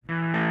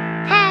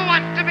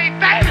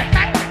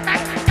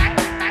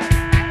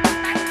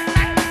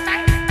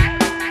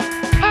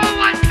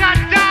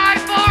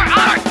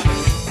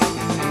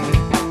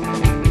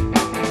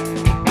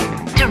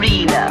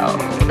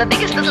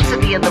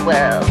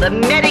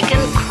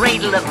forsaken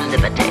cradle of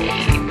liberty.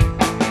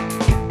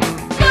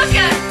 Look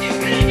at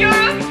you! You're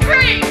a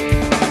freak!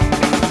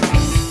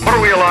 What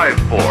are we alive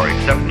for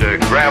except to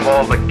grab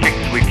all the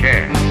kicks we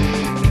can?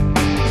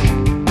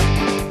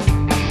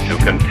 To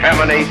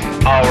contaminate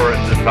our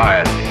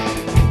society.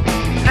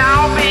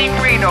 Now being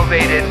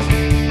renovated.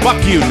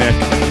 Fuck you, Nick.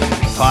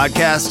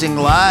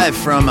 Podcasting live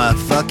from a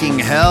fucking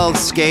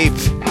hellscape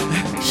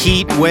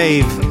heat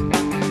wave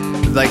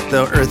like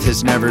the Earth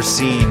has never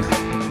seen.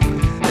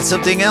 It's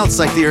something else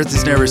like the Earth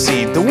has never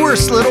seen. The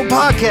worst little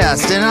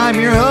podcast, and I'm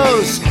your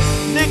host,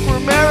 Nick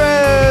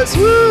Ramirez.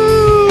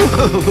 Woo!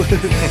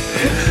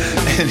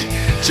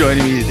 And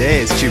joining me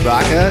today is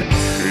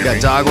Chewbacca. We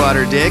got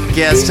Dogwater Dick,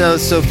 guest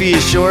host Sophia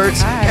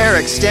Shorts,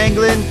 Eric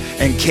Stanglin,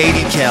 and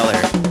Katie Keller.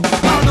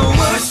 On the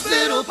worst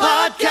little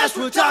podcast,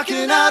 we're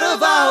talking out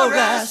of our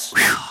ass.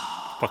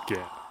 Fuck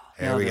yeah.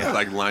 There we go.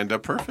 Like lined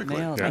up perfectly.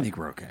 Yeah. I think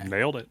we're okay.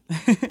 Nailed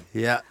it.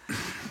 Yeah.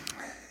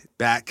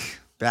 Back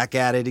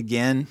at it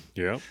again.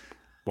 Yep.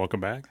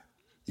 Welcome back.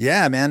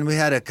 Yeah, man, we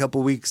had a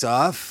couple weeks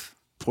off.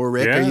 Poor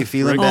Rick, Yeah, are you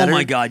feeling Rick. better? Oh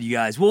my God, you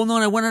guys. Well, no,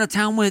 I went out of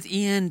town with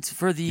Ian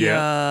for the you were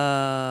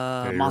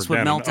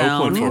Mosswood down in Meltdown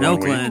Oakland for in 1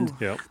 Oakland week.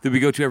 Yep. that we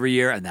go to every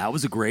year, and that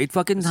was a great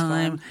fucking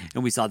time. fun.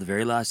 And we saw the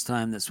very last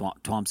time that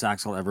Tom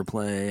Sachs will ever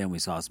play, and we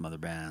saw some other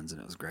bands, and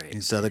it was great.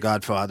 You saw The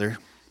Godfather.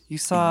 You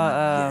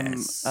saw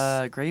Yes.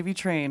 Gravy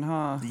Train,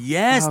 huh?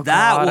 Yes, Oh,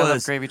 that God, I love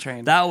was Gravy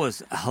Train. That was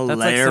That's hilarious.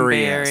 like some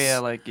Bay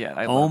Area, like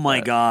I Oh love my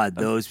that. God,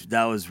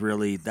 that was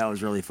really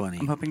funny.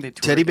 I'm hoping they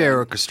tour Teddy Bear again.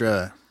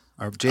 Orchestra,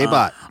 or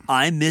J-Bot.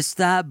 I missed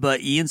that, but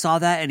Ian saw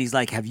that and he's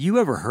like, "Have you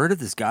ever heard of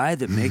this guy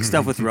that makes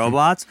stuff with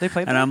robots?" They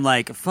played and that? I'm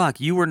like,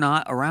 "Fuck, you were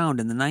not around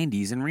in the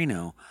 '90s in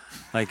Reno,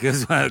 like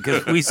because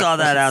we saw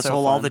that That's so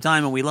asshole all fun. the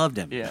time and we loved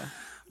him." Yeah.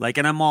 Like,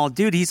 and I'm all,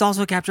 dude, he's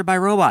also captured by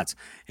robots,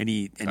 and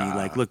he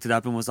like looked it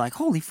up and was like,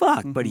 "Holy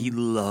fuck!" But he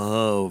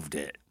loved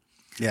it.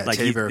 Yeah, Like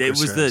Teddy Bear it was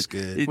Orchestra the is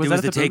good. it Was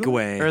was that the at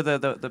takeaway. Or the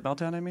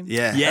Meltdown, I mean?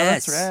 Yeah. Yeah. Oh,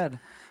 that's Yes. rad.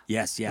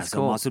 Yes, yeah. That's So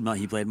cool.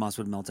 he played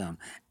Mosswood Meltdown,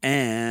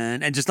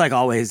 and just like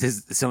always,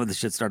 some of the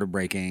shit started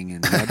breaking,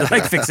 and he had to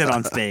like fix it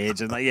on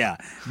stage, and like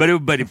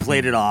but he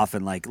played it off,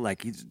 and like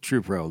he's a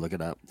true pro. Look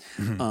it up.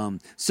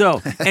 So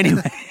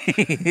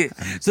anyway,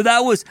 so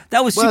that was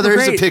Well, super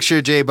there's great. a picture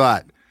of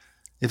J-Bot.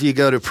 If you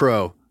go to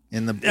Pro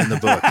in the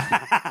book.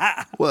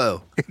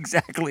 Whoa.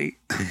 Exactly.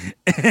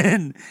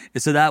 And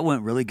so that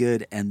went really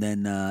good, and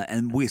then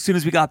as soon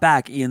as we got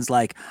back, Ian's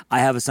like, "I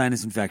have a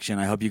sinus infection.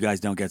 I hope you guys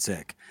don't get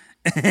sick."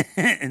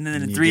 And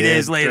then You 3 did.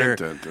 days later,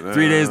 Dun, dun, dun,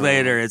 3 days dun.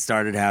 later, it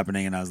started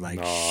happening, and I was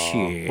like,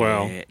 "Shit!"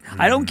 well.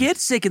 I don't get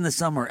sick in the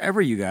summer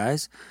ever, you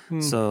guys.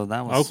 So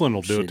that was Oakland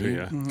will do it to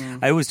shitty. you.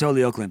 I was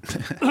totally Oakland,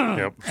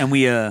 Yep. and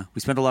we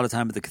spent a lot of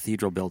time at the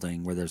Cathedral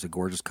building, where there's a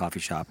gorgeous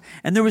coffee shop,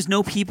 and there was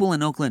no people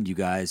in Oakland, you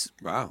guys.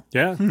 Wow.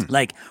 Yeah.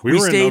 Like We we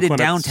were stayed in in Oakland at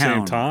the downtown.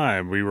 same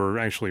time. We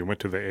went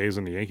to the A's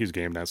and the Yankees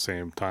game that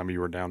same time you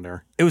were down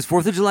there. It was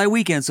 4th of July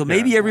weekend, so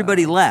maybe Yeah.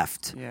 everybody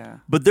left. Yeah.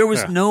 But there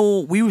was Yeah.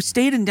 we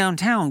stayed in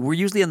downtown. We're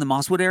usually in the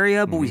Mosswood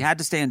area, but we Mm-hmm. had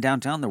to stay in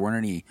downtown. There weren't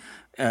any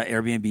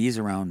Airbnbs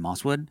around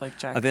Mosswood Like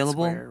Jack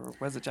available. Square.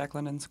 Was it Jack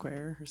London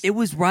Square? Or It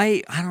was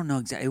right. I don't know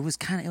exactly. It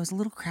was a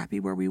little crappy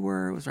where we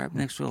were. It was right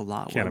next to a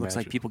lot where Can't it looks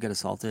like imagine. people get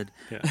assaulted.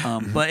 Yeah.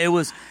 But it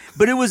was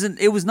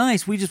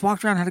nice. We just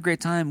walked around, had a great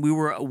time. We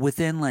were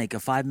within like a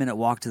 5-minute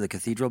walk to the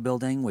Cathedral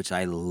building, which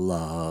I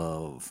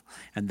love.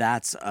 And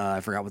that's I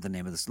forgot what the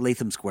name of this,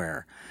 Latham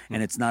Square.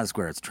 And it's not a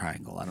square; it's a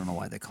triangle. I don't know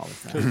why they call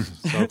it that.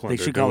 It's Oakland. They They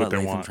should do call what it they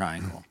Latham want.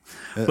 Triangle.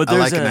 I there's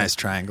like a nice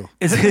triangle.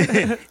 It's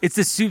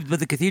but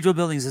the Cathedral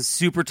building is a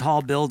super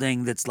tall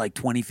building that's like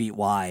 20 feet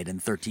wide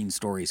and 13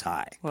 stories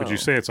high. Would you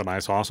say it's an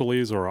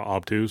isosceles or an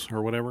obtuse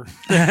or whatever?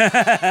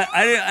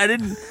 I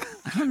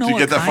don't know. Did you what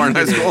get that far in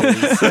kind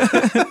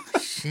high it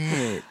is.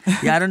 Shit.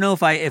 Yeah, I don't know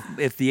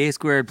if the a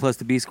squared plus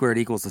the b squared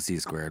equals the c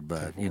squared,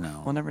 but you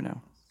know. We'll never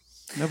know.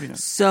 Nobody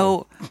knows.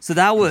 So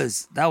that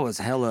was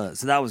hella.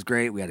 So that was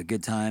great. We had a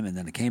good time, and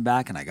then I came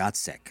back and I got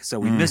sick. So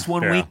we missed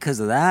 1 yeah. week because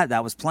of that.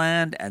 That was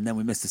planned, and then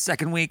we missed the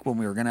second week when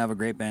we were gonna have a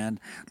great band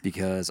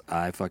because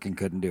I fucking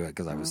couldn't do it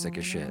because I was sick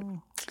as shit.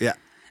 Yeah.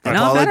 And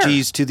now I'm better.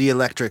 Apologies to the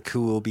Electric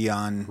who will be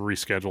on.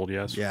 Rescheduled,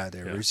 yes. Yeah,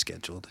 they're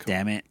rescheduled.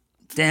 Damn it.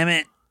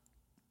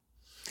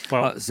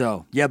 Well,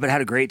 Oh. But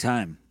had a great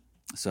time.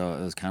 So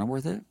it was kind of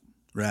worth it.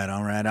 Right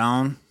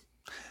on.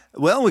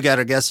 Well, we got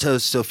our guest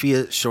host,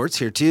 Sophia Shorts,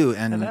 here too.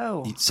 And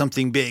Hello.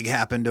 something big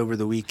happened over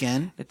the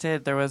weekend. It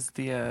did. There was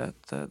the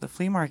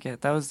flea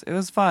market. It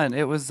was fun.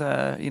 It was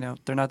they're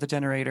not the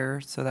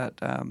Generator, so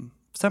that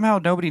somehow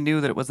nobody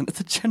knew that it wasn't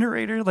the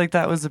Generator. Like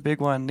that was a big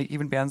one. Like,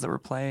 even bands that were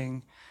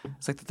playing,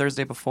 it's like the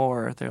Thursday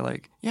before. They're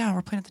like, "Yeah,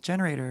 we're playing at the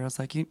Generator." I was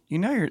like, "You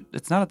know,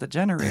 it's not at the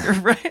Generator,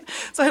 right?"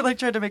 So I like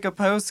tried to make a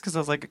post because I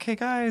was like, "Okay,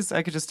 guys,"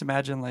 I could just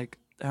imagine like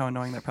how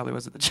annoying that probably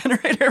was at the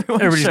generator.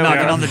 Everybody's showed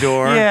knocking up. on the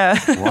door. Yeah.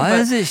 Why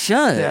is it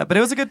shut? Yeah, but it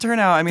was a good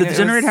turnout. I mean, Did the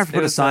generator have to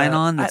put a sign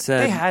on that they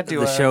said had to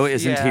the show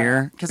isn't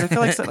here? Because I feel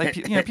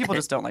like people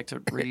just don't like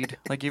to read.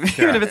 Like even if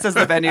it says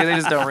the venue, they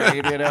just don't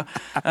read. But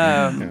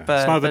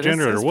It's not the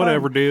generator. it's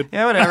Whatever, fun. dude.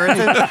 Yeah, whatever.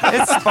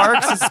 It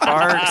sparks. It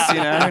sparks.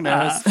 Who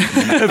knows?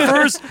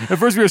 At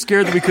first we were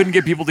scared that we couldn't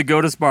get people to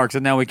go to Sparks,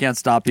 and now we can't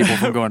stop people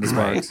from going to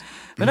Sparks.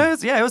 But no,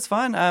 it was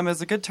fun. It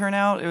was a good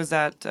turnout. It was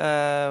at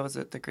was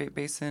it the Great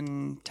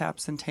Basin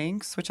Taps and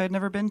Tanks, which I'd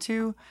never been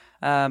to.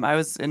 I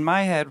was in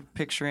my head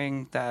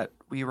picturing that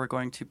we were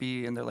going to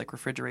be in the like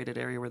refrigerated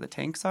area where the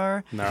tanks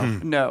are.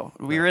 No,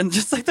 we were in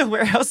just like the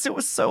warehouse. It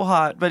was so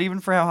hot, but even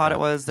for how hot it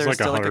was, there was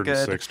like still like a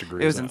good. 106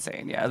 degrees It was out.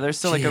 insane. Yeah, there's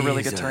still like a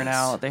really good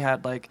turnout. They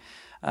had like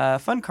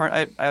fun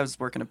car. I was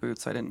working a booth,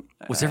 so I didn't.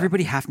 Was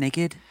everybody half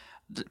naked?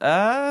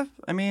 I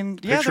mean,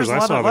 yeah, Pictures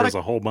there's I a saw, lot there of was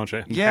a whole bunch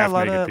of yeah, a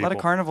lot half-naked of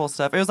people. carnival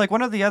stuff. It was like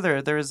one or the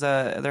other. There was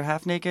they're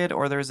half naked,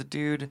 or there was a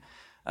dude,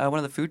 one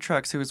of the food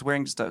trucks who was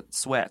wearing just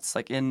sweats,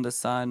 like in the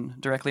sun,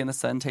 directly in the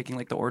sun, taking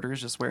like the orders,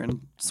 just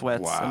wearing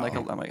sweats. Wow. And like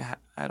I'm like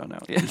I don't know.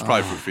 Yeah. It's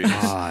probably for Phoenix.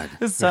 God.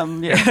 It's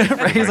some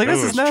right. He's like this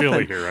 "Ooh, is it's chilly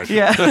nothing. here. I should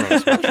Yeah. throw a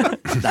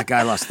sweatshirt." That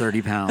guy lost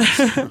 30 pounds.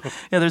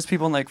 Yeah, there's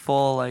people in like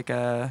full like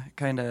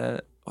kind of.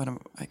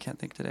 I can't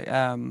think today.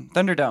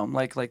 Thunderdome,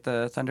 like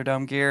the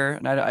Thunderdome gear,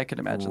 and I could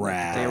imagine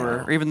like, they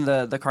were, or even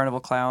the Carnival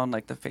Clown,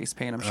 like the face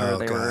paint. I'm sure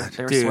they were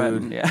Dude.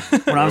 sweating. Yeah.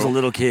 When I was a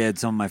little kid,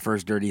 some of my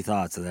first dirty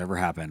thoughts that ever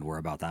happened were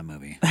about that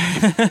movie.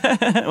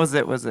 was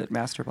it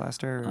Master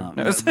Blaster? Or, no,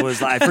 It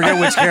was I forget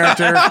which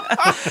character.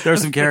 There were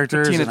some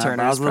characters. Tina and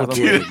Turner I was a little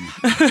probably. kid.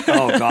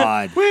 Oh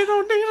God. We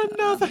don't need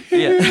another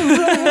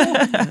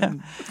Yeah.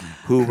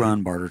 Who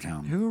run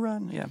Bartertown? Who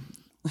run? Yeah.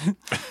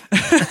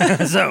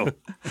 So,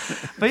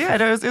 But yeah,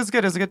 it was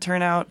good. It was a good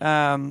turnout.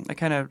 I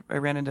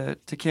ran into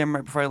Kim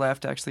right before I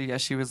left. Actually, yeah,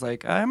 she was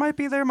like, "I might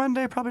be there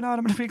Monday. Probably not.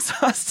 I'm gonna be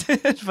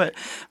exhausted." but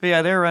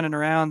yeah, they were running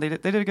around. They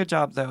did a good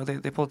job though.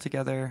 They pulled it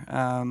together.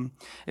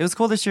 It was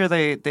cool this year.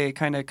 They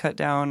kind of cut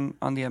down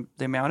on the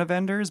amount of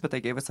vendors, but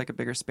they gave us like a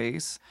bigger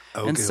space.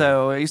 And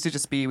so it used to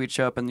just be we'd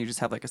show up and you just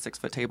have like a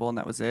 6-foot table and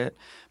that was it.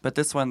 But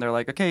this one they're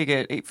like, "Okay, you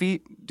get 8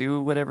 feet.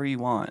 Do whatever you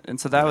want." And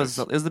so that was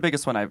the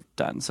biggest one I've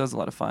done. So it was a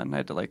lot of fun. I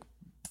had to like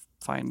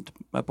find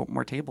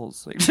more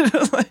tables. Like,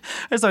 I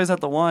just always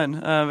had the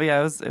one. But yeah,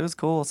 it was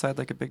cool. So I had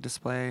like a big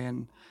display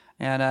and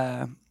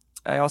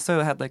I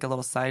also had like a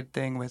little side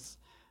thing with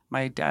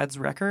my dad's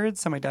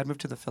records. So my dad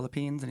moved to the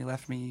Philippines and he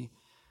left me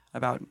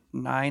about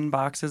 9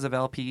 boxes of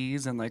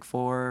LPs and like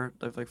 4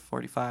 of like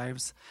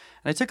 45s.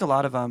 And I took a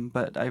lot of them,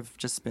 but I've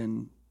just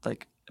been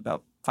like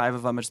about 5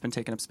 of them have just been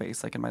taking up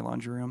space, like in my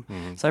laundry room.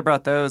 Mm-hmm. So I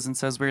brought those, and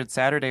so it was weird.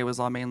 Saturday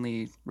was all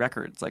mainly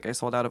records. Like I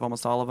sold out of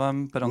almost all of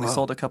them, but only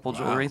sold a couple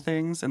jewelry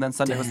things. And then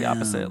Sunday was the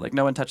opposite. Like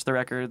no one touched the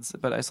records,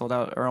 but I sold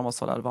out or almost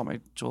sold out of all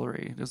my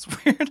jewelry. It was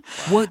weird.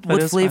 what But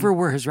it was flavor fun.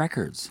 were his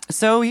records?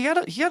 So he had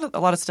a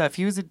lot of stuff.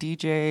 He was a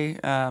DJ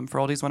for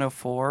Oldies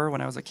 104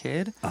 when I was a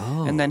kid.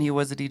 Oh. And then he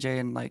was a DJ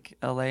in like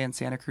LA and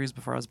Santa Cruz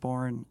before I was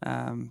born.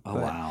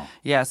 Wow.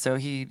 Yeah, so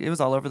it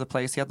was all over the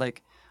place. He had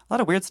like a lot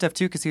of weird stuff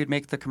too, because he would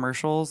make the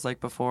commercials like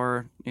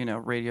before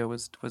radio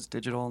was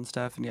digital and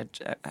stuff, and he had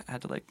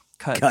to like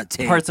cut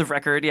tape. parts of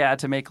record,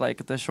 to make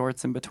like the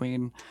shorts in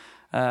between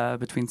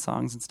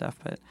songs and stuff.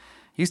 But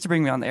he used to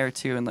bring me on the air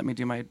too and let me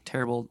do my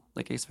terrible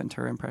like Ace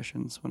Ventura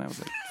impressions when I was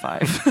like 5.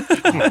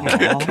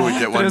 Can we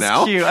get one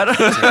now? Cute. I don't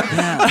know.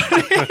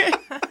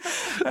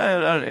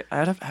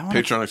 I don't know.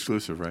 Patreon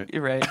exclusive, right?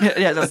 You're right.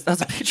 Yeah, that's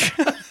a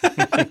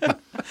Patreon.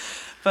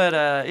 But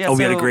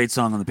we had a great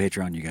song on the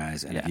Patreon, you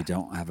guys. And if you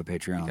don't have a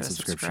Patreon gotta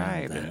subscription,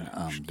 subscribe. then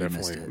you Definitely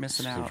missed it.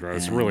 Missing out.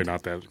 It's And really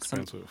not that Some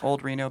expensive.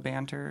 old Reno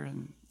banter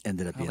and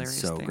Ended up being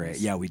hilarious so things. great.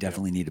 Yeah, we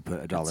definitely need to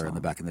put $1 in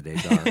the back in the day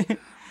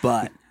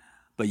jar.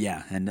 But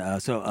yeah,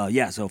 and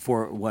so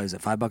for what is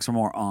it, $5 or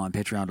more on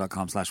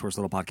patreon.com/worst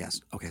little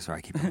podcast. Okay,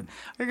 sorry, keep going.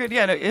 You're good.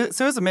 Yeah, no,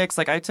 so it was a mix.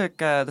 Like I took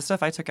the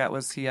stuff I took out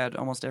was he had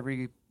almost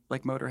every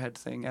like Motorhead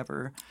thing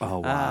ever. Oh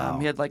wow.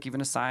 He had like even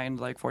assigned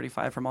like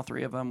 45 from all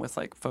 3 of them with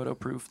like photo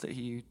proof that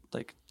he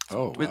like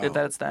Oh, wow.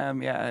 that it's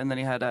them. Yeah, and then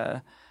he had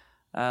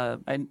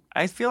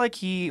I feel like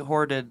he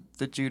hoarded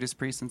the Judas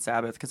Priest and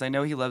Sabbath because I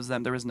know he loves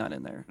them. There was none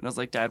in there, and I was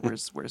like, "Dad,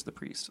 where's the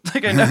Priest?"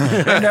 Like I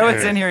know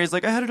it's in here. He's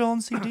like, "I had it all on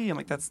CD." I'm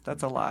like, "That's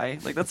a lie.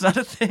 Like that's not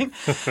a thing."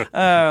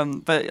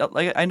 But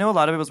like I know a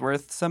lot of it was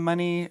worth some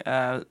money.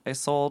 I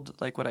sold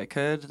like what I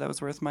could that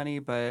was worth money,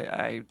 but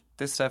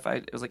this stuff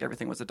it was like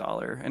everything was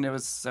 $1, and it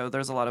was so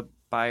there's a lot of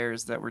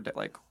buyers that were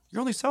like, "You're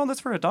only selling this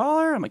for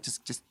 $1?" I'm like,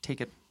 just take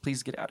it.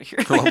 Please get out of here.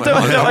 Like,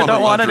 I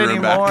don't want it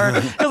anymore. I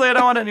was like, I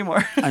don't want it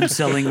anymore. I'm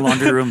selling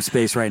laundry room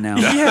space right now.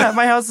 Yeah,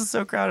 my house is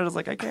so crowded. I was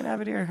like, I can't have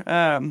it here.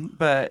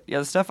 But yeah,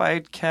 the stuff I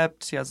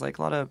kept, he has like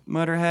a lot of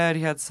Motorhead.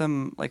 He had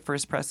some like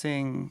first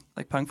pressing,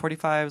 like punk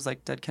 45s,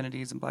 like Dead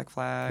Kennedys and Black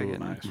Flag. Ooh,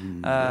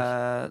 and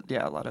nice.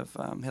 yeah, a lot of,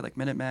 he had like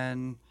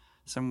Minutemen,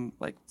 some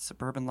like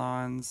Suburban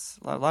Lawns,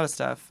 a lot of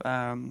stuff.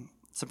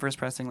 some first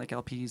pressing like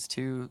LPs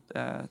too.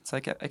 So I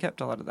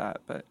kept a lot of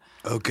that. But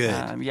Oh, good.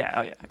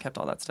 I kept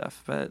all that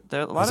stuff. But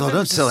there, a lot So of it don't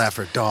was sell just-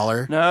 that for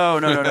 $1. No.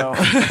 No,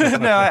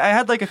 I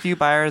had like a few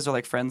buyers or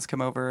like friends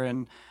come over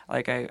and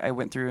like I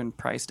went through and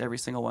priced every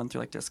single one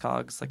through like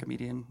Discogs, like a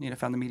median,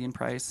 found the median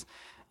price.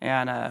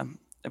 And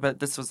but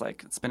this was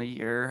like, it's been a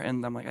year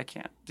and I'm like, I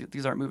can't,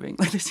 these aren't moving.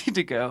 Like, these need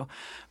to go.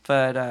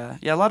 But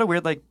a lot of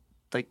weird like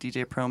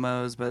DJ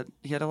promos, but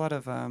he had a lot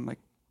of like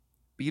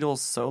Beatles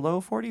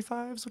solo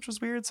 45s, which was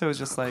weird. So it was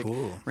just like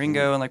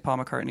Ringo and like Paul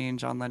McCartney and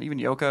John Lennon, even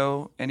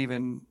Yoko and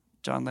even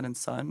John Lennon's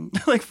son,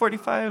 like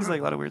 45s,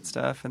 like a lot of weird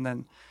stuff. And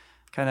then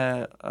kind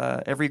of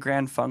every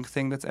Grand Funk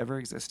thing that's ever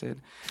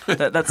existed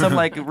that some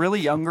like really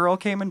young girl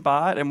came and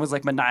bought and was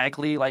like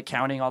maniacally like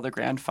counting all the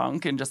Grand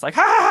Funk and just like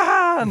ha ha ha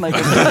and like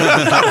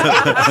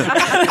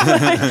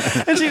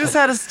and she just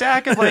had a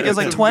stack of like, it was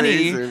like 20.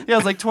 Amazing. Yeah, it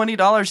was like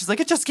 $20. She's like,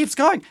 it just keeps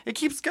going,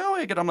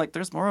 and I'm like,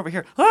 there's more over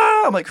here.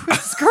 I'm like, who's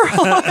this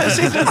girl?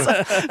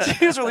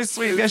 She was really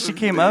sweet. Yeah, she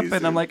came up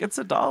and I'm like, it's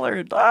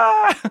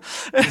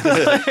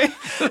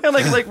 $1. and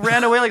like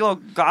ran away like a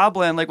little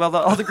goblin, like while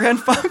all the Grand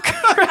Funk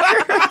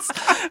records.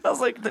 I was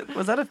like,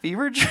 was that a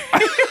fever dream?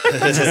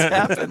 That just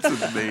happened.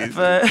 That's amazing.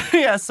 But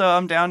yeah, so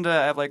I'm down to,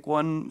 I have like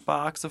one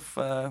box of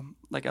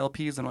like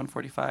LPs and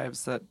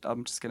 145s that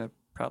I'm just going to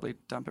probably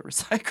dump it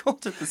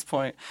recycled at this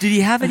point. Did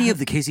he have any of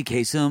the Casey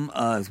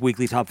Kasem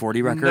weekly top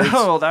 40 records?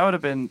 No, that would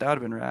have been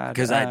rad.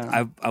 Because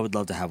I would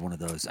love to have one of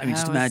those. I mean,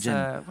 just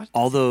imagine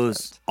all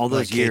those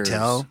years.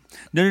 K-Tel?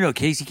 No.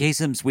 Casey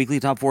Kasem's weekly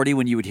top 40,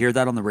 when you would hear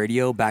that on the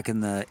radio back in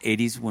the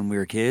 80s when we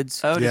were kids.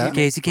 Oh, yeah.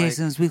 Casey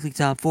Kasem's weekly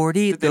top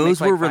 40. Those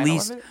were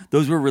released.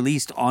 Those were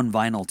released on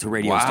vinyl to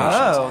radio stations.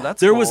 Oh, that's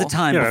there cool. was a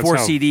time before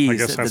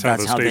CDs that's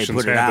how they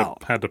put it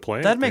out. Had to play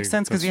it. That makes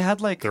sense because you had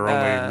like their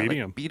only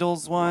medium. Like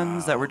Beatles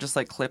ones that were just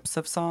like clips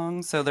of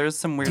songs. So there's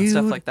some weird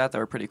stuff like that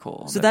were pretty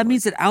cool. So that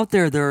means that out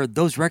there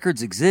those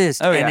records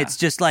exist, and it's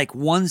just like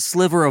one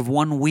sliver of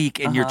 1 week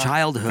in your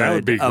childhood. That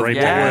would be great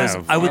to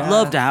have. I would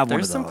love to have one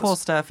of those. There's some cool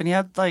stuff, and he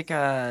had like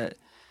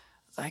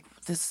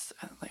this.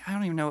 Like, I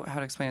don't even know how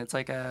to explain it. It's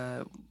like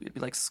it'd be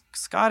like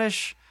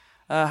Scottish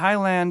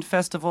Highland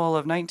Festival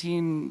of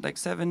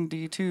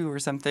 1972 or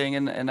something,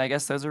 and I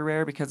guess those are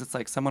rare because it's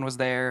like someone was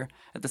there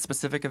at the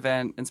specific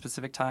event in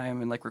specific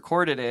time and like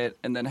recorded it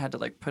and then had to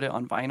like put it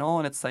on vinyl,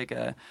 and it's like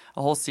a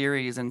whole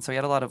series, and so he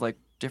had a lot of like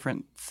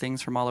different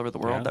things from all over the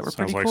world that were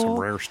pretty cool. Sounds like some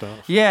rare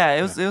stuff. Yeah,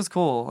 it was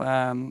cool.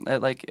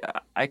 Like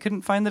I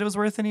couldn't find that it was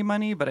worth any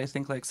money, but I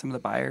think like some of the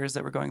buyers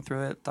that were going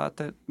through it thought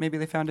that maybe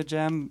they found a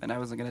gem, and I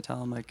wasn't going to tell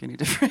them like any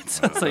difference.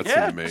 So it's like,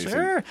 yeah, amazing.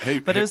 sure. Hey,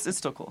 but it's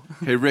still cool.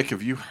 Hey, Rick,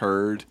 have you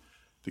heard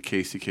the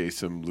Casey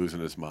Kasem losing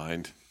his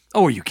mind?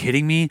 Oh, are you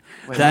kidding me?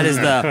 That is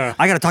the.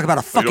 I got to talk about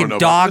a fucking know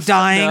dog about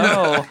dying.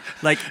 No.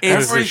 Like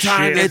Every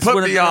time they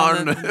put me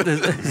on.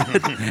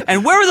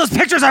 And where were those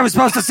pictures I was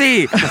supposed to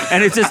see?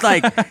 And it's just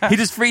like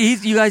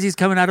he's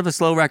coming out of a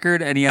slow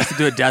record and he has to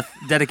do a death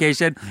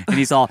dedication and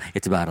he's all,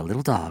 it's about a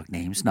little dog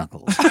named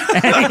Snuggles.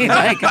 And how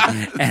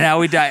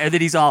he died. And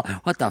then he's all,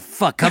 what the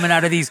fuck, coming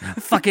out of these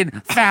fucking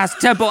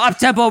up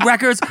tempo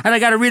records, and I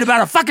got to read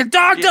about a fucking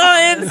dog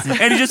dying.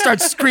 And he just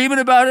starts screaming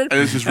about it.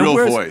 And it's his real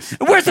voice.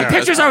 Where's the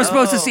pictures I was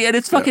supposed to see? And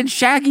it's fucking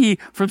Shaggy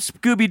from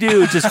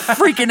Scooby-Doo just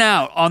freaking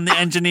out on the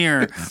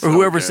engineer or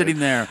whoever's sitting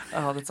there.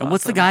 Oh, that's and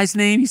what's the awesome. guy's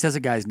name? He says a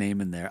guy's name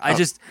in there.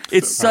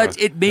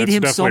 It made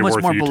him so much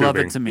more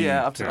beloved to me.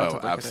 Yeah,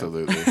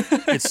 absolutely.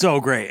 It's so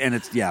great. And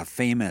it's,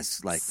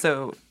 famous. Like,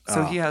 So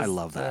he has. I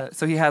love that.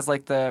 So he has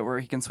like where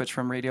he can switch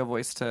from radio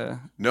voice to.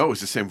 No, it's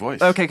the same voice.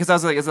 Okay, because I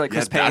was like, is it like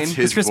Chris Payne? that's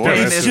his Chris voice. Payne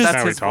That's is just that's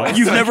how his he talks. voice.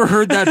 you've never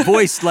heard that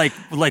voice like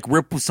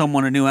rip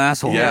someone a new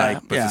asshole. Yeah,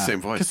 Like, but it's the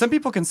same voice. Because some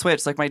people can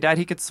switch. Like my dad,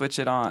 he could switch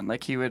it on.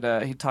 Like he would,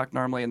 he'd talk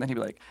normally, and then he'd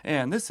be like,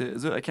 "And this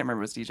is," I can't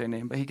remember his DJ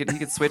name, but he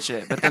could switch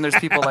it. But then there's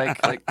people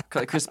like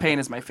Chris Payne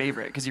is my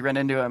favorite because you run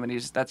into him and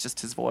that's just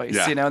his voice,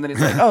 Yeah. And then he's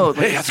like, "Oh,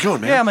 Hey, how's it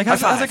going, man? Yeah, I'm like,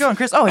 how's High it going,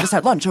 Chris? Oh, I just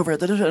had lunch over at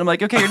the." And I'm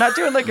like, "Okay, you're not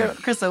doing like a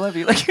Chris, I love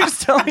you. Like you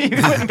just tell me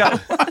you went and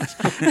got lunch."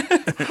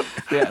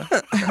 Yeah,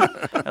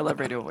 I love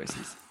radio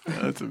voices.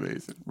 That's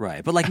amazing.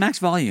 Right, but like Max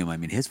Volume, I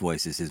mean, his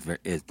voice is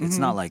it's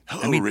not like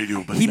Hello, Radio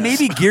he Business.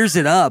 maybe gears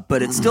it up,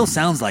 but it still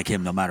sounds like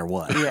him no matter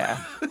what.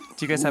 Yeah.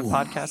 Do you guys have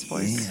podcast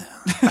voice?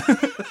 Yeah.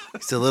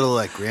 It's a little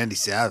like Randy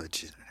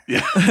Savage.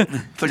 Yeah,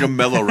 it's like a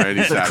mellow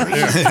Randy Savage.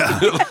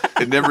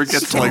 It never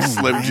gets to like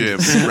Slim Jim,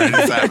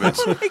 Randy Savage.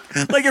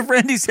 Like if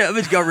Randy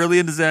Savage got really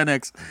into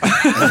Xanax.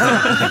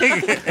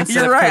 Instead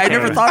You're of right. I cocaine.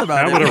 never thought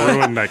about That would it. have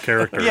ruined that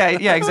character. Yeah,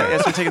 exactly.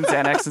 So we're taking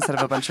Xanax instead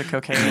of a bunch of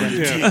cocaine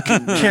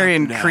and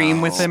carrying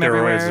cream with him Steroids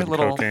everywhere. and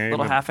Little cocaine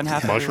half and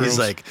half. mushrooms. He's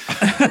like,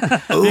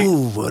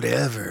 oh,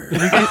 whatever.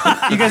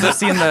 You guys have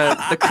seen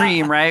the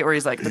cream, right? Where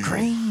he's like, the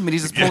cream, and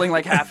he's just pulling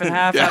like half and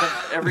half out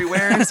of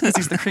everywhere because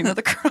he's the cream of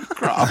the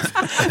crop.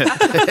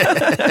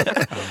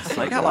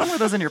 Like, how long were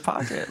those in your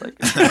pocket? Like,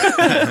 but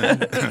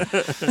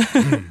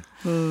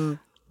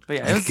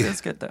yeah, it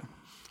was good though.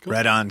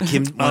 Right on.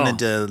 Kim wanted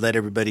to let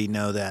everybody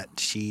know that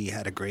she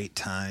had a great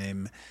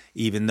time,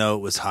 even though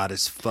it was hot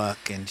as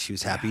fuck, and she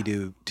was happy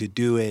to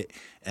do it,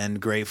 and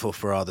grateful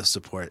for all the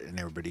support and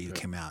everybody who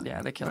came out.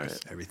 Yeah, they killed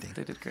it. Everything.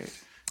 They did great.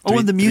 Oh,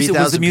 and the music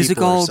was the 3,000 music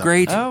people or all something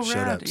great? Oh, showed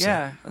rad. up, so-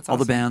 Yeah, that's All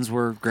the awesome. bands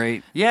were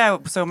great. Yeah,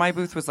 so my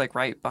booth was like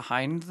right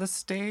behind the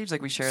stage.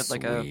 Like we shared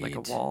like a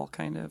Sweet. wall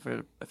kind of,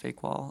 or a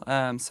fake wall.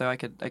 So I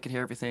could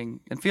hear everything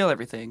and feel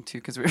everything too,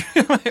 because we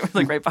were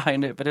like right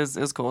behind it. But it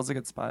was cool. It was a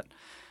good spot.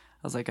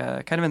 I was like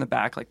kind of in the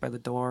back, like by the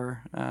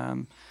door.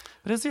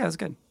 But it was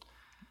good.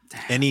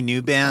 Any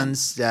new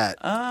bands that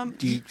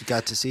you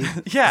got to see?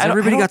 Yeah,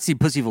 Everybody got to see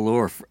Pussy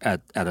Velour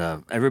at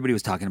a. Everybody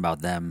was talking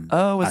about them.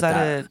 Oh, was at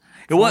that it?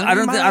 It was. I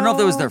don't know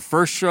if it was their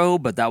first show,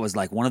 but that was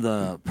like one of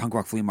the punk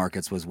rock flea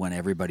markets. Was when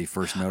everybody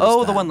first noticed. Oh,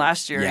 the them. one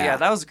last year. Yeah,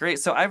 that was great.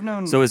 So I've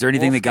known. So is there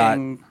anything that got-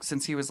 Wolfgang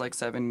since he was like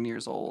 7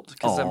 years old?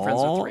 Because I'm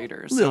friends Aw, with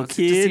Raiders. little so to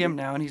kid. see him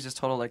now, and he's just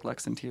total like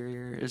Lux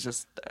Interior. It's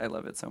just I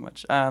love it so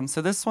much.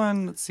 So this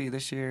one, let's see,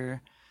 this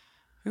year.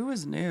 Who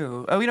was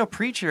new? Oh,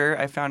 Preacher,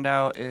 I found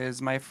out,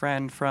 is my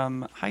friend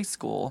from high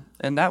school.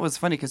 And that was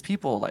funny because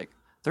people, like,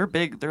 they're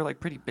big. They're, like,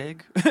 pretty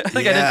big.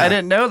 I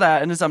didn't know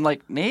that. And I'm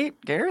like, Nate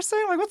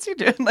Garrison? Like, what's he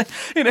doing? Like,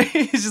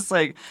 he's just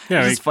like, Yeah,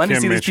 it's just fun to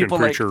Kim see these mentioned people,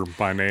 like, Preacher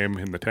by name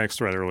in the text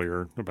thread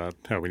earlier about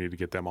how we need to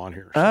get them on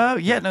here. oh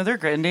yeah, no, they're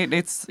great. And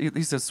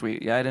he's so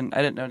sweet. Yeah, I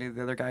didn't know any of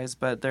the other guys,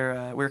 but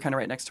they're we were kind of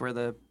right next to where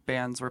the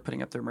bands were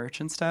putting up their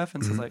merch and stuff.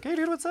 And so I was like, hey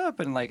dude, what's up?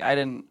 And like I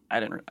didn't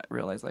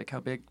realize like how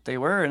big they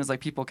were. And it's like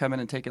people coming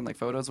and taking like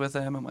photos with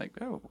them. I'm like,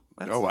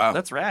 wow,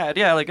 that's rad.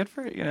 Yeah, like good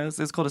for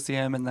it's cool to see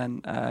him. And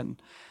then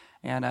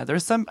and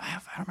there's some I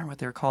don't remember what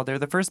they were called. They're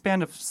the first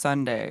band of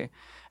Sunday,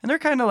 and they're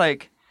kind of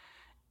like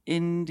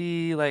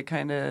indie, like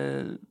kind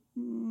of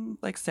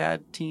like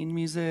sad teen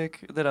music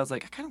that I was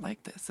like, I kind of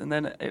like this. And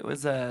then it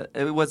was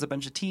a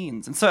bunch of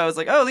teens, and so I was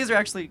like, oh, these are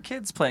actually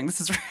kids playing.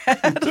 This is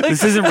rad. Like,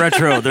 This isn't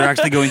retro. They're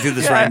actually going through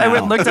this right now. I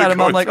went and looked at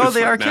them. I'm like, oh,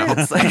 they are now.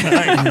 kids. Like,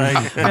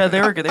 yeah,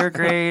 they were good. They were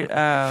great.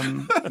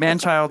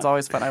 Manchild's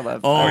always fun. I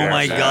love. Oh them.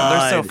 my They're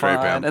God. so Great fun.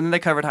 band. And then they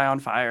covered High on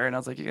Fire, and I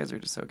was like, you guys are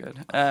just so good.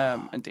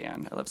 And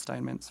Dan, I love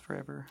Steinmetz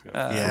forever.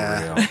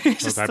 Yeah. he's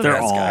just Those the they're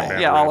best all- guy.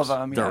 Yeah, all of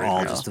them. They're yeah, all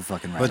real. just a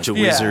fucking Bunch of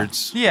rad-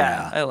 wizards.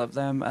 Yeah, I love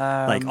them.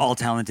 like all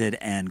talented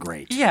and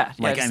great. Yeah,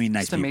 like just, I mean,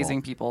 nice just people.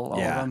 amazing people. All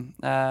Yeah.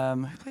 of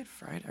them. We played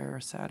Friday or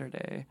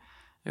Saturday.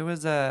 It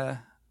was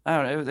I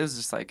don't know. It was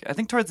just like I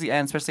think towards the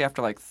end, especially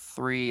after like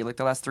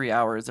the last 3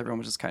 hours, everyone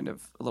was just kind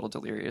of a little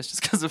delirious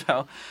just because of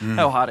how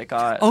hot it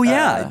got. Oh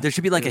yeah, there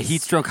should be like a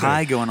heat stroke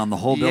high going on the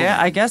whole building. Yeah,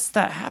 I guess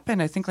that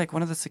happened. I think like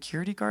one of the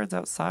security guards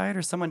outside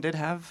or someone did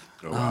have.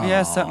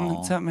 Yeah,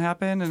 something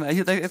happened, and I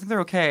think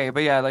they're okay.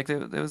 But yeah, like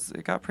it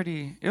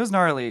was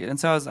gnarly, and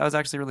so I was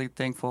actually really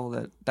thankful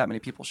that many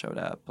people showed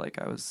up. Like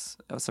I was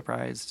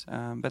surprised.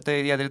 But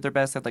they did their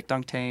best. They had like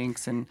dunk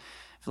tanks and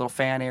little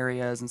fan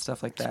areas and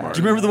stuff like that. Smart. Do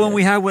you remember the one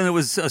we had when it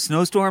was a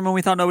snowstorm and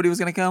we thought nobody was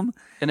going to come?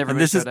 And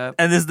everybody showed up.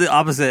 And this is the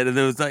opposite. And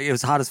it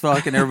was hot as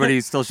fuck and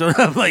everybody still showed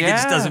up. Like it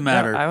just doesn't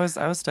matter. No, I was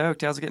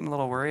stoked. I was getting a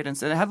little worried, and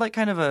it had like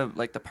kind of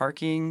the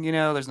parking.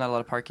 There's not a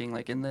lot of parking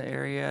like in the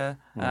area.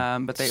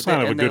 But It's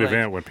kind of a good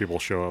event when people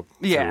show up.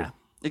 Yeah.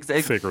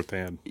 Thick or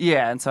thin.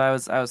 Yeah, and so I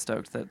was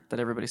stoked that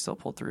everybody still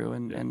pulled through,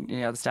 and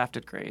the staff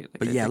did great. Like,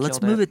 But they yeah, let's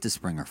killed move it to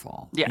spring or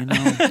fall. Yeah. You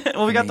know?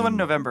 Well, we got the one in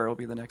November. Will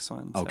be the next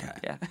one. So, Okay.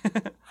 Yeah.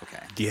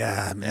 Okay.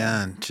 Yeah,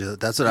 man.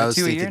 That's what I was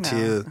 2 a year thinking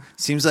now. too.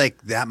 Seems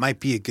like that might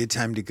be a good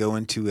time to go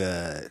into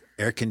a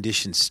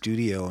air-conditioned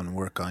studio and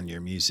work on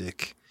your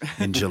music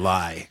in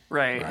July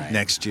Right.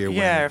 next year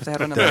Yeah, when if they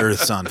had one the in like-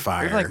 Earth's on Or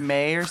fire. like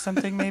May or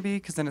something maybe,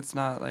 because then it's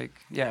not like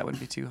it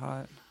wouldn't be too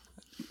hot.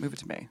 Move it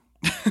to May.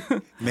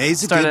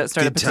 May's a Start good,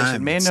 a good petition.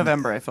 time. May and It's not-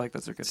 November. I feel like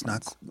those are good It's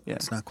ones. not. Yeah.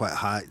 It's not quite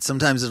hot.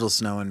 Sometimes it'll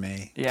snow in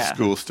May. Yeah.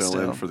 School's still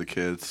in for the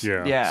kids.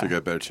 Yeah. Yeah. So you got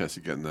a better chance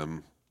of getting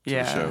them to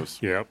Yeah. the shows.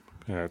 Yep.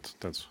 Yeah,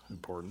 that's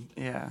important.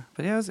 Yeah,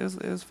 but yeah,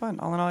 it was fun.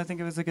 All in all, I think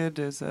it was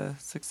a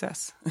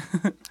success.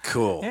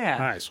 Cool. Yeah.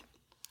 Nice.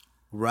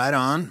 Right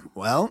on.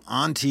 Well,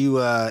 on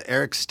to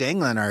Eric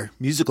Stanglin, our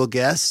musical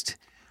guest,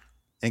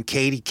 and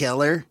Katie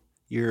Keller,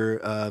 your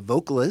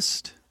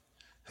vocalist,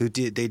 they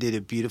did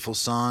a beautiful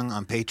song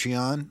on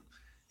Patreon.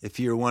 If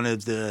you're one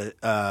of the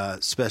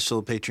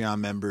special Patreon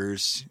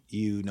members,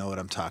 you know what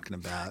I'm talking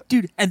about.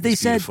 Dude, and they It's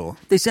said beautiful.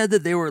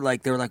 that they were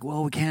like,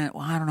 well, we can't.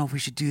 Well, I don't know if we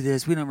should do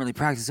this. We don't really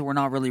practice it. We're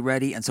not really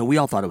ready, and so we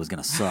all thought it was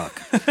gonna suck.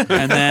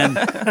 and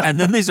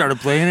then they started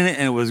playing it,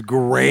 and it was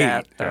great.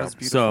 Yeah, that was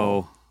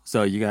beautiful.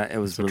 So you got that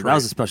was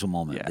a special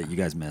moment Yeah. that you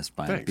guys missed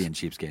by Thanks. being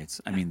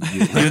cheapskates. I mean,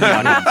 you in the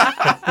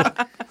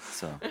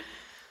audience.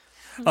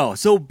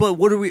 But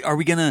what are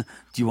we gonna?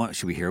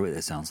 Should we hear what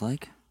it sounds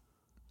like?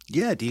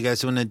 Yeah, do you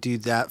guys want to do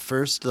that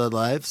first, the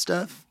live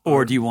stuff?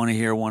 Or do you want to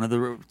hear one of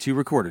the two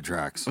recorded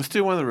tracks? Let's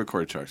do one of the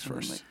recorded tracks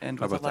first. And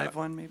How with a about live that?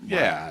 one, maybe.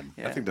 Yeah,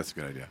 Yeah. I think that's a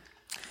good idea.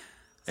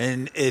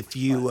 And if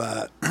you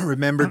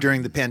remember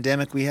during the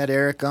pandemic, we had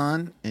Eric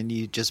on, and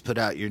you just put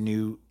out your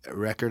new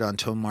record on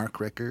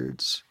Tonemark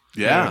Records.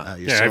 Yeah.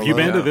 Have you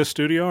been to this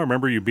studio? I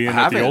remember you being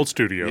at the old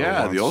studio.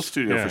 Yeah, once. the old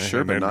studio for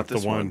sure, but not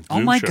this one.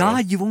 Oh my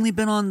God, you've only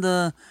been on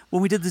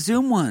when we did the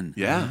Zoom one.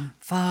 Yeah.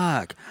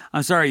 Fuck.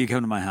 I'm sorry you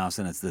come to my house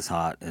and it's this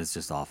hot. It's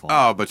just awful.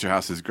 Oh, but your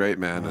house is great,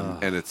 man,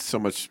 and it's so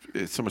much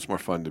more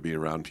fun to be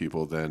around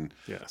people than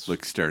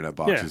like staring at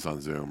boxes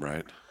on Zoom,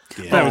 right?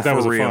 Yeah. That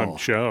was a fun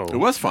show. It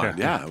was fun.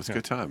 Yeah, it was a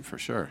good time for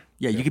sure.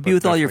 Yeah, you could be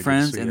with all your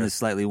friends in this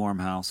slightly warm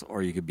house,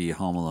 or you could be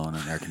home alone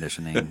in air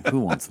conditioning. Who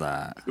wants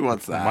that? Who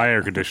wants that? My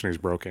air conditioning's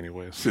broke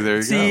anyways. So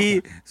there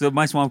you go. So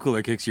my swamp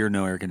cooler kicks your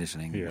no air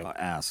conditioning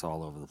ass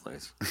all over the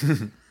place.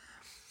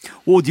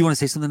 Well, do you want to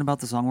say something about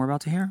the song we're about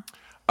to hear?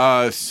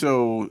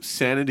 So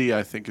Sanity,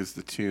 I think, is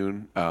the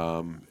tune.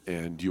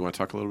 And do you want to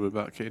talk a little bit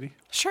about it, Katie?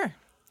 Sure.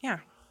 Yeah.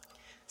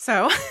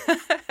 So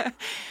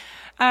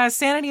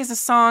Sanity is a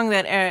song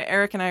that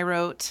Eric and I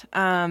wrote.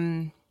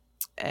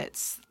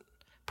 It's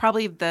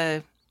probably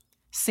the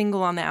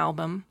single on the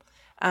album.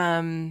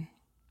 It's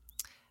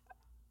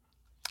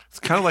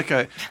kind of like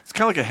a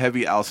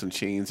heavy Alice in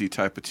Chainsy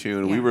type of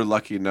tune. Yeah. We were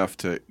lucky enough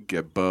to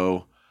get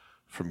Bo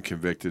from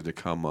Convicted to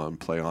come on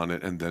play on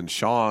it, and then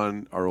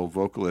Sean, our old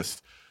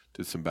vocalist,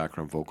 did some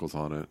background vocals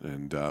on it,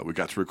 and we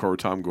got to record with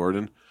Tom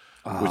Gordon,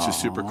 which is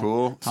super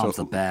cool. Tom's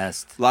the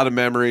best. A lot of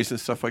memories and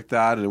stuff like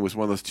that, and it was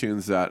one of those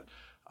tunes that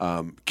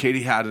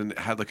Katie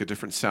had like a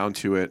different sound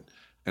to it,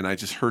 and I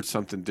just heard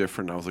something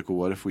different. I was like, well,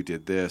 what if we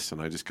did this?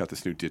 And I just got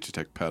this new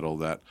Digitech pedal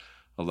that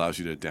allows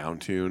you to down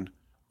tune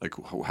like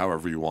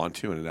however you want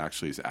to, and it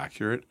actually is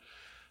accurate.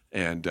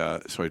 And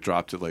so I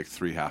dropped it like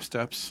 3 half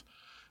steps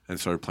and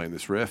started playing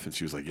this riff, and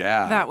she was like,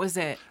 yeah. That was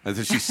it. And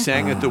then she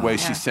sang it the way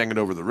she sang it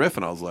over the riff,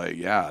 and I was like,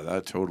 yeah,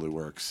 that totally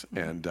works.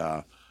 And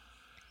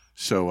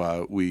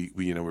so we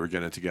were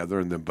getting it together,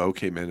 and then Bo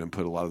came in and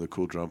put a lot of the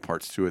cool drum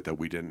parts to it that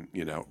we didn't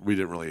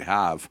really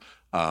have.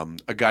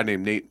 A guy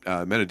named Nate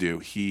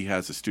Menadu, he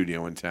has a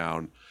studio in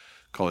town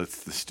called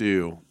It's the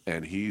Stew,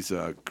 and he's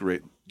a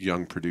great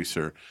young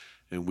producer.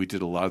 And we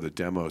did a lot of the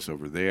demos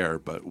over there,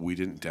 but we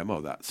didn't demo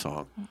that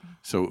song. Mm-hmm.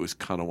 So it was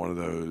kind of one of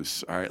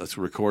those, all right, let's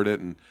record it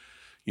and,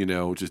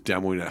 just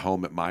demoing at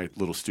home at my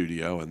little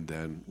studio. And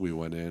then we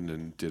went in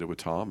and did it with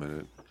Tom,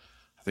 and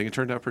I think it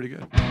turned out pretty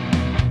good.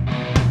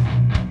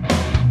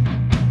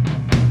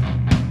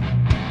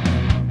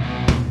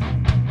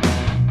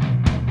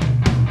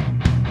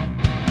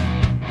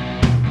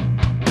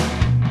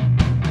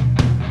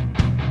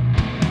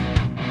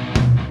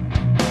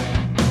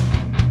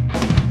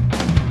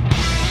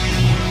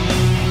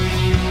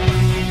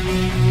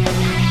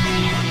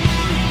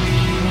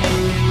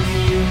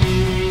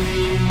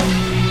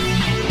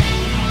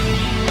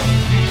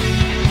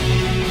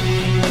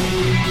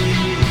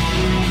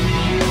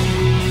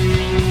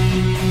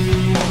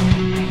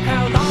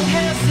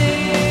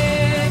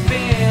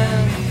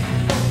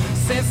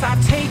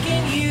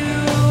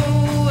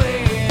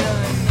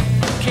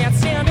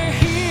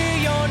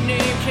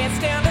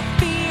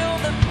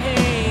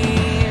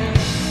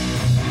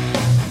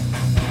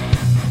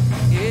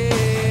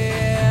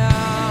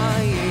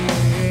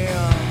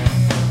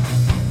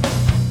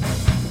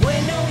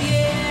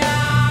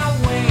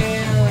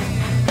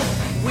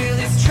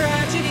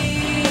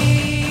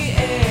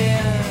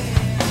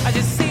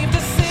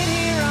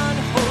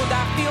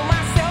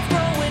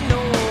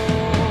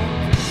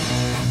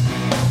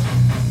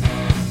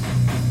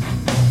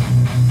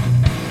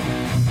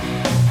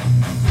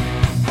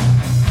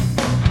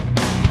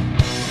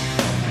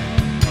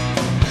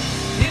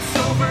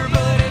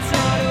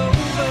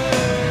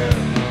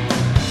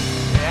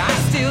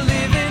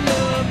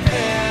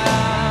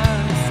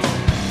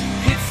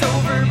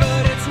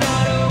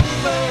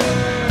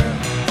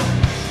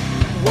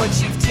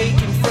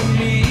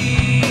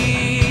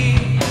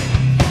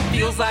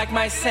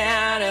 My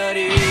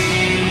sanity.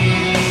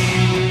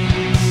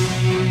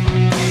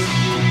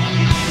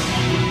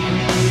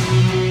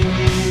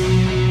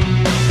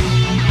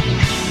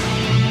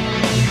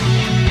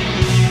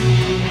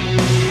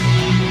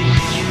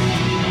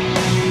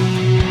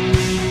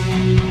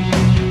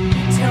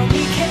 Tell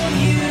me, can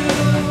you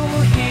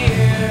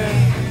hear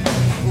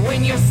when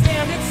you're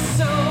standing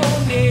so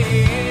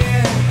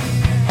near?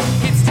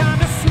 It's time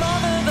to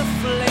smother the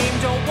flame.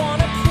 Don't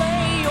wanna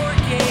play your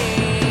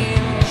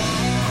game.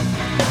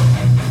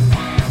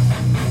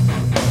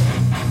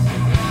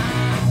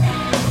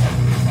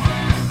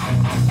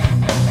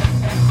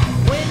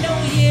 When,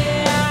 oh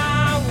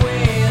yeah,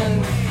 when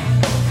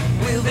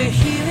will the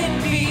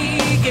healing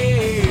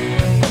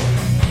begin?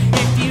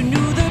 If you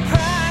knew the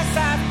price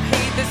I've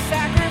paid, the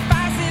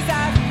sacrifices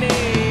I've made.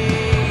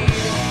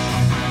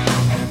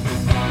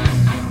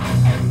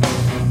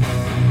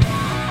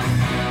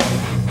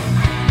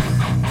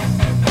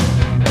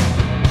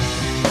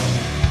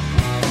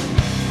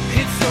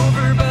 It's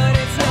over, but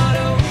it's not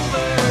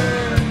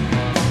over.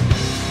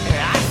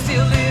 I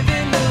still live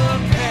in the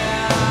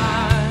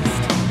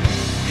past.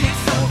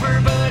 It's over,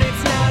 but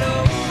it's not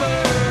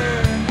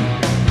over.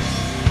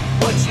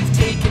 What you've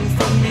taken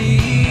from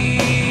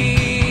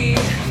me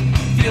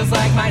feels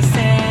like my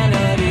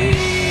sanity.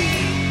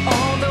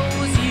 All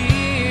those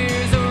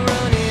years are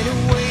running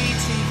away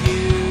to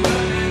you.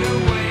 Running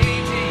away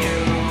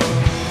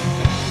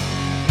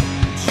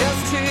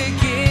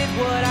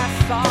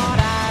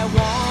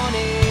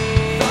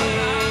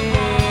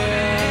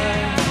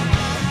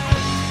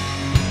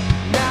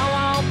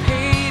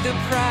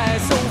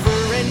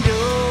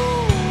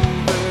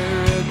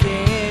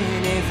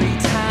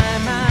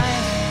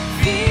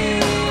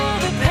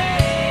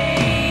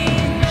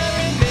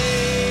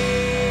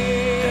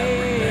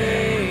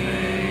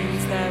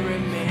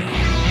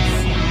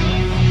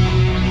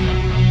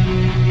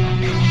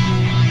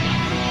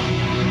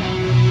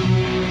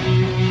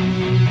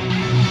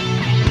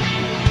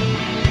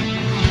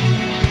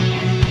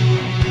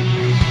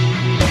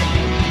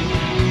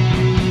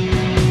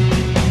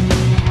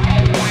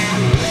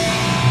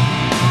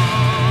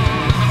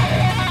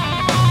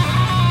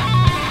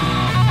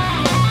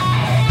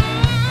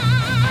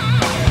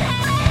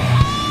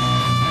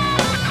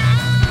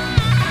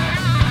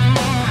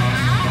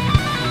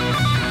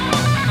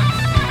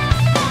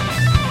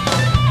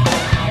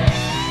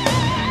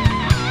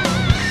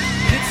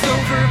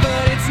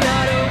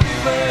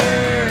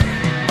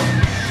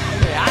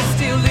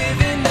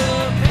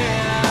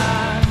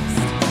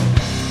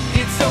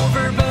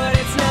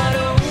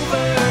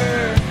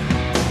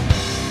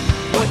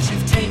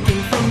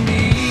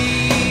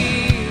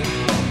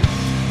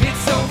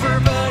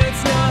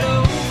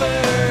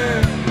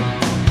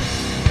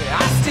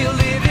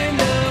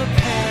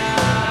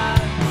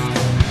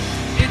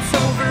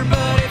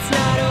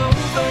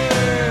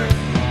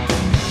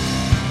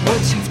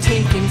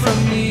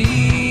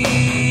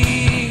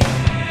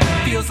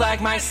like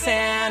my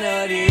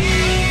sanity.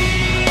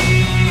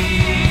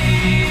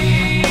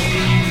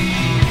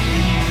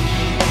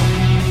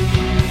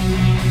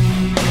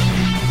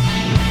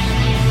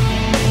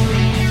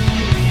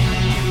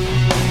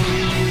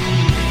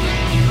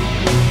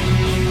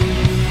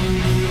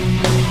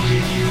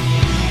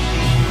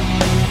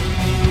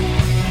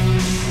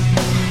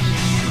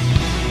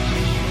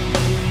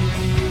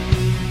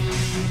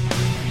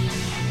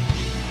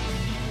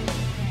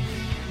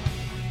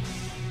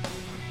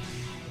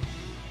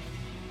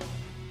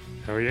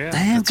 Oh yeah.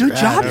 Damn, good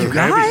job, you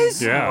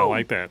guys. Yeah, I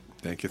like that.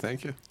 Thank you,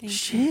 thank you.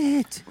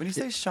 Shit. When you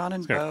say Sean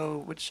and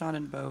Bo, which Sean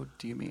and Bo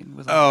do you mean?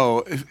 Was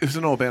It was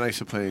an old band I used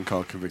to play in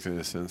called Convicted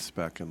Innocence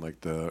back in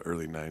like the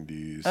early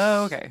 90s.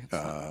 Oh, okay.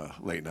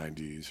 Late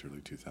 90s,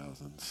 early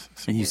 2000s.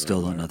 And you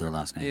still don't know their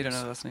last name. You don't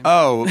know the last name?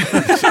 Oh. You like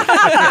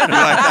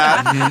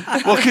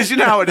that? Well, because you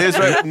know how it is,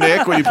 right,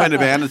 Nick? When you play in a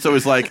band, it's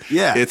always like,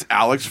 it's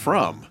Alex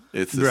from.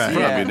 It's this Right.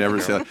 from. Yeah. You never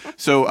say that.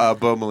 So,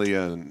 Bo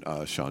Malia and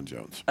Sean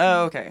Jones.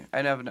 Oh, okay.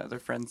 I have other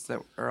friends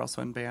that are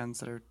also in bands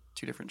that are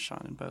two different Sean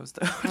and Bo's,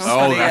 though.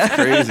 Oh, that's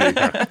crazy.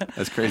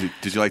 That's crazy.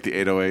 Did you like the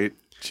 808,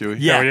 Chewy?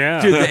 Yeah, Oh,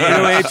 yeah. dude, the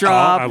 808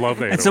 drop. I love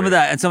the 808.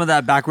 And some of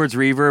that backwards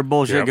reverb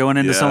bullshit Yep. going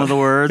into some of the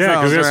words. Yeah, That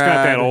because was it's got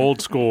rad. that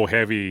old school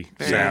heavy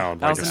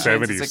sound, like a Alice in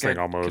Chains is 70s a thing good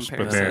almost. But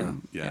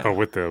comparison. then,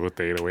 with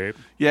the 808.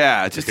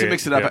 Yeah, just to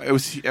mix it up.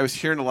 Yeah. I was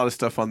hearing a lot of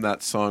stuff on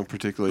that song,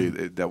 particularly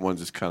that one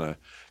just kind of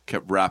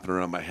kept wrapping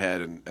around my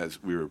head, and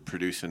as we were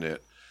producing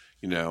it,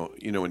 you know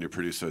when you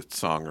produce a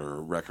song or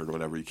a record or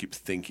whatever, you keep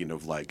thinking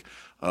of like,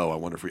 oh, I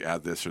wonder if we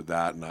add this or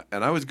that, and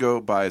I always go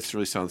by. It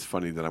really sounds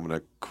funny that I'm going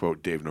to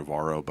quote Dave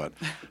Navarro, but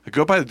I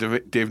go by the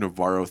Dave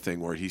Navarro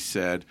thing where he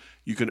said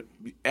you can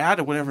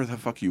add whatever the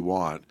fuck you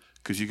want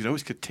because you can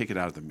always take it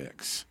out of the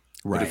mix.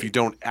 Right. But if you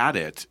don't add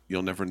it,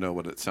 you'll never know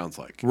what it sounds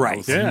like. Right. I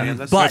was like, Yeah. man,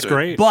 that's But- such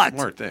great. a but-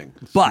 smart thing.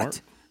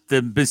 But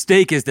the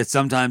mistake is that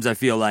sometimes I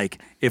feel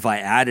like if I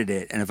added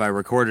it and if I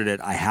recorded it,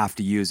 I have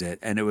to use it.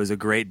 And it was a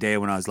great day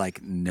when I was like,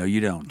 no,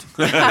 you don't.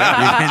 You know,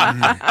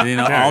 Yeah,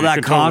 all you that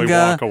can totally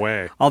conga, walk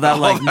away. all that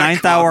like that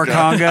ninth hour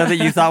conga that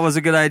you thought was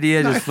a good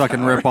idea, just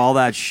fucking rip all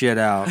that shit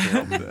out.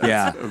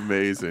 Yeah.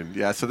 Amazing.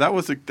 Yeah, so that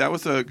was a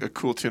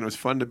cool tune. It was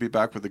fun to be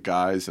back with the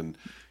guys, and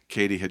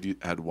Katie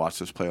had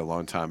watched us play a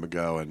long time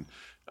ago, and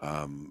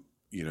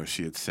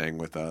she had sang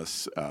with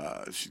us.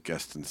 She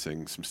guested and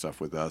sang some stuff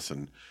with us,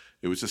 and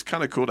it was just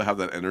kind of cool to have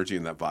that energy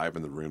and that vibe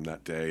in the room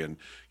that day, and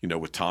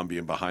with Tom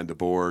being behind the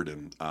board,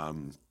 and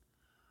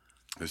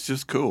it was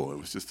just cool.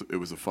 It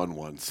was a fun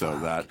one.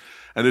 So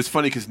and it's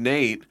funny because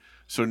Nate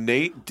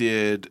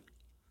did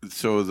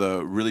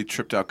the really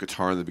tripped out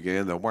guitar in the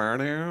beginning,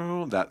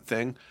 that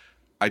thing.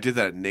 I did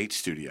that at Nate's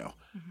studio,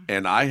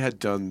 and I had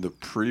done the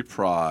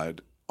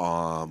pre-prod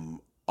on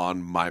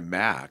my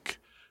Mac,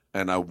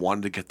 and I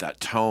wanted to get that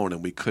tone,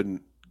 and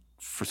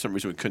for some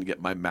reason we couldn't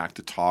get my Mac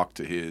to talk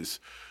to his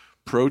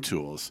Pro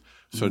Tools.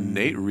 So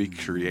Nate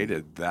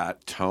recreated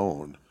that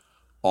tone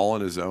all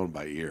on his own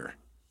by ear.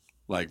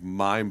 Like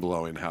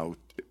mind-blowing how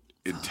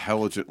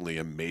intelligently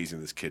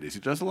amazing this kid is. He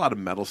does a lot of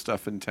metal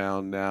stuff in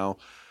town now,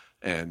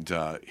 and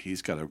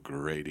he's got a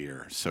great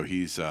ear. So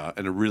he's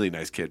and a really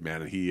nice kid,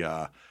 man. And he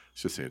I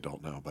should say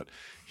adult now, but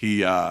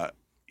he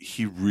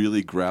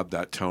really grabbed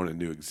that tone and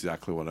knew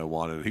exactly what I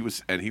wanted. He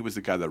was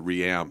the guy that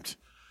reamped.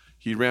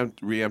 He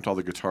reamped all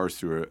the guitars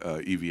through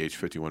a EVH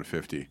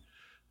 5150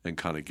 and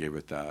kind of gave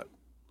it that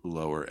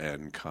lower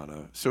end kind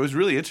of. So it was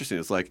really interesting.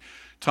 It's like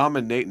Tom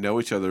and Nate know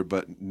each other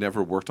but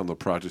never worked on the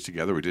project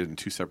together. We did it in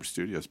two separate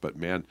studios, but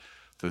man,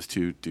 those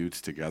two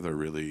dudes together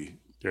really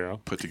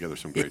put together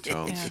some great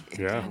tones.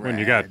 Yeah, and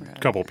you got a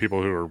couple of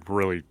people who are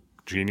really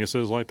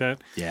geniuses like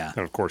that. Yeah.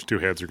 And of course, two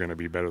heads are going to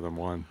be better than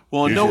one.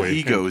 Well, no usually.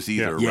 egos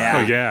either, Yeah.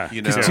 right? Oh, yeah.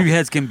 Because two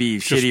heads can be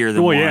shittier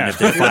than one if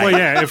they fight. Well,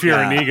 yeah, if you're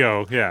an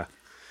ego, yeah.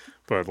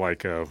 But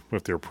like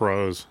if they're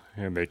pros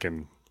and they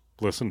can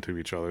listen to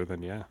each other,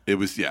 then it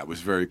was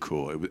very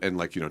cool. And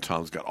like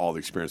Tom's got all the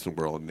experience in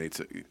the world, and Nate's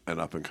an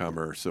up and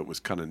comer, so it was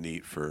kind of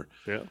neat for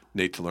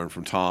Nate to learn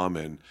from Tom,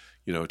 and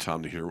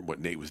Tom to hear what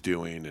Nate was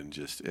doing, and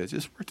it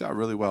just worked out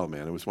really well,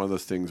 man. It was one of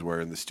those things where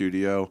in the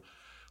studio,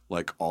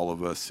 like all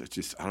of us,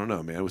 I don't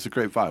know, man. It was a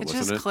great vibe, wasn't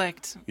it? It just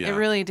clicked. Yeah. It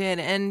really did,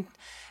 and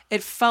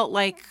it felt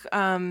like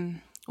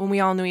when we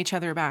all knew each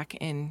other back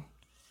in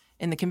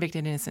the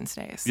Convicted Innocence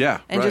days.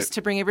 Yeah, and right. just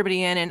to bring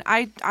everybody in, and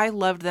I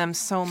loved them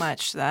so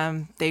much.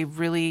 They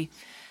really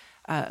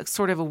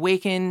sort of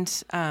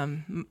awakened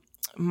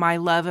my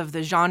love of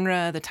the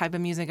genre, the type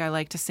of music I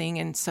like to sing,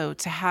 and so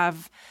to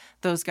have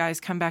those guys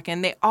come back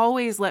in, they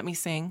always let me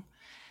sing.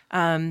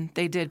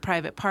 They did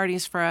private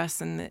parties for us,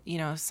 and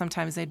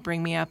sometimes they'd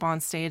bring me up on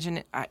stage,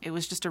 and it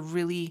was just a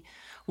really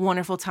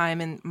wonderful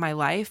time in my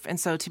life. And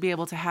so to be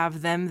able to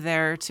have them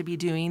there to be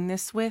doing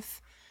this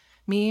with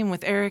me and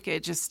with Eric,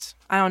 it just,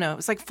 I don't know, it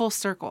was like full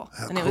circle,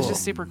 and it was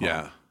just super cool.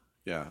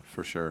 Yeah,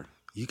 for sure.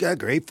 You got a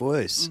great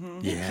voice. Mm-hmm.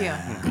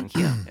 Yeah. Thank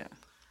you. Yeah.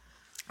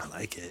 I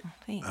like it.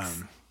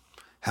 Thanks.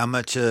 How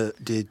much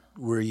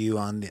were you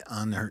on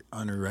her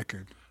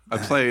record? I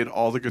played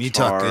all the You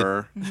talk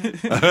guitar.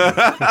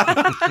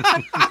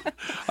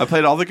 I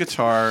played all the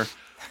guitar.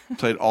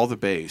 played all the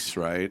bass,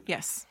 right?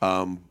 Yes.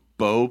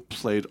 Bo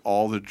played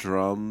all the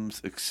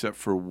drums except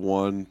for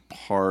one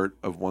part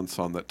of one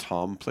song that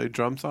Tom played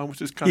drums on,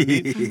 which is kind of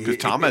neat because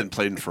Tom hadn't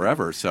played in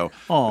forever. So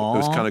it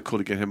was kind of cool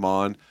to get him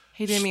on.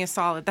 He did me a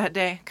solid that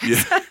day.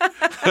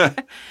 Yeah.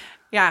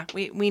 Yeah,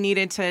 we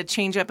needed to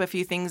change up a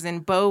few things,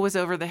 and Bo was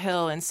over the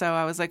hill, and so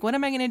I was like, what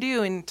am I going to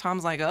do? And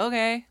Tom's like,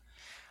 okay,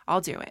 I'll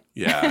do it.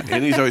 Yeah,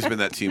 and he's always been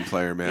that team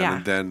player, man. Yeah.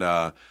 And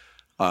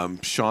then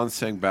Sean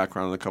sang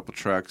background on a couple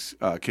tracks.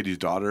 Kitty's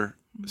daughter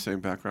sang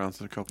backgrounds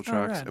on a couple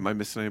tracks. right. Am I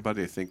missing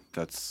anybody? I think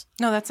that's...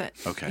 No, that's it.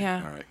 Okay,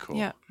 Yeah. all right, cool.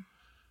 Yeah.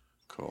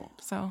 Cool.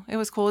 So it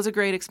was cool. It was a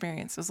great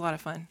experience. It was a lot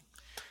of fun.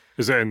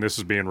 And this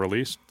is being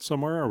released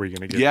somewhere? Are we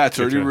going to get? Yeah, it's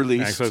get already to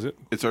released. access it?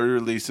 It's already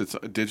released. It's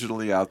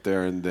digitally out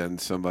there, and then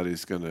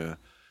somebody's going to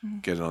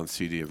get it on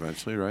CD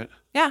eventually, right?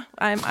 Yeah,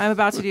 I'm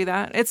about to do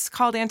that. It's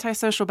called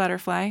Antisocial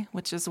Butterfly,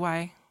 which is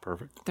why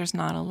Perfect. there's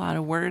not a lot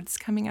of words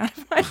coming out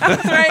of my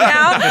mouth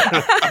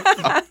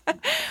right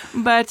now.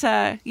 But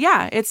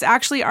yeah, it's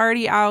actually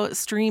already out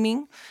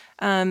streaming.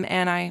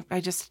 And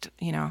I just,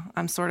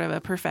 I'm sort of a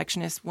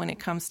perfectionist when it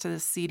comes to the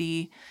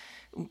CD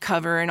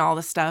cover and all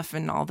the stuff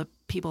and all the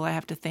people I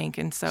have to thank.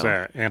 And so Is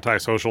that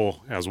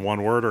antisocial as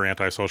one word or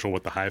antisocial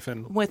with the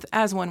hyphen?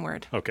 as one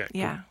word. Okay.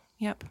 Yeah. Cool.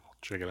 Yep.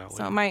 Check it out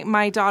So later.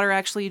 my daughter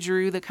actually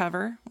drew the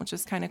cover, which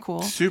is kind of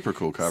cool. Super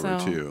cool cover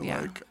So, too.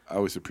 yeah. Like I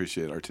always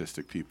appreciate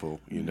artistic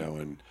people,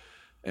 and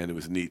it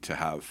was neat to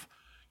have,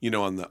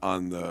 on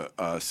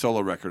the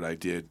solo record I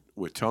did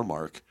with Tone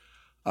Mark.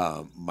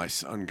 My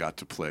son got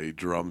to play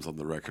drums on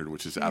the record,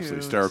 which is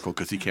absolutely hysterical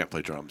because he can't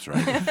play drums,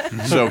 right?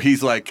 So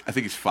he's like, I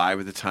think he's 5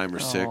 at the time or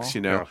 6,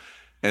 Yeah.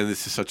 And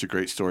this is such a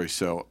great story.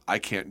 So I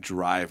can't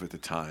drive at the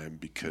time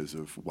because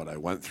of what I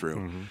went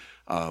through.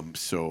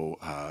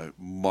 So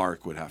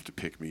Mark would have to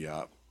pick me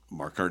up,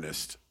 Mark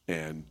Ernest,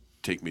 and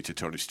take me to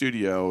Tony's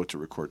studio to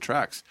record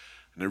tracks.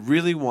 And I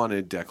really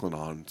wanted Declan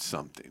on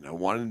something. I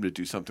wanted him to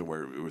do something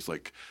where it was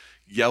like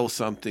yell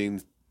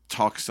something,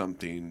 talk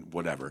something,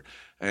 whatever.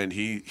 And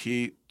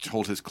he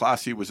told his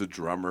class he was a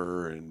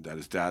drummer and that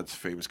his dad's a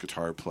famous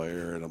guitar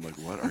player. And I'm like,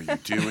 what are you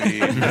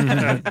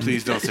doing?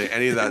 Please don't say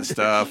any of that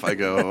stuff. I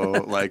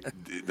go, like,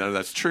 none of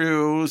that's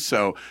true.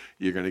 So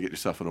you're going to get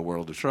yourself in a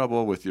world of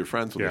trouble with your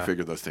friends when they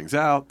figure those things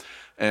out.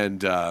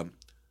 And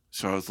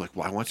so I was like,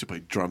 well, I want you to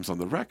play drums on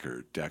the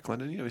record,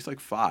 Declan. And, he's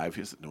like 5.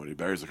 He doesn't know any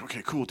better. He's like,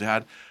 okay, cool,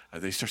 Dad.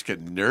 And then he starts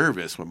getting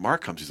nervous when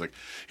Mark comes. He's like,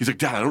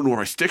 Dad, I don't know where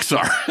my sticks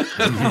are.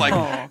 I'm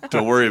like,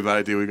 don't worry about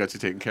it, dude. We got you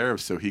taken care of.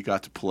 So he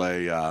got to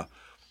play.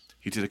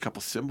 He did a couple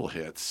cymbal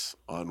hits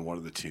on one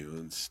of the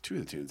tunes, 2 of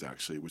the tunes,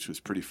 actually, which was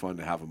pretty fun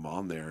to have him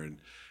on there.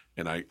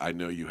 And I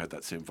know you had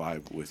that same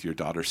vibe with your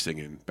daughter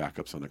singing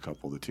backups on a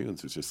couple of the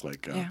tunes. It's just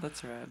like,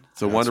 That's rad.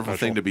 it's a wonderful special.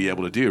 thing to be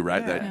able to do,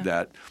 right? Yeah.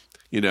 That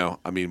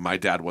my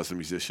dad was a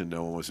musician.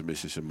 No one was a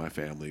musician in my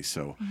family.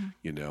 So,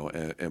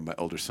 and my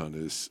older son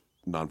is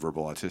nonverbal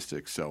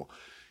autistic. So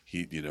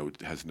he,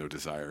 has no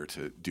desire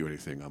to do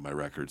anything on my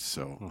records.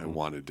 So I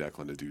wanted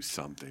Declan to do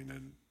something.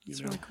 And,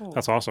 It's really cool.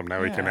 That's awesome.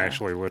 Now he can Yeah.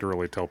 actually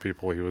literally tell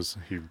people he was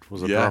a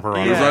yeah, drummer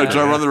on he was the a record.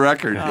 drummer on the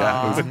record.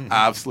 Yeah, it was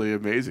absolutely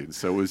amazing.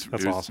 So it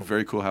was awesome.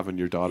 very cool having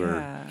your daughter.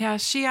 Yeah. Yeah,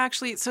 she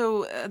actually,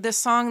 so the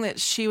song that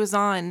she was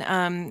on,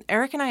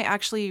 Eric and I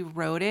actually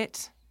wrote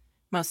it,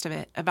 most of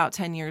it, about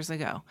 10 years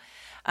ago.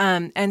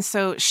 And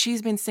so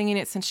she's been singing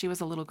it since she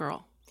was a little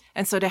girl.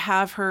 And so to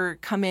have her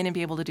come in and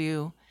be able to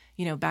do,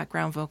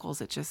 background vocals,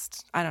 it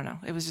just, I don't know.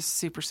 It was just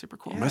super, super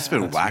cool. It must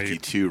have been That's wacky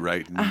neat. too,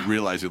 right? And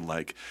realizing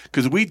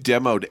because we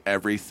demoed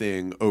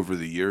everything over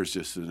the years,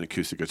 just an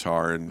acoustic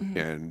guitar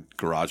and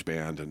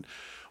GarageBand and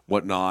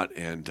whatnot.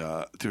 And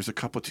there's a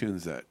couple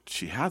tunes that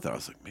she had that I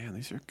was like, man,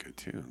 these are good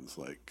tunes.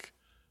 Like,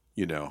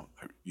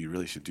 you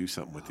really should do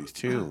something with these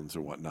tunes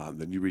or whatnot. And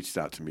then you reached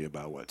out to me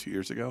about 2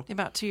 years ago?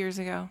 About 2 years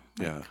ago.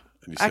 Yeah.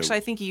 And you Actually, said, I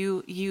think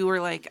you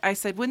were like, I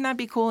said, wouldn't that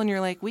be cool? And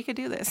you're like, we could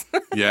do this.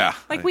 yeah.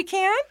 Like, we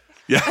can?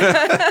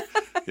 Yeah.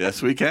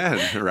 Yes, we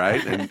can.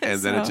 Right. And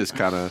then it just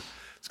kind of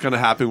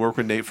happened. Worked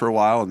with Nate for a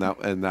while,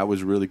 and that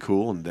was really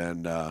cool. And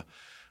then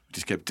we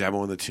just kept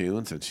demoing the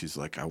tunes. And she's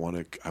like, I want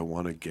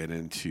to get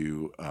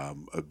into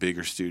a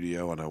bigger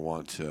studio, and I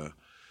want to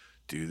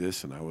do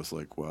this. And I was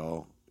like,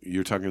 well,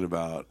 you're talking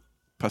about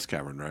Puss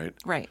Cavern, right?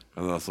 Right.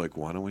 And I was like,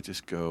 why don't we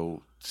just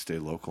go stay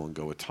local and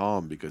go with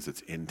Tom because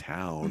it's in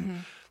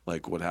town.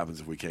 Like, what happens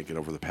if we can't get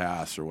over the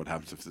pass, or what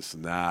happens if this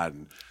and that,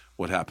 and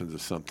what happens if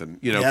something,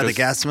 Yeah, the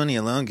gas money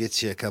alone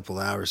gets you a couple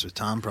hours with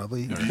Tom,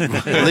 probably.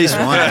 At least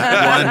one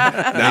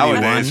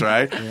nowadays, one.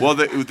 right? Yeah. Well,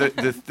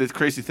 the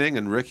crazy thing,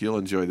 and Rick, you'll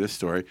enjoy this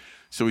story.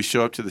 So we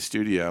show up to the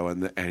studio,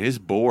 and his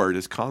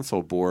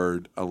console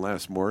board,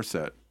 Alanis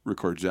Morissette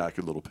recorded Jack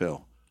and Little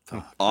Pill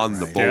on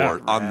the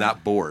board, on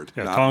that board.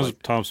 Yeah,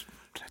 Tom's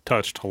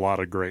touched a lot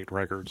of great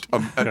records.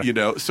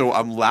 So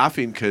I'm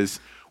laughing because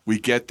we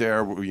get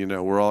there,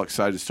 we're all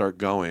excited to start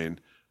going,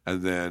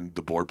 and then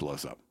the board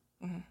blows up.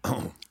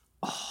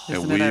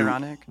 Isn't it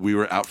ironic? We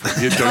were out for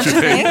don't you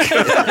think?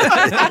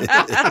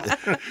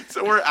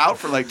 So we're out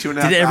for like 2.5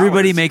 hours. Did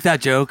everybody make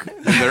that joke?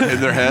 In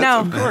their heads? No,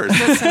 Of course.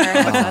 listener,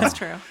 that's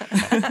true.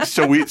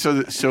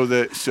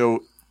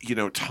 So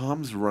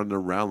Tom's running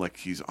around like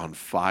he's on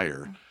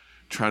fire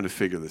trying to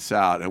figure this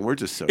out, and we're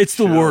just so It's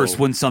chill. the worst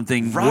when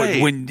something Right.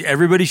 when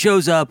everybody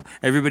shows up,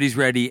 everybody's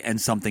ready,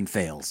 and something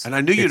fails. And I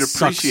knew you'd It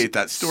appreciate sucks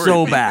that story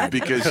so bad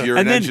because you're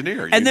an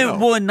engineer. And then,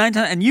 well, in 9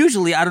 times, and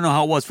usually I don't know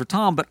how it was for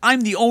Tom, but I'm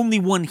the only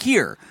one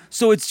here,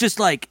 so it's just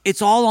like it's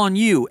all on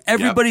you.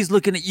 Everybody's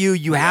looking at you.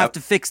 You have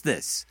to fix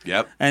this.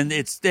 Yep. And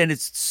it's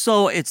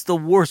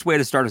the worst way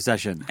to start a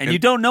session, and you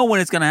don't know when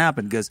it's going to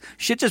happen because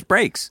shit just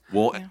breaks.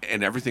 Well,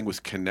 and everything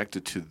was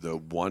connected to the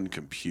one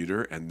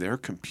computer, and their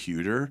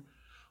computer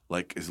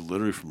is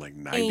literally from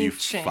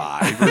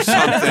 95 or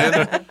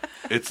something.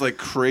 It's like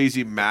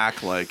crazy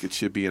Mac, like it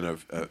should be in a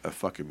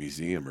fucking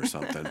museum or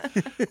something.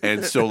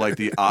 And so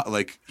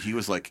he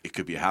was like, it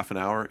could be half an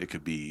hour, it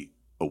could be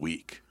a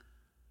week.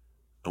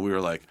 And we were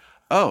like,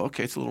 oh,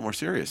 okay, it's a little more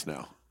serious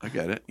now. I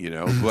get it,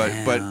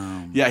 But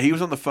yeah, he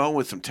was on the phone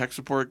with some tech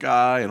support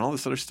guy and all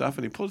this other stuff,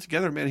 and he pulled it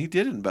together, man. He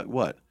did it in about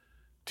what?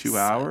 2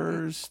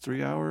 hours,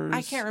 3 hours?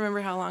 I can't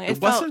remember how long.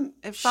 It wasn't.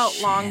 It felt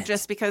long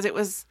just because it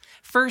was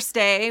first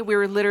day. We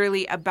were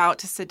literally about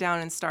to sit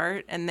down and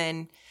start, and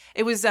then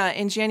it was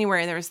in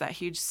January. There was that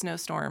huge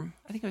snowstorm.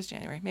 I think it was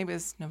January. Maybe it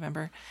was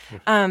November.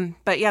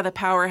 But yeah, the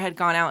power had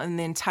gone out in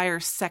the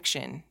entire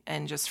section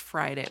and just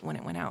fried it when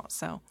it went out.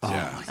 So oh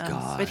my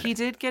god! But he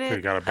did get it.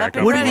 He got it back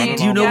up and up. running.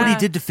 Do you know what he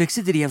did to fix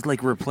it? Did he have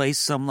to replace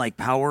some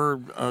power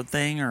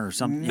thing or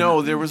something?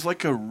 No, there was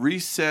a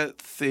reset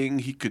thing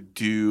he could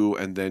do,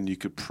 and then you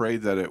could pray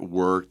that it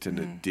worked, and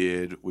it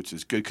did, which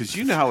is good because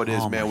you know how it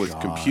is, man, with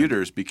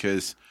computers.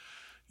 Because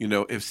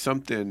if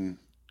something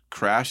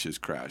crashes,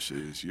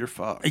 you're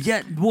fucked.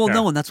 Yeah,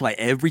 no, and that's why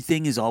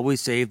everything is always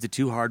saved to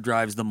 2 hard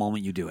drives the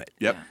moment you do it.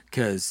 Yep.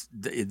 Because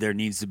there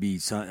needs to be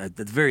some, at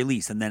the very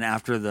least, and then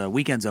after the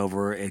weekend's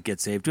over, it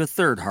gets saved to a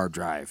 3rd hard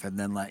drive, and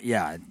then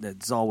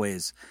it's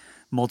always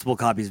multiple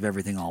copies of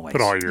everything. Always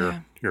Put all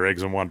your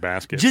eggs in one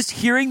basket. Just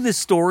hearing this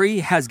story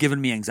has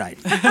given me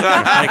anxiety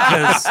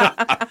because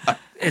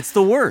it's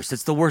the worst.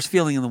 It's the worst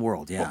feeling in the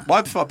world. Yeah. Well,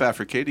 I felt bad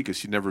for Katie because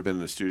she'd never been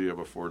in a studio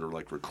before to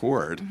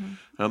record. And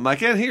I'm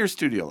like, and here's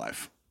studio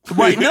life.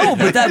 Right, no,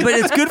 but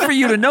it's good for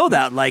you to know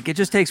that. It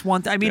just takes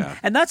one.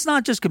 And that's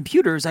not just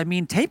computers.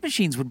 Tape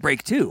machines would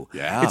break too.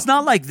 Yeah, it's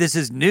not like this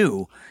is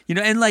new,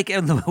 And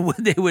when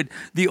they would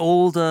the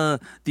old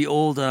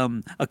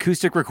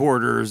acoustic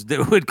recorders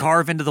that would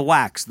carve into the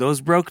wax,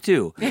 those broke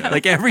too.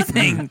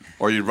 Everything.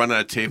 Or you'd run out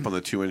of tape on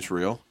the 2-inch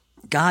reel.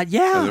 God,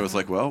 yeah. And it was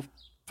well,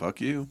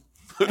 fuck you.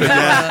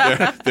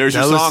 There's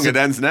your song. It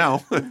ends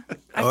now. I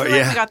feel like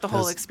we got the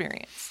whole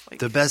experience.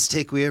 The best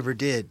take we ever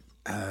did.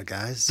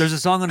 Guys, there's a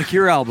song on a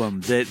Cure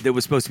album that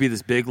was supposed to be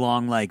this big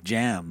long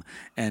jam,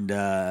 and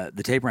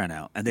the tape ran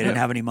out, and they didn't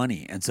have any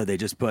money, and so they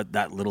just put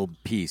that little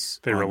piece.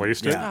 They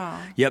released it.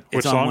 Yep.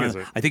 Which song is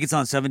it? I think it's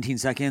on 17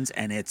 Seconds,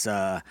 and it's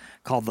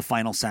called The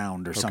Final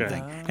Sound or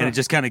something, and it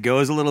just kind of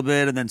goes a little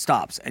bit and then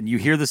stops, and you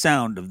hear the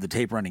sound of the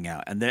tape running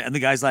out, and the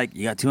guy's like,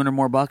 "You got 200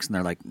 more bucks?" And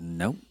they're like,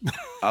 "Nope."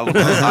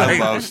 I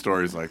love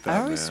stories like that.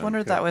 I always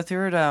wondered that with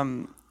your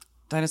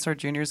Dinosaur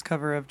Jr.'s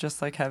cover of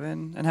Just Like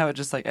Heaven and how it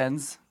just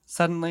ends.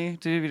 Suddenly,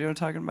 do you know what I'm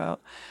talking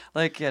about?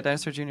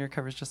 Dinosaur Jr.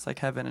 covers Just Like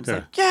Heaven, and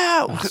it's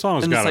the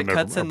song's and got it's an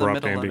cuts in the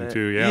abrupt middle ending of it.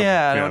 too.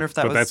 I wonder if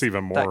that that's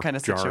even more that kind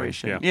of jarring.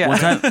 situation. Yeah.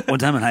 One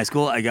time in high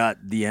school, I got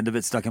the end of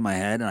it stuck in my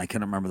head, and I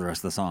couldn't remember the rest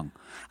of the song.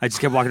 I just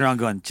kept walking around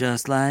going,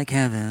 "Just like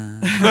heaven,"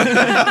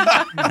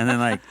 and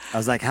then I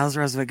was like, "How's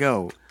the rest of it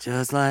go?"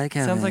 Just like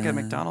heaven. Sounds like a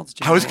McDonald's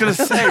jingle. I was gonna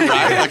say,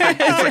 right?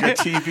 It's like a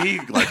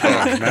TV.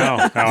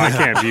 No, I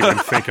can't even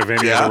think of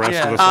any of the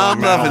rest of the song.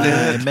 I'm loving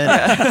it.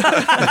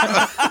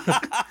 Amen.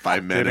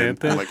 5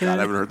 minutes. Oh my god,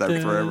 I haven't heard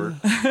that forever.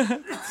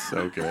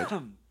 So good.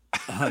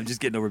 I'm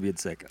just getting over being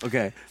sick.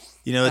 Okay.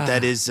 You know what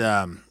that is?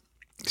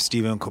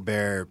 Stephen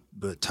Colbert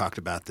talked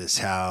about this,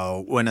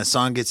 how when a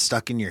song gets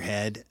stuck in your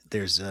head,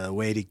 there's a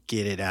way to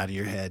get it out of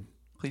your head.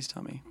 Please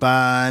tell me.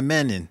 By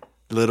Menon.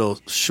 Little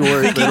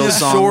short songs.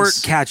 Short,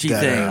 catchy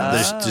thing.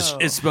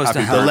 It's supposed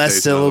to help. The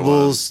less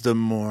syllables, the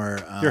more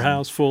your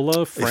house full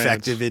of friends.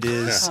 Effective it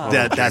is.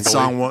 That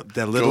song,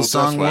 that little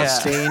song won't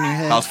stay in your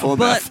head. House full of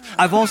but meth.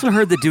 I've also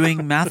heard that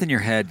doing math in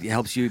your head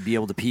helps you be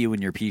able to pee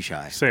when you're pee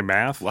shy. Say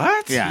math?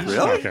 What? Yeah.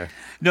 Really? Okay.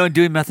 No,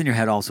 doing meth in your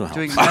head also helps.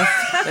 Doing meth?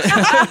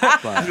 I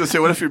was going to say,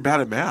 what if you're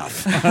bad at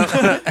math?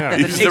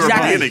 You just never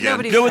peeing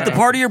again. No, the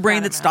part of your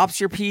brain that stops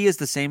your pee is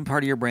the same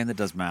part of your brain that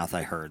does math,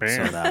 I heard.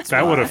 Man, so that's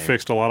that would why. have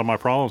fixed a lot of my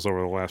problems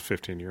over the last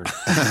 15 years.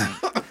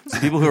 So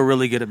people who are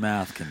really good at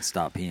math can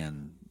stop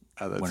peeing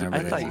whenever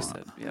I they thought you want.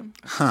 said, yeah.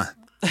 Huh.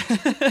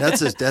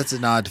 That's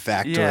an odd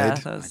factoid. Yeah,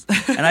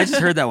 And I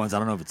just heard that once. I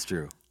don't know if it's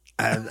true.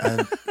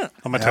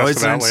 I'm gonna I always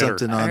test it learn out later.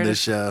 something I on heard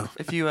this show.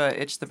 If you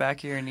itch the back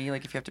of your knee,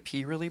 like if you have to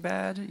pee really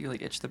bad, you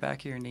like itch the back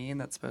of your knee,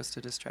 and that's supposed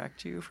to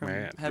distract you from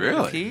Man. having to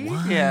Really? pee.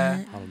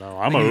 Yeah. I don't know.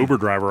 I'm an Uber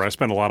driver. I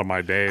spend a lot of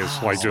my days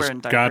just Wearing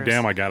diapers.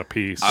 goddamn, I gotta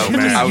pee so I was-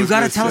 bad. I You was got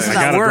to gonna tell us say- how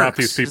I that gotta works. drop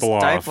these people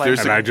Just off, dive life.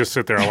 and I just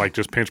sit there. I like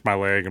just pinch my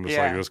leg. I'm just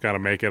like, Yeah. just gotta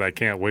make it. I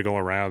can't wiggle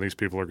around. These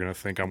people are gonna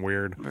think I'm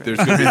weird. There's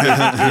gonna be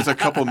there's a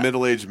couple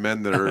middle-aged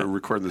men that are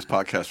recording this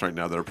podcast right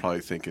now that are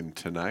probably thinking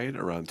tonight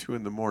around 2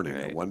 a.m. I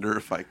Right. wonder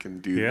if I can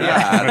do Yeah,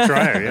 that. I'm gonna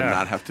try it. And Yeah,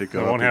 not have to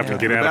go. I won't up have and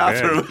to go get the out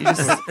of bathroom. bed. You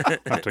just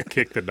I have to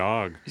kick the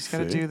dog. just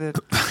gotta See? do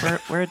the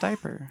wear a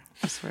diaper.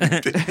 Just wear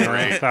it.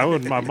 Right. I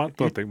would. I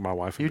don't think my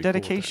wife would Your be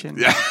cool with that. dedication.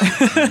 Yeah.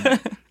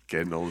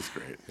 Getting old is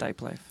great.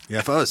 Diaper life. Yeah,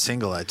 if I was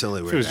single, I'd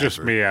totally If wear it was just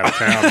diaper. me out of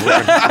town,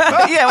 living,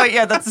 Yeah, wait,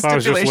 yeah, that's the if I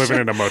was just stipulation.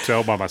 living in a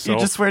motel by You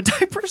myself, just wear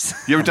diapers.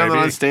 You ever done that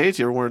Maybe. on stage?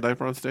 You ever worn a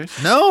diaper on stage?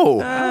 No,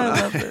 I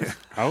love it.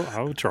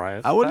 I would try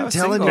it. I wouldn't was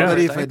tell single,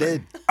 anybody I'd if wear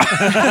I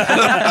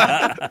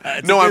a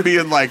did. No, I'm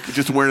being like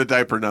just wearing a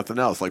diaper, nothing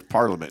else, like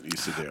Parliament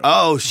used to do.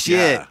 Oh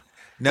shit! Yeah.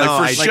 No,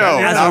 like for I show,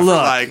 as not a for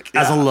look. like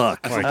As a yeah.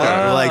 look. Like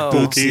like Oh.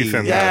 Bootsy. Keith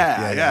and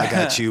I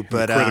got you.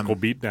 But critical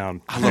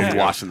beatdown. I love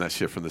watching that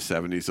shit from the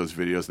 70s, those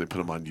videos. They put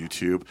them on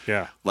YouTube.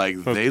 Yeah,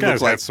 Like, those they guys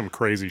look like had some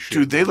crazy shit.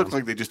 Dude, they going look on.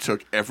 like they just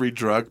took every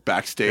drug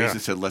backstage Yeah.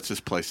 and said, let's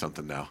just play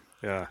something now.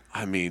 Yeah.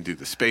 I mean, dude,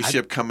 the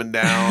spaceship coming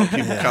down,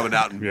 people coming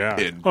out and Yeah.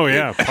 in, Oh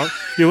yeah.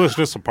 You listen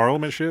to some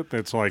Parliament shit.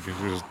 It's like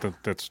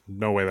that's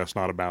no way. That's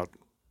not about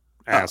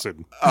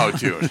acid. Oh,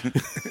 dude.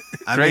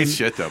 I Great mean,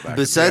 shit, though, back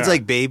Besides, Yeah.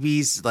 like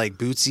babies, like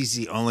Bootsy's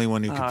the only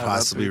one who could I love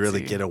possibly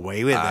really Bootsy. get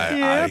away with it.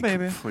 Yeah,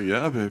 baby.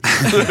 Yeah, baby.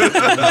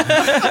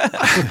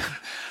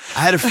 I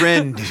had a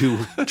friend who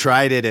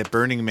tried it at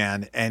Burning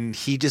Man, and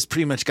he just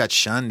pretty much got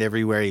shunned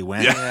everywhere he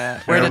went.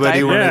 Yeah. Wear the Nobody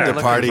diaper. wanted Yeah, to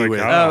look, party it's like, with.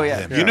 Oh, yeah.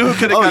 him. You know who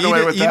could have Oh, gotten you away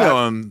know, with you that?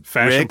 know him,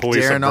 Fashion Rick,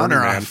 police at Darren Burning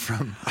Honoraff Man.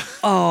 from.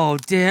 Oh,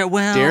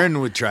 well,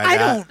 Darren would try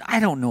that. I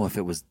don't know if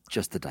it was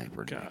just the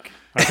diaper. Nick.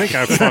 I think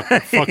I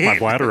fucked my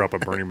bladder up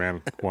at Burning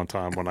Man one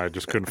time when I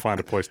just couldn't find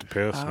a place to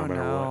piss no Oh matter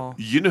no.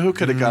 You know who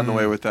could have gotten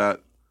away with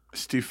that?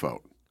 Steve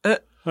Fote.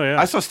 what. Oh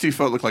yeah. I saw Steve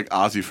Fote look like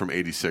Ozzy from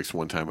 '86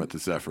 one time at the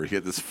Zephyr. He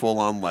had this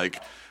full-on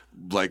like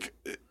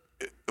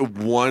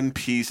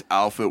one-piece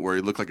outfit where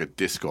he looked like a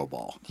disco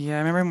ball. Yeah, I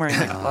remember him wearing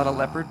like a lot of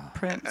leopard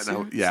print And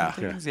suits. yeah.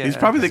 and things. He's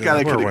probably the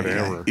guy that Or could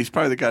whatever. have. He's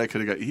probably the guy that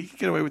could have got. He could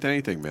get away with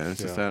anything, man.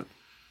 It's just that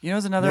You know,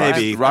 there's another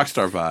Maybe. rock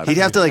star vibe. He'd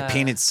have to like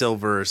paint it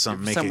silver or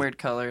something. Make some it, weird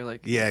color,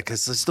 like Yeah,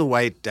 because just the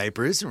white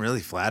diaper isn't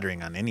really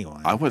flattering on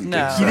anyone. I wouldn't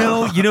No. think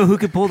so. You know who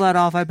could pull that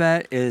off? I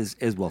bet is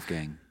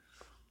Wolfgang.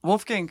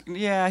 Wolfgang.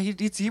 Yeah, he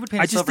would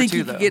paint I it just silver think too,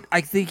 he though. could get.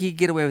 I think he'd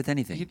get away with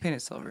anything. He'd paint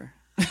it silver.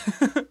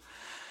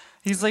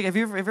 He's like, have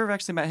you ever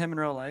actually met him in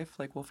real life,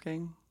 like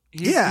Wolfgang?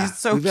 Yeah, he's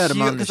so we've had him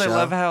cute on the because I show.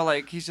 love how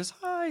like he's just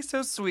he's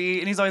so sweet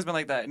and he's always been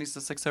like that and he's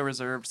just like so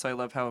reserved. So I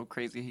love how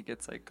crazy he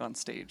gets like on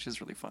stage. It's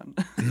really fun.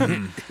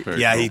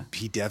 Very Yeah, cool.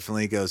 he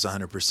definitely goes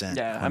 100%.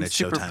 Yeah, when I'm it's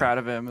super showtime. proud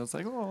of him. I was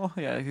like, oh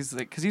yeah, he's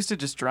like because he used to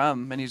just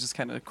drum and he's just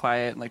kind of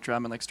quiet and like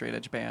drum in like straight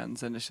edge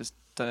bands and it's just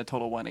done a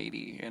total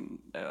 180 and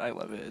I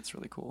love it. It's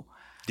really cool.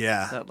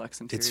 Yeah, That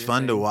Lux Interior it's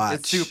fun to thing. watch.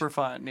 It's super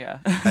fun. Yeah.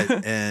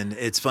 And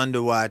it's fun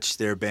to watch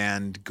their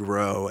band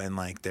grow and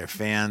like their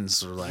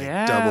fans are like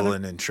Yeah,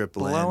 doubling they're and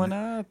tripling, blowing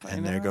up. I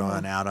and they're know.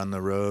 going out on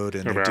the road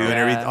and they're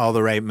Yeah. doing all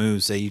the right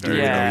moves that you do when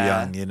you're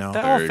young. You know,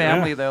 The whole Very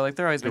family good. though, like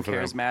they're always been Good for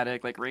them.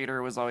 charismatic. Like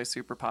Raider was always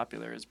super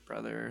popular. His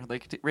brother,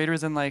 like Raider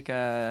was in like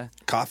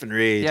Coffin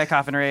Raid. yeah,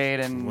 Coffin Raid,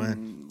 and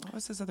When? what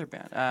was his other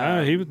band?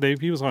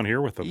 He was on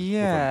here with them.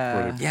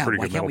 Yeah. Yeah, pretty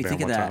why good can't metal we band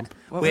think of one that? time.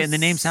 What Wait, and the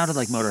was- name sounded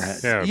like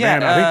Motorhead. Yeah, Yeah,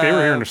 man. I think they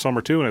were here in uh, the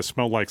summer too, and it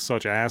smelled like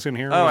such ass in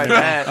here. Oh, I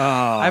bet. Oh.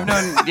 I've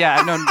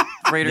known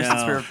Raider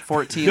since we were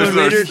 14. No, He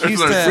Raider- used to-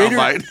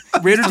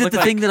 Raider to did look the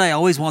like- thing that I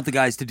always want the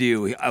guys to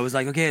do. I was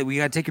like, okay, we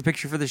got to take your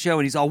picture for the show.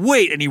 And he's all,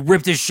 wait. And he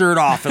ripped his shirt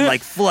off and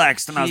like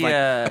flexed. And I was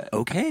like,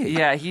 okay.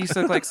 Yeah, he used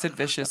to look like Sid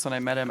Vicious when I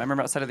met him. I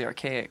remember outside of the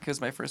Archaic. It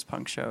was my first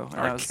punk show. And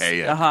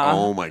Archaic. I was,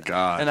 Oh my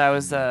god. And I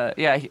was, and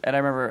I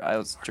remember I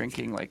was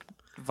drinking like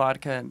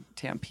vodka and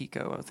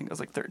Tampico. I think I was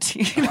like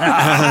 13.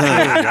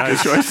 Good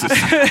choices.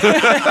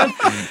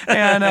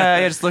 And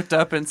I just looked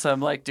up and some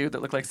like dude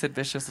that looked like Sid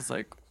Vicious was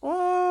like,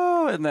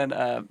 whoa. And then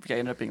he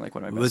ended up being like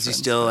one of my best Was he friends.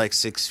 still like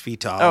 6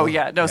 feet tall? Oh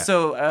yeah, no.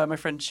 So my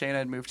friend Shayna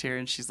had moved here,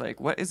 and she's like,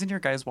 "What is in your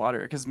guys'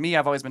 water?" Because me,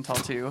 I've always been tall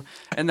too.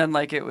 And then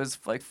like it was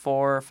like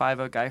 4 or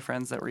 5 guy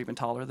friends that were even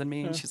taller than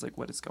me, and she's like,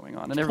 "What is going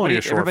on?" And Plenty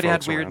of short everybody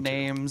had folks weird around, too.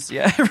 names.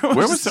 Yeah, everyone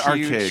Where was was just the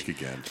huge. Archaic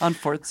again? On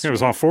 4th Street. It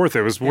was on 4th.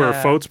 It was where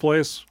Yeah. Fote's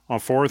place on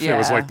 4th. It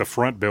was Yeah. like the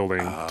front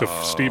building.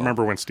 Steve,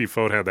 remember when Steve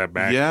Fote had that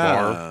back Yeah.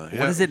 bar?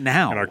 What is it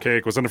now? And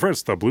Archaic was in the front.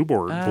 It's the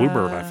Bluebird, I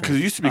Because think.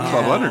 it used to be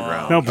Club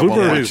Underground. No, at one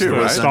Bluebird point, is too, the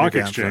right? stock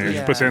Underground exchange,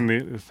 first. but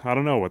then I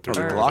don't know what they're Or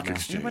the doing Block now.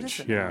 Exchange. what is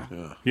it? Yeah.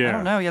 Yeah. Yeah. I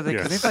don't know. Yeah,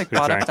 because Yes, they've like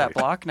bought up that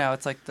exactly. block now.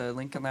 It's like the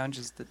Lincoln Lounge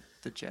is the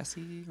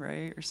Jesse,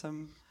 right, or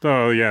some.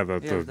 Oh yeah, Yeah,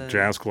 the the-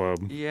 jazz club.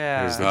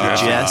 Yeah. Is the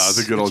Jazz.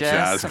 the good old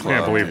Jazz. jazz I club.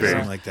 can't believe they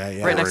Something like that.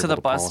 Yeah. Right next to the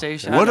able to bus call.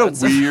 station. What I a know,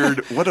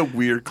 it's-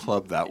 weird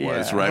club that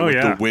was, Yeah. right? Oh, With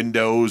yeah. the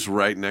windows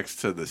right next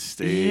to the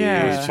stage.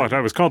 Yeah.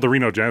 It was called the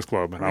Reno Jazz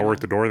Club, and I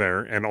worked the door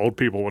there. And old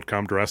people would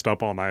come dressed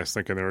up all nice,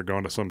 thinking they were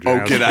going to some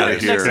jazz. Oh, get outta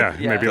place. here. Yeah, and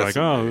they'd be That's like,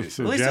 "Oh, amazing. this is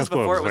a At least jazz it was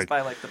club." before it It's was like,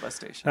 by like the bus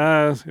station.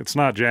 it's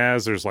not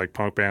jazz. There's like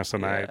punk bands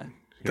tonight. Yeah.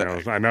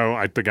 You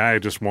know, the guy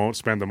just won't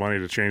spend the money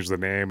to change the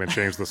name and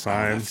change the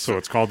sign, so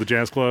it's called the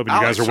Jazz Club. And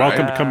you guys Alex, are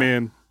welcome right? to come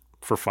in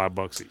for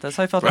 $5 each. That's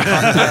how I felt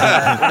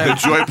about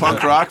Enjoy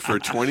punk rock for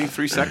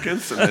 23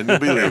 seconds, and then you'll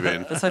be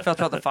leaving. That's how I felt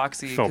about the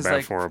Foxy. Felt 'cause, bad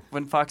like, for 'em.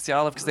 when Foxy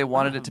Olive, because they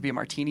wanted it to be a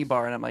martini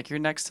bar, and I'm like, you're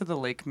next to the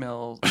Lake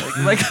Mill.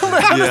 Like this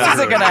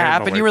isn't gonna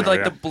happen. You were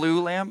like the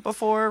blue lamp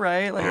before,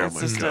 right? Like Oh it's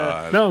my just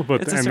God. No,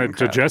 but it's a and certain to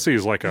crowd.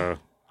 Jesse's like a.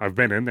 I've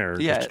been in there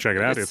Yeah, just to check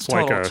it out. it's It's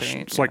like total a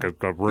chain, it's like a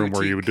room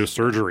where you would do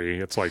surgery.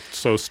 It's like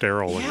so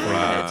sterile and clean.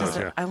 Yeah,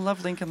 Yeah. I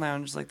love Lincoln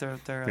Lounge. Like they're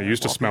They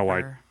used to smell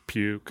like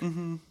puke.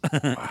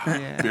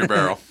 yeah. Beer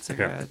barrel.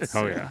 Cigarettes,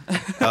 Oh yeah.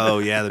 Oh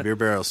yeah, the beer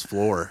barrel's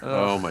floor.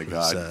 Oh my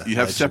God! It's, You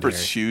have separate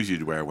legendary. shoes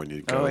you'd wear when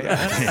you go Oh there.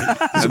 yeah.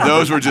 And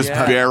those were just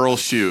Yeah. barrel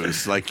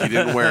shoes. Like you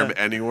didn't wear them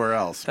anywhere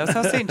else. That's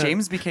how St.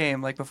 James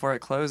became. Like before it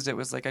closed, it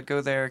was like I'd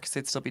go there because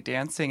they'd still be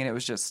dancing, and it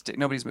was just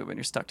nobody's moving.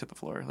 You're stuck to the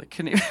floor. Like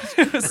can you?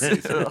 It was,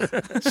 ugh.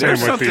 Same with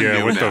something the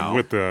new now.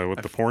 with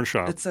the porn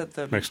shop It's at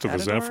the next to the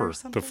Matador or Zephyr. The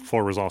something?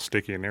 floor was all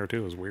sticky in there too.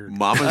 It was weird.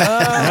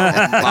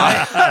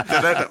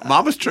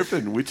 Mama's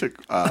tripping. We took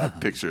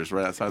pictures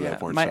right outside Yeah. that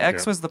porn My shop.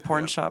 ex was the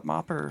porn shop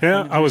mopper.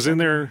 Yeah, I was in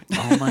there.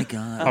 Oh my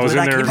god! I was in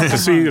When there came to up-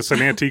 see. It's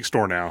an antique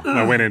store now. And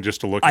I went in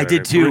just to look. I at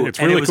did it. too, It's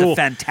and really it was a cool.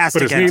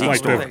 fantastic But it's neat. antique Like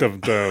store.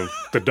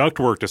 the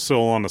ductwork is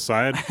still on the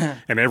side,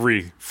 and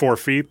every 4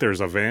 feet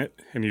there's a vent,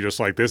 and you just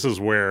like this is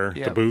where the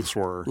Yep. booths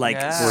were. Like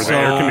Yeah. where so the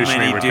air conditioning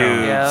many would dudes,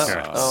 come.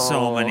 Yeah. Yeah.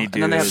 so many And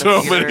then they have dudes.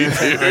 the So many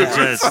theater.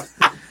 dudes.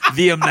 Just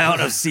the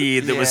amount of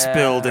seed that was Yeah.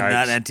 spilled in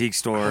that Yikes. antique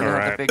store. They All had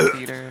right. the big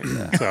theater.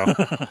 Yeah.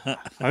 So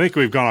I think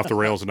we've gone off the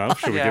rails enough.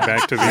 Should we Yeah. get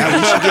back to the?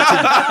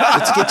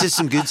 Let's get to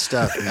some good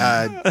stuff. Did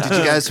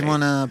you guys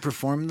want to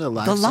perform the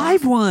live? The song?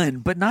 live one,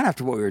 but not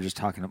after what we were just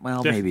talking about.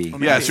 Well, Yeah. maybe.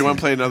 Yeah, so you want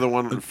to play another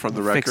one from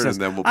the Fix record, us.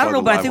 and then we'll. I don't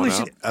know, plug but the I think we live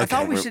one should. out? I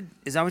thought we Okay. should.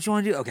 Is that what you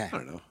want to do? Okay. I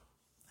don't know. Does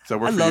that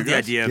work I for love you the guys?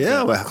 idea of Yeah,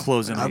 the well,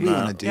 closing how on do you the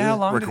wanna do Yeah, how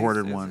long do these-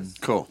 recorded is one. this?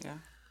 Cool. Yeah.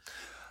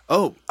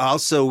 Oh,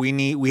 also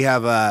we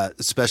have a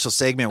special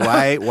segment.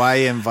 Why I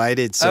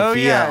invited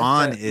Sophia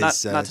on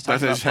is not to talk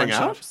Does it about just hang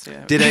porn out? shops,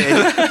 yeah. did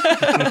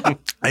I?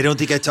 I don't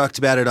think I talked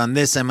about it on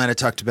this. I might have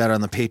talked about it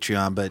on the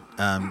Patreon, but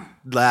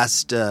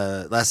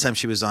last time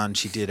she was on,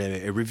 she did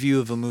a review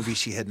of a movie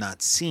she had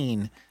not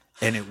seen,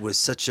 and it was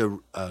such a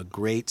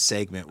great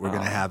segment. We're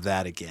gonna have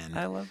that again.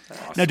 I love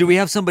that. Now, do we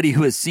have somebody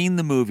who has seen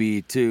the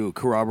movie to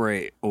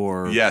corroborate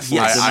or Yes,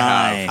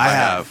 deny? I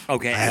have.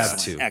 Okay, I have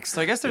excellent, two. Excellent.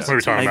 So I guess there's. What are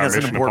we two- talking I think about? that's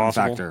an Mission important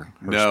Impossible? factor.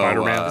 Or No,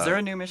 Spider-Man? Is there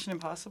a new Mission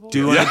Impossible?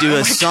 Do we want to do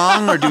a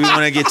song or do we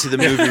want to get to the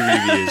movie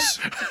reviews?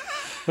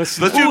 Let's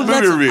do Ooh, movie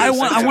let's- reviews. I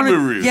want Let's do to. movie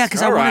reviews. Yeah,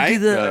 because I want to do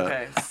the.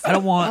 Okay. I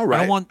don't want. All right. I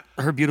don't want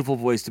her beautiful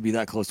voice to be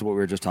that close to what we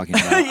were just talking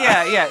about.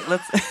 yeah.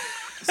 Let's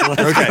So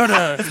let's go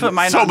to. put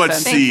my So much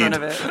nonsense in seed. front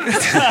of it.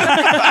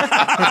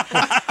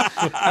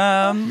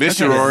 Miss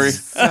you, Rory.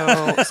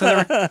 So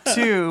there were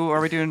two.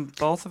 Are we doing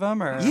both of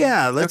them or?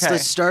 Yeah, let's Okay.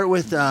 start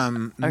with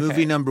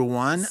movie number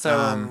one.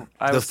 So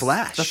The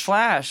Flash. The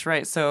Flash,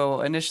 right?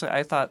 So initially,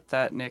 I thought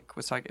that Nick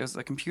was talking. It was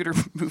a computer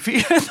movie.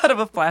 I thought of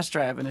a flash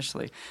drive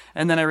initially,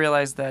 and then I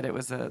realized that it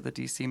was the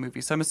DC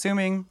movie. So I'm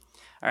assuming.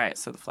 All right,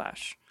 so the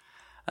Flash.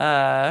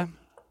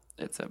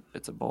 It's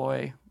a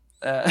boy.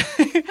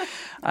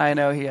 I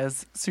know he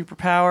has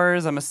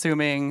superpowers. I'm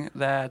assuming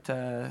that.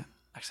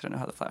 Actually, I don't know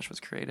how the Flash was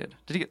created.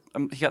 Did he get?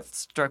 He got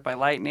struck by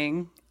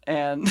lightning,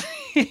 and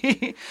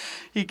he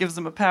gives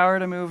him a power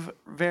to move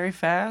very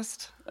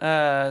fast.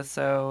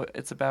 So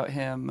it's about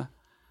him.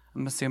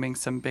 I'm assuming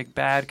some big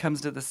bad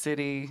comes to the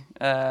city,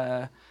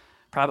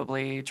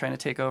 probably trying to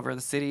take over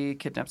the city,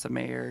 kidnaps a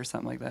mayor or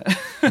something like that.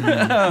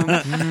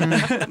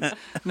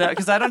 No,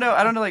 because I don't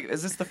know. Like,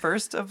 is this the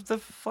first of the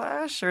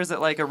Flash, or is it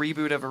like a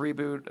reboot of a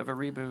reboot of a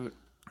reboot?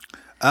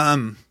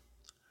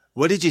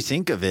 What did you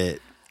think of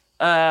it?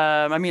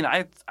 I mean,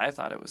 I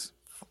thought it was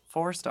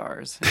 4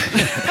 stars.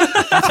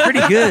 That's pretty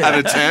good. Out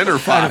of 10 or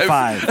 5?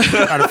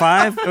 Out of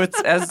 5.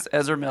 It's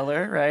Ezra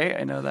Miller, right?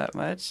 I know that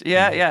much.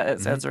 Yeah,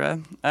 it's Ezra.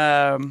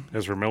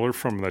 Ezra Miller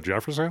from the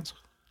Jeffersons?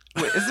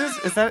 Wait,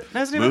 is that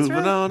his name? Moving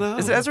Ezra? on up.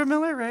 Is it Ezra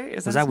Miller? Right?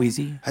 Was that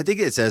Wheezy? I think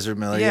it's Ezra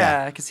Miller.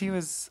 Yeah, because he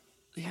was.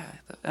 Yeah.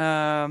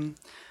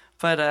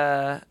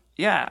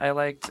 Yeah, I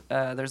liked.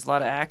 There's a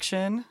lot of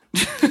action,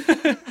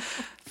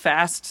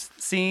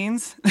 fast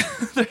scenes.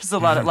 There's a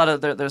lot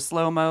of their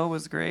slow mo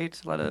was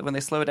great. A lot of when they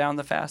slow down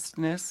the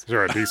fastness Is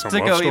there a decent to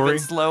love go story? even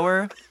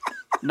slower.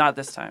 Not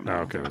this time. No,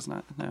 okay. It was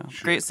not. No,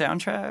 great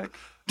soundtrack.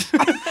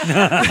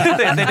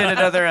 they did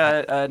another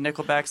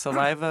Nickelback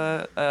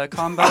Saliva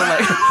combo,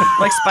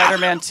 like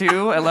Spider-Man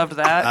 2. I loved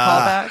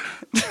that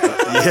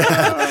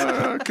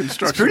callback.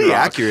 Construction It's pretty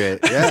rock. accurate.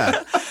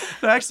 Yeah.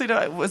 No, actually,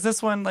 no, was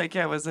this one like?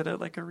 Yeah, was it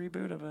like a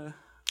reboot of a?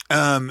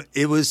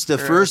 It was the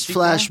Or a first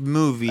sequel? Flash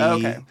movie, Oh,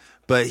 okay.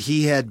 but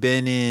he had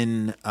been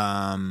in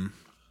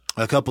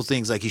a couple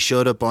things. Like he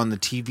showed up on the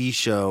TV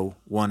show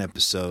one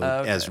episode,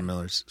 Okay. Ezra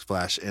Miller's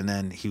Flash, and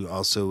then he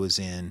also was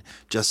in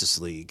Justice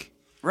League.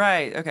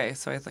 Right. Okay.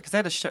 So because they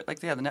had a show, like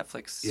they had the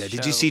Netflix. Yeah,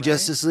 did show, you see right?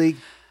 Justice League?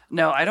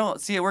 No, I don't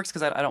see it works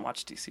because I don't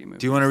watch DC movies.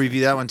 Do you want to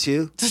review that one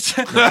too?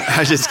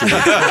 I'm just kidding.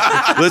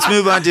 Let's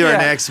move on to our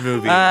next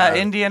movie.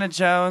 Indiana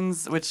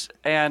Jones,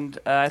 and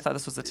I thought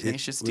this was a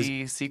Tenacious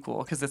D sequel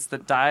because it's the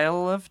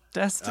Dial of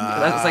Destiny.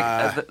 That's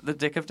like the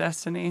Dick of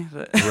Destiny.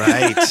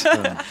 Right.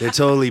 They're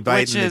totally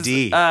biting Which is,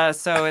 the D.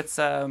 So it's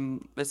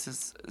this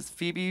is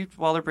Phoebe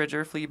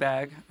Waller-Bridger,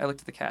 Fleabag. I looked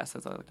at the cast.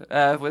 That's all I looked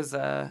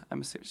at. I'm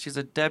assuming she's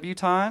a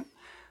debutante.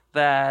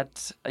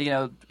 That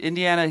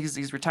Indiana,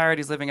 he's retired.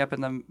 He's living up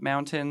in the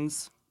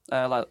mountains,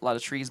 a lot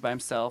of trees by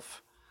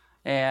himself,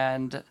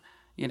 and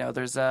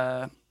there's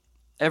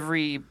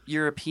every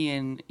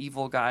European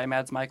evil guy,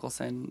 Mads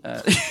Mikkelsen,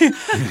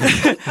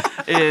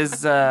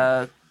 is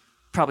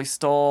probably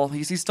stole.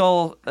 He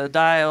stole a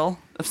dial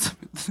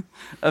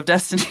of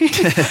destiny,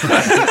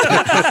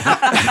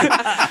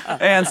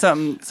 and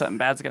something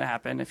bad's gonna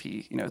happen if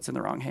he it's in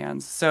the wrong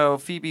hands. So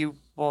Phoebe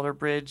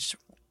Waller-Bridge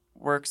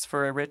works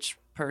for a rich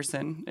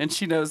person, and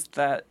she knows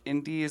that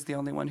Indy is the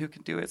only one who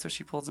can do it, so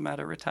she pulls him out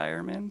of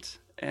retirement,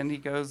 and he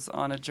goes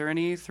on a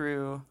journey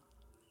through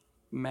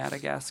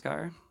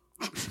Madagascar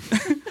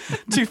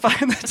to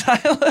find the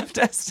Dial of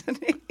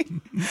Destiny.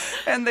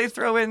 And they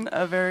throw in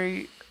a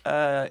very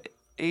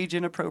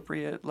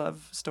age-inappropriate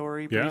love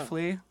story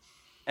briefly.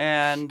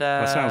 And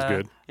that sounds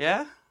good.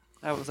 Yeah?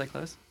 How was I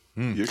close?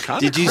 You're kind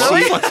Did of you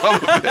close see? on some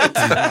of it.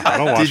 I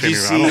don't watch Did you I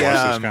don't see, watch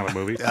this kind of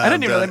movie. I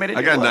didn't even know they made it.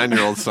 I got a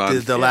 9-year-old son.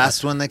 The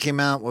last one that came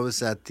out, what was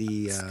that?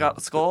 The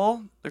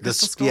Skull? The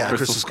Crystal Skull? Yeah,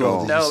 Crystal Crystal Skull.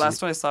 Skull. Did you No, see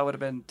last one I saw would have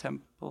been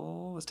Temple.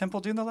 Was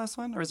Temple Doom the last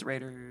one, or is it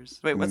Raiders?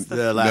 Wait, what's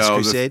The Last No,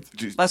 Crusade?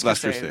 Last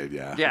Last Crusade? Crusade,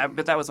 yeah. Yeah,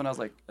 but that was when I was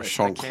like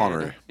Sean a kid.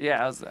 Connery.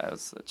 Yeah, I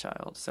was a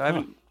child, so I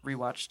haven't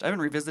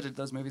revisited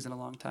those movies in a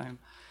long time.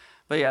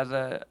 But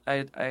yeah,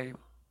 I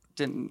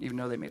didn't even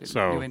know they made a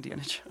So, new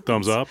Indiana Jones.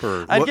 Thumbs up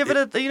or I'd give it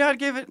I'd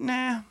give it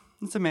nah.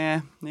 It's a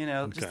meh.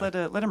 Just let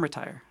him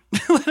retire.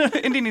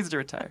 Indy needs to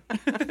retire.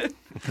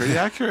 Pretty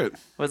accurate.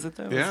 Was it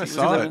though? Yeah, I Was he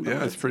saw living it. in the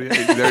Yeah, it's woods?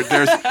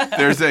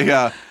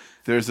 pretty.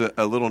 There's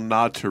a little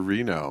nod to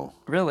Reno.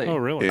 Really? Oh,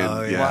 really?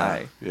 Yeah.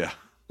 Why? Yeah.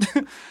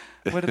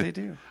 What did they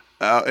do?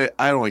 I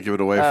don't want to give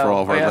it away for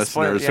all of our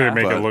spoil- listeners. So they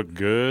make but- it look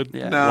good,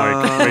 Yeah. No.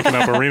 like making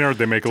up Arena, or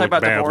they make it Talk look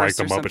about bad, like divorce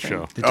the or Muppet something.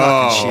 Show. They're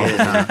talking shit,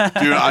 huh?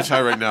 Dude, I'll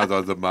tell you right now,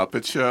 the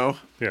Muppet Show,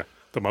 Yeah,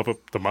 the Muppets.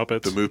 the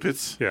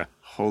Muppets. Yeah.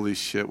 Holy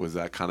shit, was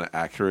that kind of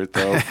accurate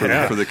though for,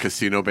 Yeah. for the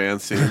casino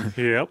band scene?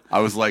 Yep. I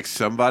was like,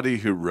 somebody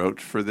who wrote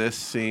for this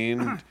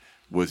scene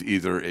was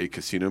either a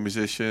casino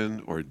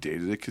musician or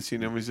dated a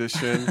casino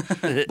musician.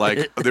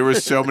 Like, there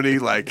was so many,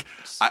 like,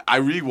 I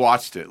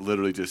rewatched it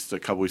literally just a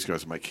couple weeks ago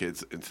with my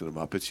kids into the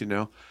Muppets,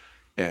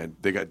 and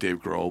they got Dave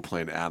Grohl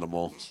playing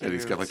Animal, and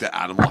he's got like the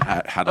animal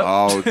hat.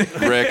 Oh,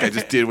 Rick, I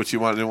just did what you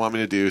didn't want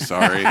me to do.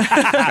 Sorry.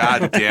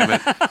 God damn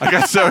it. I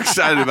got so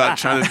excited about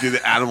trying to do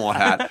the animal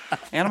hat.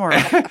 Animal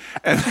Rap.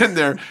 And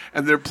then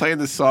they're playing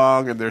the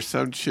song, and there's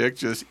some chick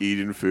just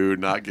eating food,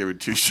 not giving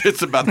two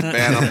shits about the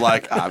band. I'm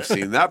like, I've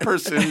seen that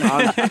person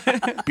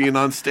being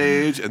on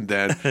stage, and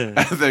then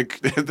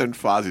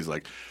Fozzie's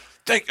like,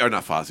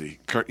 not Fozzie,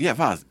 Kurt,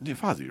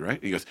 Fozzie, right?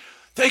 And he goes,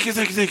 Thank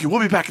you. We'll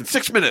be back in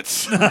 6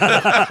 minutes.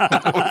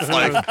 I was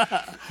like,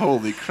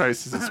 holy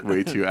Christ, this is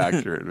way too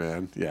accurate,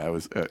 man. Yeah,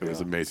 it was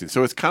amazing.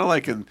 So it's kind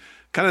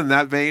of in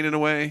that vein in a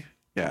way.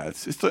 Yeah,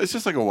 it's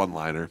just like a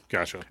one-liner.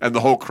 Gotcha. And the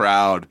whole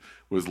crowd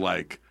was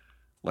like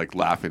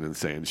laughing and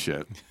saying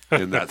shit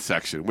in that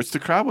section, which the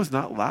crowd was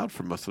not loud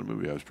for most of the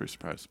movie. I was pretty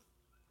surprised.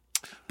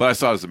 But I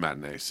saw it as a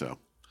matinee, so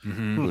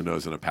who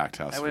knows in a packed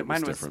house if it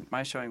was different.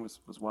 My showing was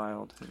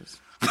wild. It was...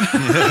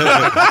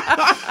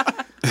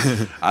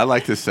 I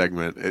like this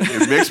segment.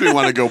 It makes me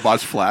want to go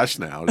watch Flash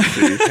now to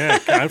see. Yeah,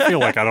 I feel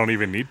like I don't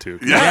even need to.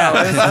 Yeah.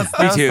 that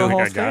was too. the whole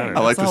I got thing. it. I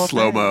like That's the whole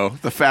slow thing. mo,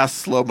 the fast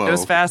slow mo. It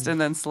was fast and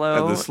then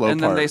slow, And the slow then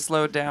part. they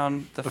slowed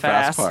down the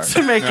fast part.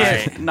 to make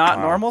it not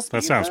normal speed.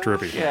 That sounds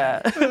trippy.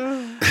 Yeah,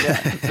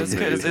 yeah, it was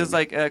good. It was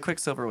like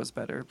Quicksilver was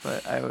better,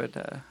 but I would.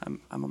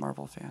 I'm a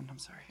Marvel fan. I'm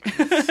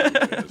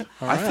sorry.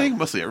 I think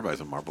mostly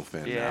everybody's a Marvel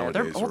fan Yeah,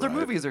 nowadays. their right?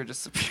 movies are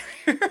just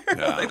superior.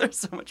 Like, they're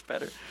so much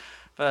better.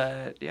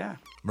 But yeah,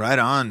 Right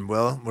on.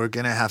 Well, we're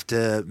going to have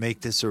to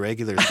make this a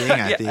regular thing,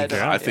 I Yeah, think. I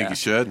know. I think you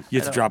should. You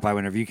have to drop by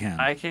whenever you can.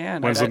 I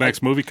can. When's the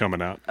next movie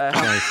coming out? Like,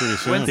 pretty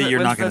soon. When's That you're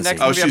when's not the gonna next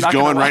see. Oh, movie I'm she's not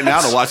gonna going right now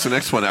watch? to watch the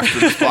next one after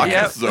this podcast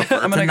Yep. is over.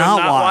 I'm gonna to go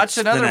not watch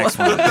the another next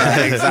one.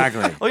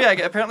 Exactly. Oh yeah,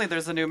 apparently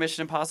there's a new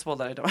Mission Impossible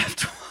that I don't have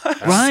to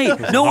watch.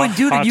 Right. No, and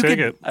dude, Hot you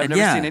ticket. could. I've never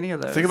yeah. seen any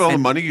of those. Think about all the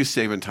money you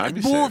save and time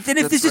you Well, save. then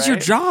if That's this is your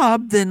right.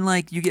 job, then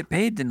like you get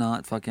paid to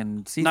not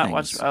fucking see Not things.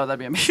 watch. Oh, that'd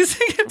be amazing.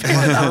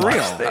 For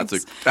real.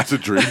 That's a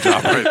dream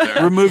job right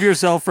there. Remove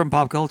yourself from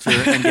pop culture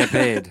and get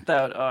paid.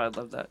 I'd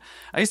love that.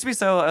 I used to be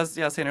so. I was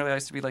saying earlier. I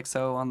used to be like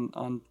so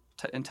on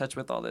in touch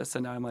with all this,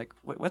 and now I'm like,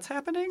 what's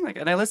happening? Like,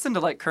 and I listen to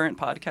like current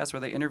podcasts where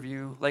they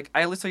interview. Like,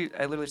 I literally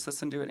just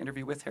listened to an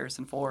interview with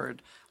Harrison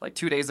Ford like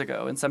 2 days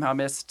ago, and somehow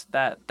missed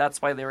that.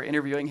 That's why they were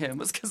interviewing him,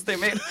 was because they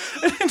made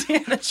an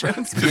Indiana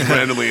Jones. Just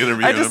randomly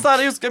interviewing I just him. thought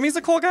he's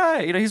a cool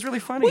guy. You know, he's really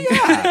funny. Well,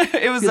 yeah.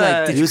 It was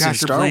Did you was in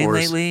crash your Star plane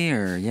Wars. lately,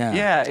 or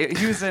yeah,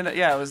 he was in.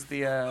 Yeah, it was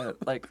the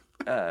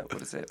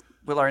what is it?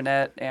 Will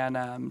Arnett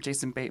and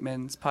Jason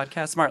Bateman's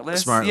podcast, Smart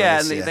List. Smart yeah,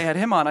 List, and they had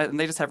him on it, and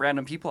they just have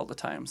random people all the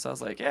time. So I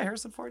was like, yeah,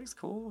 Harrison Ford, he's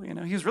cool. You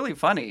know, he was really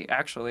funny,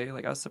 actually.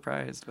 Like, I was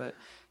surprised, but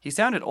he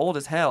sounded old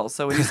as hell.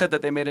 So when you said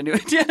that they made a new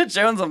Indiana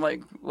Jones, I'm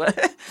like, what?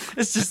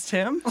 It's just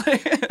him?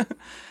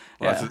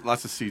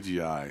 Lots of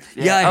CGI.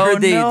 Yeah, I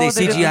heard they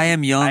CGI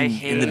him young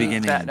in the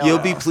beginning. You'll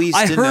be pleased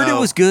I to heard know it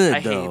was good I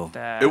though. hate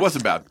that. It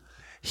wasn't bad.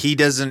 he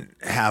doesn't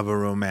have a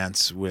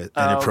romance with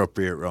an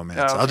appropriate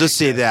romance. Oh, I'll just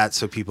okay, say that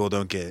so people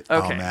don't get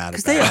all Okay. mad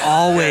Because about they it.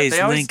 always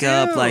They always link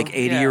up do. like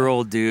Yeah.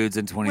 80-year-old dudes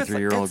and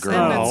 23-year-old it's- girls.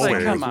 and it's like,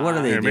 Always. come What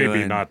are they Yeah, doing?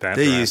 maybe not that.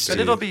 They drastic. used But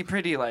to. it'll be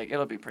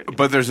pretty.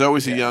 But there's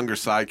always a younger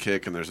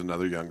sidekick, and there's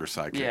another younger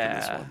sidekick in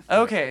this Yeah. one.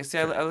 Okay. See,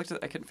 I looked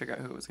at. I couldn't figure out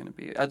who it was going to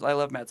be. I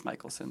love Mads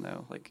Mikkelsen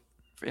though. Like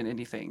in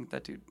anything,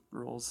 that dude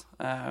rules.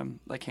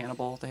 Like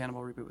Hannibal. The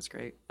Hannibal reboot was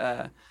great.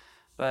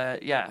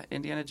 But yeah,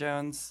 Indiana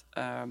Jones.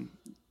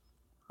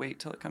 Wait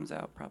till it comes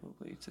out,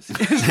 probably to see.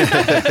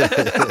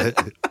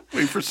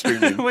 Wait for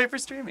streaming. Wait for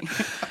streaming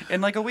in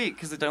like a week,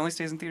 because it only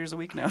stays in theaters a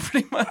week now,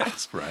 pretty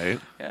much. Right.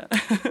 Yeah.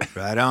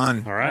 Right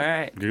on. All right. All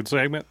right. Good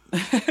segment.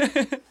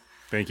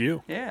 Thank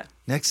you. Yeah.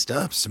 Next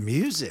up, some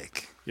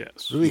music.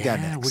 Yes. What do we got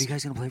next? What are you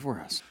guys going to play for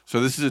us? So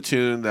this is a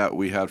tune that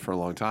we had for a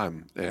long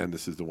time, and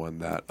this is the one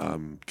that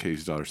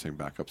Katie's daughter sang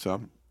backup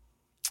some.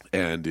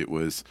 And it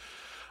was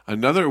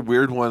another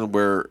weird one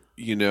where,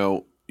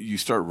 you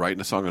start writing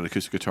a song on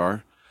acoustic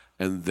guitar,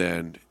 and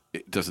then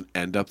it doesn't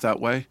end up that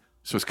way.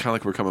 So it's kind of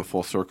like we're coming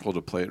full circle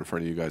to play it in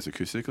front of you guys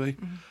acoustically.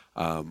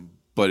 Mm-hmm.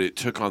 But it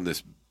took on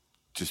this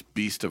just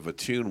beast of a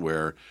tune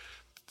where,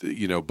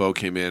 Bo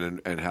came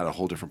in and had a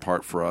whole different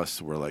part for us.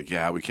 We're like,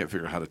 yeah, we can't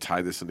figure out how to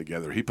tie this in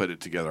together. He put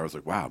it together. I was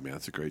like, wow, man,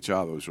 that's a great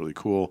job. It was really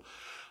cool.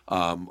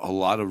 A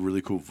lot of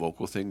really cool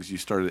vocal things you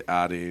started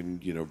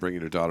adding,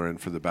 bringing your daughter in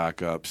for the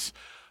backups.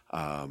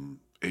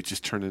 It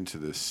just turned into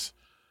this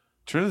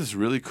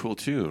really cool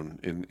tune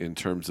in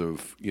terms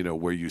of,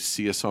 where you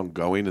see a song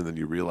going and then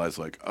you realize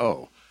like,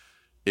 oh,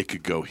 it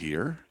could go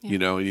here, and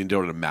you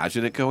don't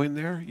imagine it going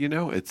there.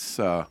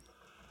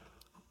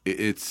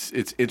 It's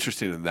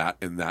interesting in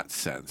that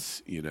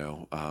sense,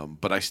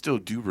 but I still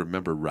do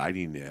remember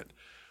writing it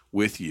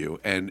with you.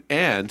 And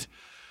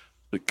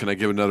can I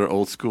give another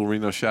old school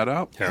Reno shout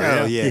out?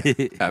 Hell yeah.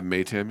 At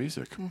Maytan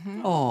Music.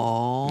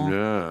 Aww.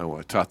 Yeah, well,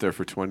 I taught there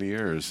for 20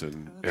 years,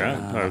 and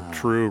Yeah. A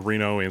true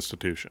Reno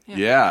institution.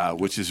 yeah,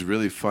 which is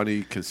really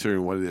funny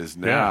considering what it is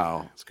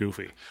now. Yeah. It's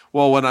goofy.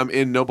 Well, when I'm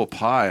in Noble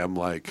Pie, I'm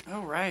like,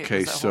 Oh right. okay,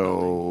 Was that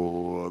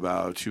whole so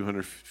about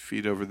 200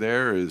 feet over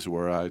there is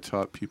where I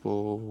taught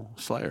people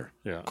Slayer.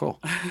 Yeah. Cool.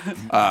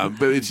 But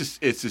it's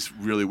just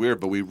really weird.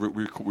 But we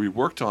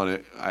worked on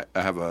it. I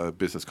have a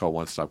business called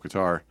One Stop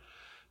Guitar,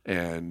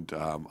 and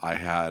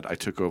I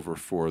took over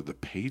for the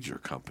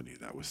pager company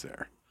that was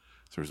there.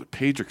 So there was a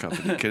pager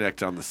company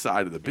connect on the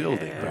side of the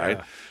building, right?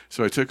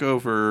 So I took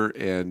over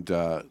and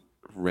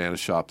ran a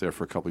shop there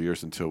for a couple of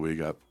years until we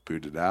got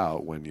booted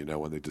out when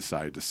they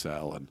decided to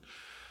sell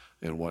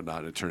and whatnot.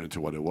 And it turned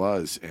into what it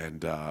was,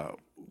 and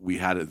we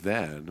had it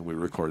then. We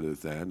recorded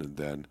it then, and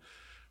then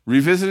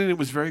revisiting it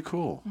was very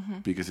cool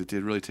because it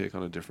did really take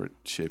on a different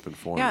shape and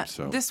form. Yeah,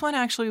 So this one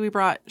actually we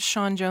brought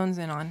Sean Jones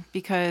in on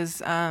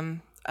because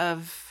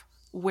of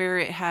where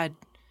it had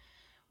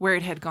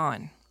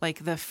gone.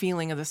 Like the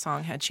feeling of the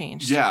song had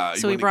changed. Yeah,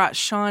 So we brought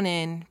Sean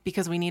in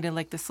because we needed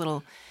like this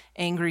little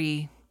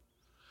angry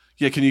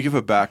yeah, can you give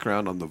a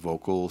background on the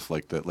vocals,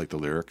 like the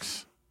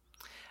lyrics?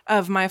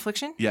 of My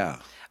Affliction. Yeah.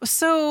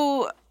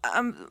 So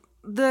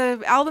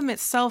the album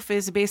itself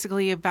is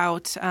basically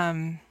about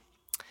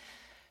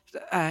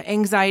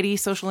anxiety,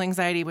 social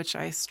anxiety, which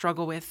I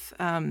struggle with,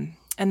 and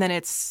then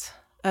it's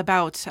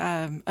about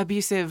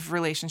abusive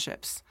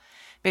relationships,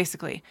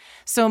 basically.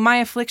 So My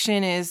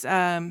Affliction is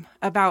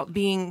about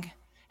being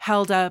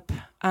held up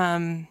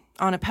on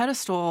a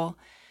pedestal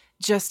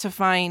just to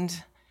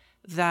find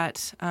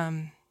that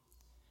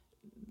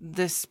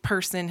this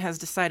person has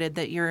decided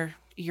that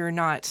you're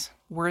not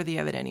worthy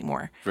of it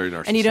anymore. Very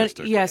narcissistic. And you don't,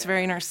 yes,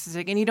 very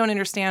narcissistic. And you don't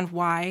understand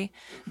why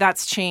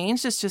that's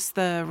changed. It's just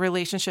the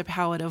relationship,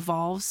 how it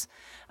evolves,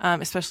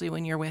 especially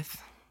when you're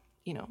with,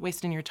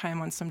 wasting your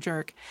time on some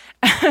jerk.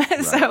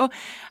 So,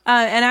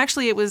 and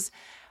actually it was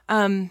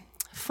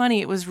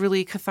funny. It was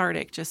really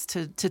cathartic just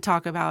to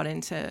talk about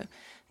and to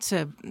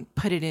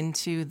put it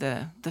into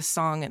the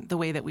song and the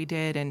way that we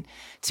did, and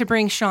to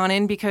bring Sean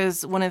in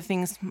because one of the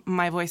things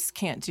my voice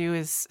can't do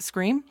is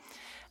scream.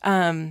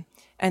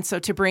 And so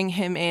to bring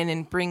him in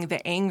and bring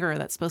the anger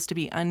that's supposed to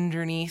be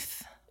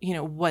underneath,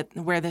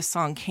 where this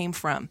song came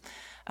from,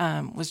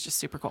 was just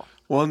super cool.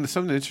 Well, and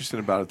something interesting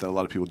about it that a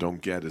lot of people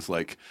don't get is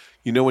like,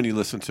 when you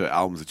listen to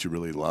albums that you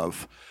really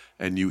love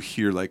and you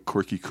hear like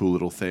quirky, cool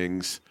little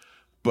things,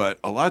 But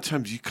a lot of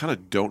times you kind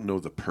of don't know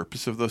the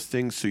purpose of those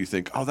things. So you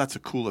think, oh, that's a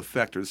cool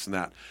effect or this and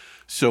that.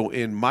 So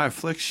in My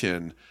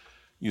Affliction,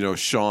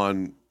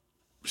 Sean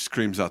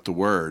screams out the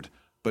word,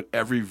 but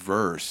every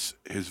verse,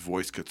 his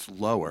voice gets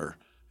lower.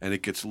 And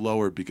it gets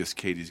lower because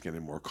Katie's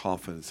getting more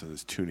confidence and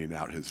is tuning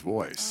out his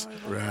voice.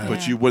 Right.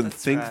 But you wouldn't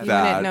think right. that,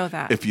 You wouldn't know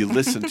that. if you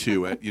listen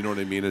to it. You know what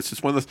I mean? It's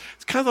just one of those.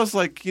 It's kind of those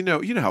like you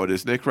know how it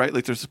is, Nick. Right?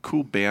 Like there's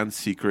cool band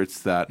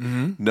secrets that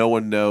no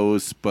one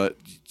knows, but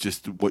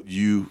just what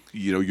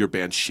your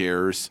band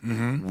shares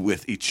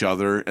with each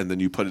other, and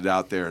then you put it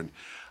out there. And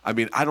I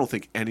mean, I don't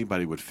think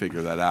anybody would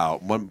figure that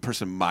out. One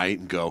person might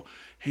and go,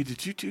 hey,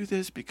 did you do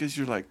this because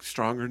you're like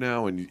stronger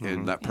now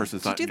and that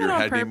person's not in your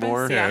head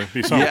anymore? Yeah.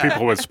 Some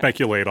people would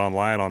speculate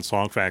online on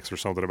Songfacts or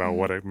something about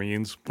what it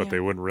means, but they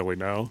wouldn't really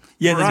know.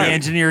 Yeah, then the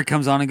engineer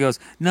comes on and goes,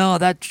 no,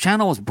 that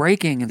channel was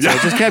breaking, and so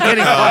it just kept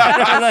getting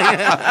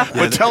quiet.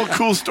 But tell a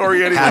cool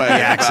story anyway.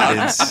 Happy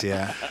accidents,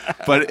 yeah.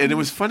 And it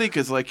was funny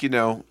because,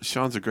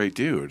 Sean's a great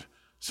dude.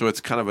 So it's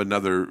kind of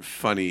another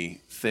funny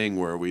thing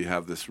where we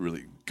have this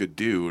really good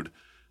dude,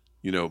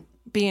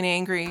 Being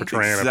angry.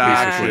 Portraying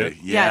exactly. a piece of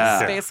shit. Yeah.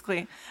 Yes,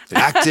 basically.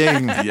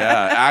 Acting.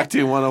 Yeah,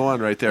 acting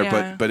 101 right there.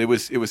 Yeah. But it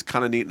was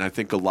kind of neat, and I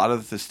think a lot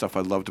of this stuff I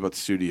loved about the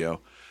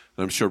studio,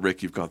 and I'm sure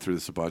Rick, you've gone through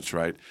this a bunch,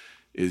 right?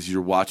 Is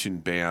you're watching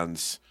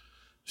bands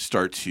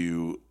start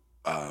to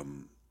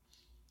kind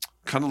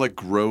of like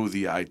grow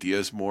the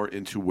ideas more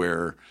into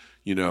where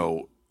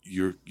you're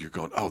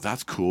going, oh,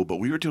 that's cool, but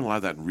we were doing a lot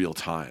of that in real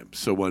time.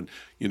 So when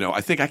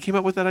I think I came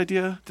up with that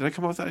idea. Did I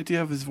come up with that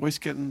idea of his voice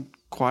getting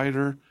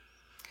quieter?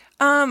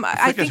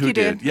 I think you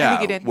did. Yeah, I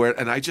think you did.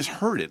 And I just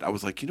heard it. I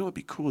was like, what'd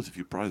be cool is if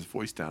you brought his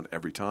voice down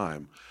every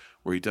time,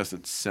 where he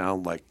doesn't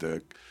sound like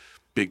the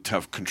big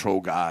tough control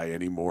guy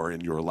anymore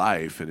in your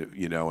life,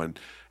 and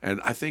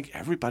I think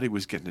everybody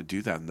was getting to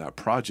do that in that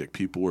project.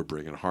 People were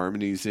bringing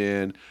harmonies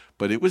in,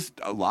 but it was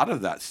a lot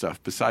of that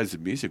stuff. Besides the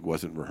music,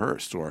 wasn't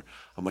rehearsed. Or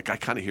I'm like, I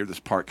kind of hear this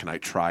part. Can I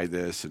try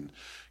this? And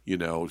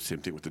same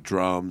thing with the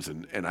drums,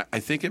 and I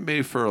think it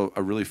made for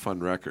a really fun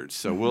record.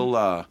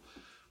 So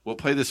We'll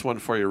play this one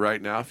for you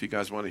right now if you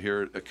guys want to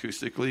hear it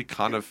acoustically,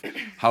 kind of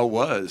how it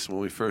was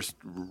when we first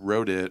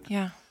wrote it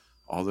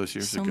all those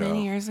years ago. So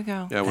many years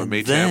ago. Yeah, when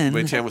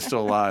Maytan was still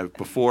alive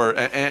before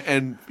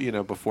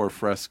before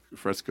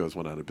Fresco's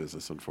went out of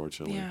business,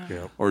 unfortunately.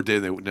 Yeah. Or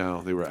did they?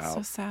 No, they were out.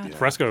 So sad. Yeah.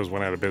 Fresco's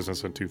went out of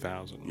business in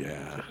 2000.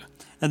 Yeah.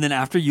 And then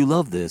after you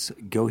love this,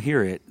 go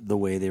hear it the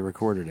way they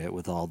recorded it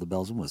with all the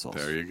bells and whistles.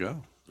 There you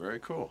go.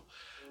 Very cool.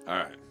 All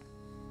right.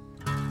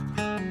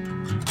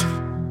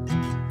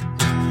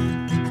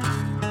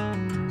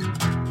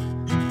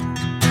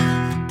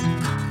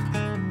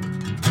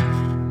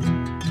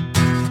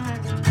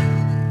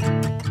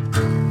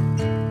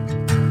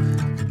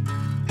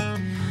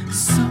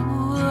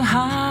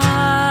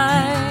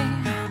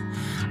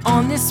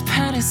 On this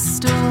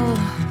pedestal,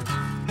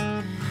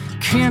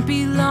 can't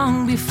be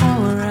long before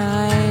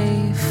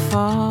I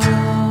fall.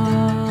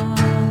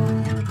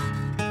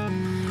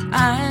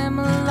 I'm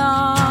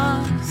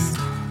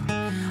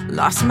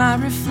lost my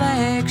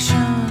reflection.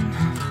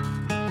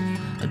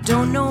 I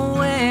don't know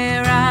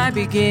where I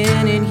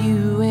begin and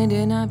you end,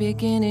 and I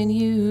begin and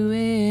you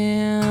end.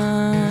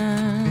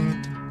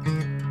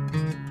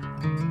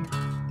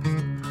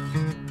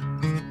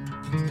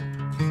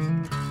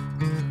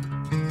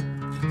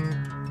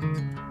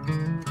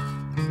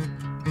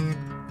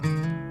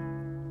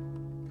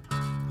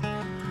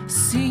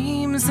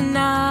 Seems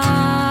now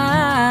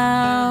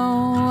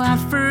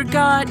I've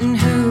forgotten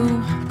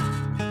who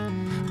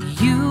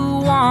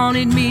you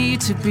wanted me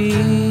to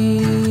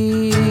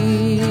be.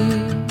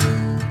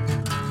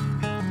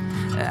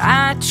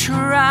 I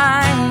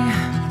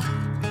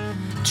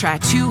try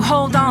to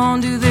hold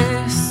on to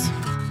this,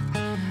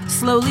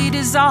 slowly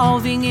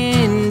dissolving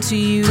into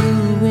you,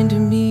 into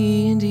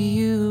me, into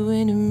you,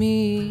 into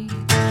me.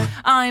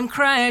 I'm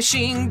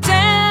crashing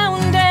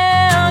down,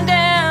 down,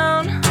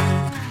 down.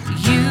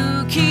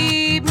 You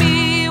keep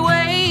me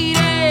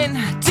waiting,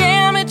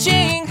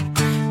 damaging,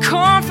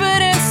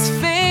 confidence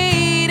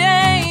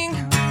fading.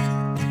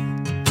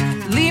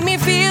 Leave me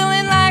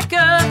feeling like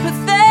a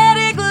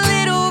pathetic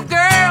little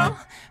girl.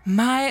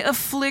 My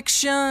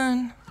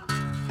affliction.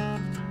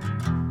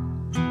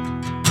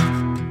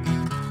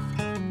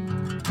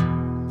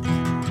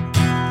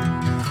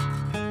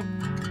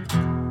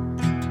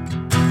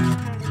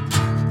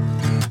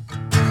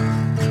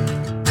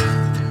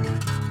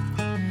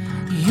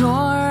 Your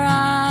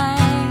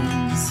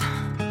eyes,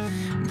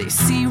 they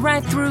see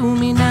right through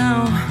me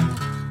now.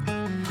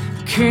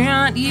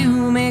 Can't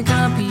you make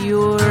up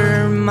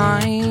your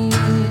mind?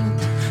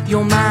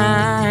 Your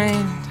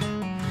mind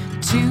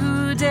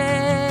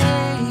today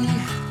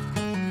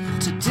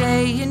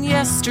and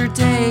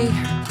yesterday.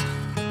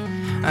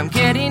 I'm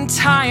getting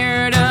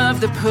tired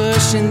of the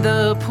push and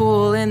the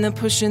pull and the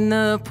push and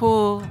the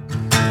pull.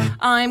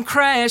 I'm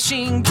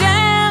crashing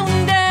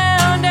down,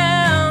 down,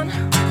 down.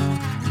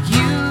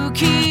 You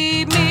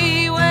keep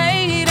me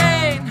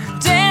waiting,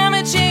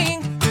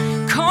 damaging,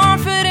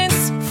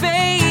 confidence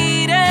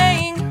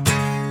fading.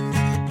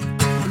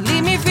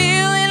 Leave me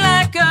feeling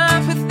like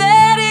a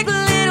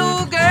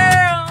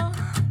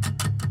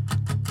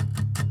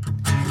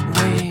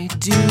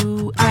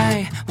do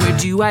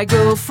I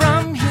go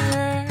from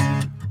here?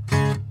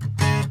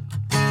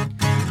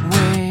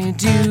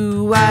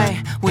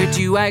 Where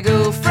do I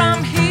go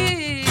from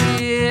here?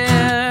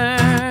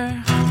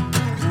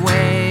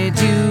 Where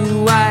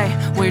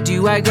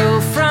do I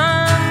go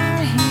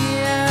from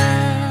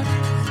here?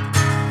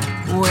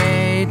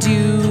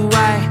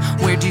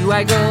 Where do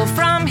I go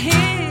from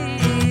here?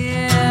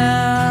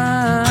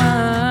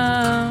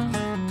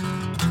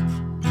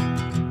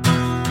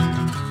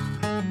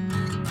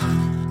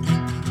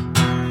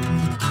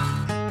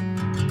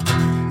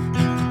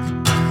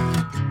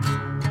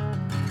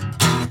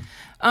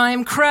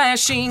 I'm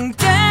crashing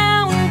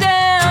down,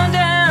 down,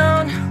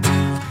 down.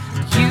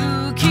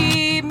 You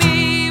keep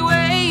me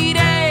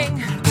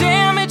waiting,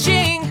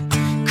 damaging,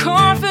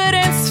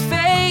 confidence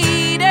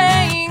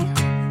fading.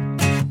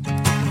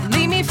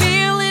 Leave me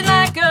feeling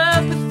like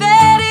a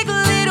pathetic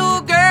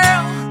little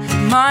girl.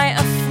 My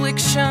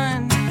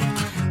affliction.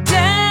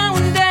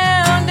 Down,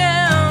 down,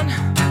 down.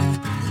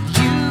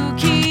 You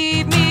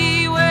keep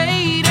me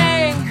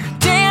waiting,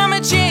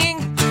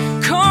 damaging,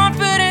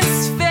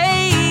 confidence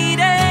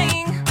fading.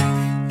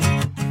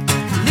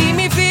 Leave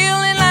me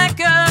feeling like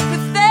a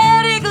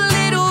pathetic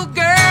little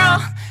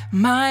girl.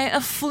 My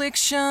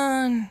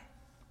affliction.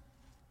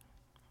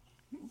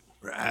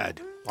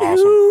 Rad.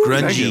 Awesome.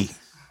 Grungy.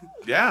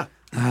 Yeah.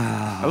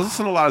 I was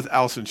listening to a lot of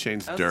Alice in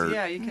Chains' Dirt.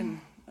 Yeah, you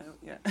can.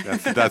 Yeah.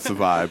 That's the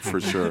vibe for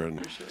sure.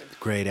 And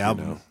Great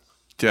album.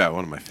 yeah,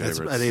 one of my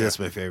favorites. I think that's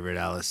my favorite,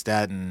 Alice.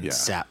 That and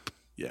Sap.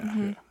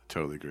 Yeah,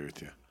 totally agree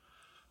with you.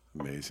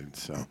 Amazing.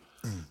 So,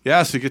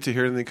 yeah, so you get to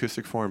hear it in the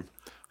acoustic form,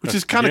 which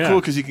is kind of cool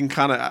because you can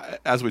kind of,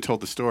 as we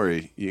told the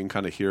story, you can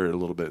kind of hear it a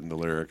little bit in the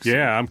lyrics.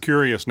 Yeah, I'm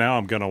curious now.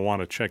 I'm going to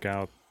want to check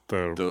out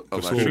the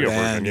studio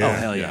band. version. Oh,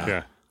 hell yeah.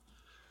 Yeah.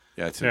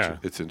 Yeah,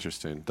 it's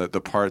interesting.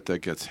 The part that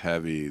gets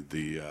heavy,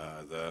 that's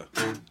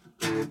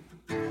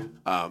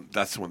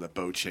the one that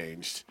Bo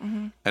changed,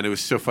 and it was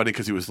so funny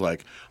because he was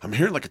like, "I'm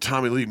hearing like a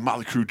Tommy Lee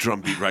Motley Crue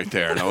drum beat right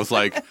there," and I was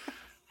like,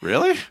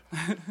 "Really?"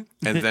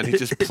 And then he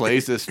just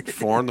plays this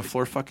 4 on the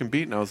floor fucking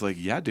beat, and I was like,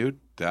 "Yeah, dude,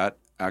 that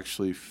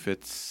actually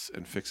fits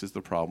and fixes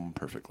the problem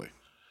perfectly."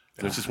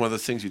 And it's just one of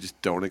those things you just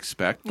don't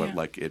expect, but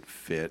like it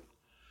fit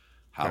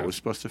how it was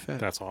supposed to fit.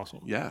 That's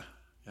awesome. Yeah.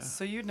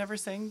 So you never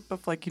sang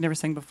before? Like you never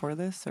sang before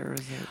this, or is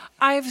it?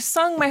 I've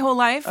sung my whole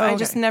life. Oh, I okay.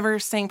 just never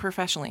sang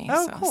professionally.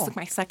 Oh, so cool. This is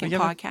my second You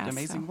have podcast. an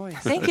amazing so. voice.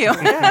 Thank you.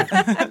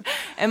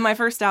 And my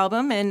first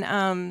album,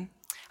 and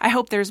I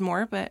hope there's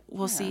more, but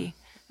we'll see.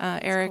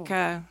 Eric.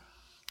 cool.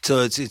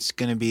 So it's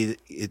going to be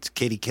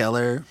Katie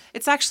Keller.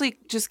 It's actually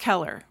just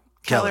Keller.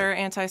 Keller. Keller,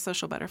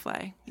 Antisocial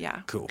Butterfly.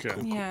 Yeah. Cool.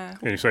 Yeah.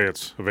 And you say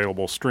it's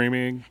available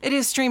streaming? It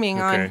is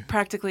streaming Okay. on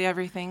practically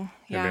everything.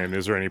 Yeah. And then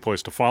is there any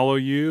place to follow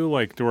you,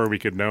 like to where we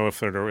could know if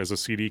there is a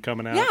CD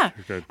coming out? Yeah.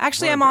 Okay.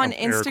 Actually, Well, I'm on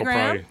Eric will Instagram.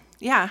 probably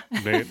Yeah.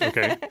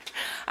 Okay.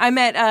 I'm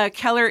at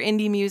Keller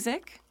Indie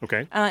Music.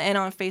 Okay. And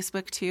on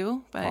Facebook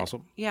too. But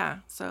Awesome. Yeah.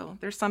 So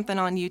there's something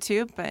on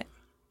YouTube, but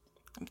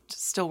I'm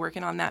just still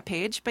working on that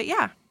page. But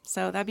yeah,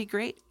 so that'd be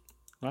great.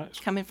 Nice.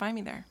 Come and find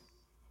me there.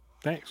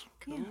 Thanks.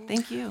 Yeah,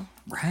 thank you.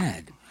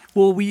 Rad.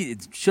 Well,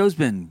 show's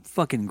been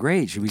fucking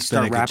great. Should we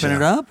start wrapping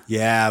it up?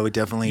 Yeah, we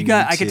definitely.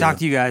 I could talk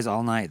to you guys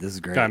all night. This is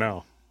great. I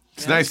know.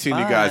 It's nice seeing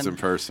you guys in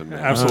person, man.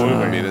 Absolutely.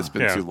 I mean, it's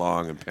been too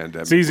long and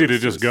pandemic. It's easy to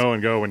just go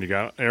and go when you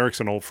got Eric's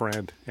an old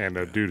friend and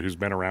a dude who's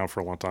been around for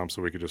a long time,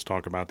 so we could just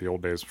talk about the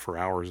old days for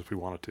hours if we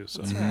wanted to.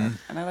 So. And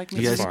I like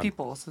meeting new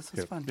people, so this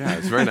is fun. Yeah,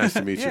 it's very nice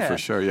to meet you Yeah. for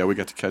sure. Yeah, we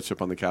got to catch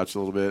up on the couch a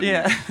little bit.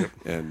 Yeah.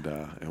 And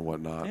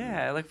whatnot.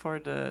 Yeah, I look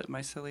forward to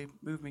my silly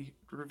movie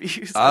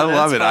reviews. I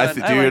love it. That's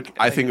fun.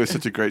 I think it was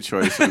such a great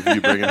choice of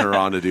you bringing her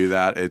on to do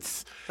that.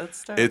 It's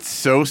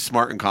so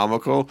smart and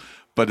comical,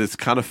 but it's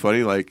kind of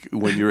funny. Like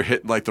when you were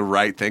hitting like the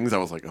right things, I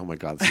was like, oh my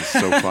god, this is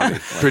so funny.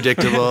 Like,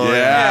 predictable.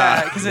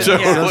 Yeah, because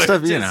totally. Some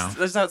stuff, you know.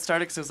 That's how it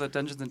started because it was a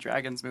Dungeons and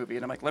Dragons movie,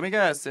 and I'm like, let me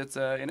guess, it's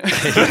and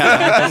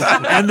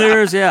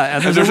there's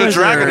a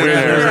dragon in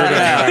there.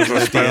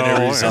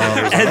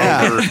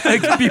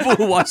 And people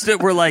who watched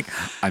it were like,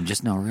 I'm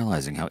just now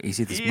realizing how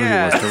easy this movie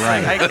was to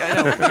write. I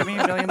know. Give me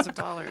millions of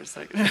dollars.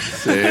 Like,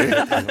 See?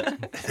 I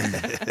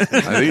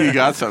think you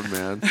got something,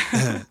 man.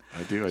 I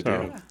do.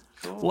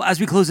 Cool. Well, as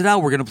we close it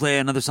out, we're going to play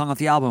another song off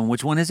the album.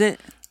 Which one is it?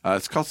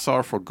 It's called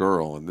Sorrowful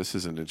Girl, and this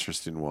is an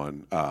interesting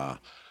one.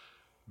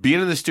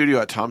 Being in the studio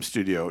at Tom's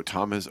studio,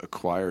 Tom has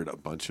acquired a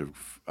bunch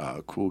of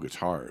cool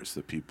guitars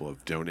that people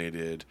have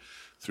donated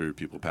through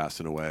people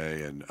passing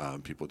away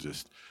and people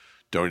just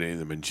donating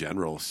them in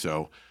general.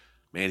 So,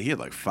 man, he had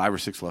like 5 or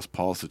 6 Les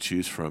Pauls to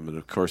choose from. And,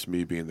 of course,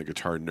 me being the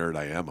guitar nerd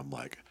I am, I'm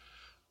like,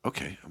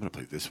 okay, I'm going to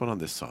play this one on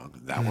this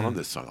song, that one on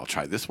this song. I'll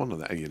try this one on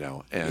that, you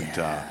know.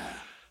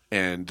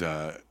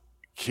 And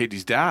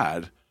Katie's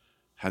dad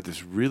had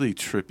this really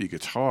trippy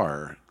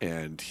guitar,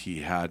 and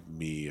he had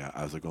me.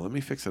 I was like, "Well, let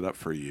me fix it up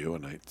for you,"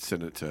 and I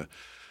sent it to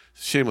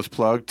shameless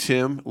plug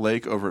Tim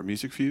Lake over at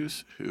Music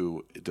Fuse,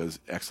 who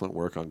does excellent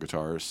work on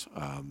guitars.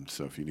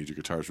 So if you need your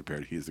guitars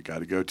repaired, he's the guy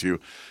to go to.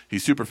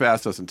 He's super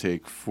fast; doesn't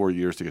take 4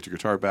 years to get your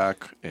guitar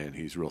back, and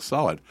he's real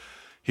solid.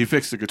 he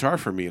fixed the guitar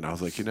for me, and I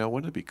was like,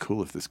 wouldn't it be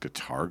cool if this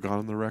guitar got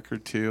on the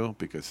record too?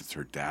 Because it's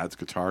her dad's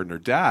guitar, and her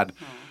dad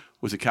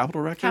was it Capitol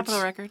Records?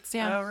 Capitol Records,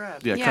 yeah. Oh,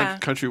 right. Yeah,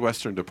 Country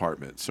Western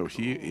Department. So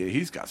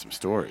he's got some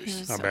stories. He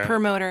was Not a bad.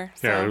 promoter.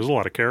 So. Yeah, there's a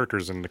lot of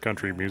characters in the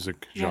country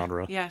music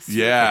genre. Yes.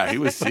 Yeah, he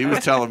was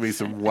telling me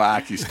some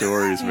wacky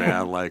stories,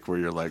 man. Like where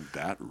you're like,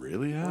 that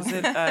really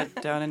happened? Was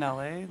it down in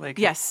L.A.? Like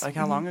Yes. Like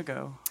how long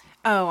ago?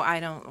 Oh, I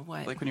don't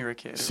what. Like when you were a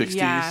kid? 60s?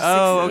 Yeah.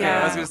 Oh, okay.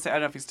 Yeah. I was going to say, I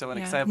don't know if he's still in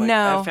it, because I have, like, No.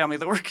 I have family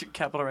that work at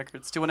Capitol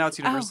Records too. Well, now it's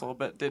Universal,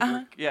 but did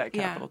work, at Yeah.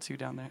 Capitol too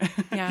down there.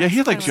 Yeah, he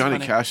had like That's Johnny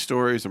funny. Cash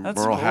stories and That's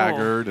Merle cool.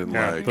 Haggard and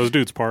Yeah, like those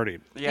dudes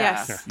partied.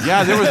 Yes.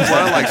 Yeah, there was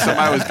one like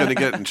somebody was going to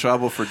get in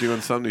trouble for doing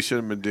something he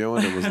shouldn't have been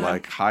doing. It was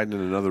like hiding in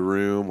another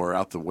room or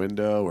out the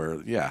window or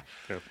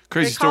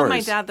crazy They called my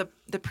stories. dad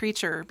the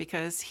preacher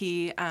because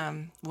he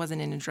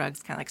wasn't into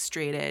drugs, kind of like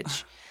straight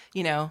edge,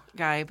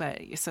 guy.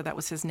 But so that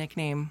was his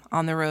nickname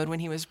on the road when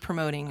he was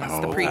promoting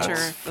was the preacher.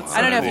 that's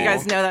I don't know if you funny.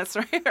 guys know that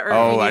story. Or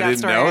Oh, if you I that didn't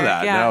story know or-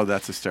 that. Yeah. No,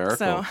 that's hysterical.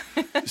 So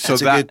So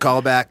It's a good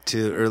callback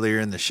to earlier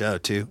in the show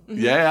too.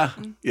 yeah,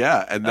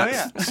 and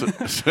that's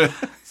yeah.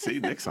 see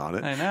Nick's on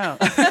it. I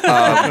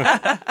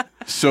know.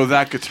 So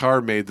that guitar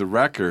made the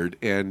record,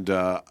 and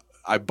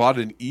I bought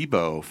an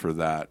EBO for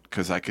that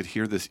because I could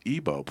hear this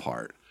EBO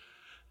part.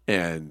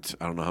 And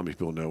I don't know how many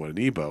people know what an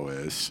EBO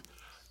is.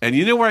 And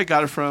you know where I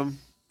got it from?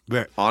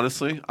 Where?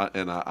 Honestly,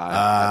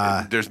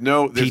 there's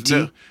no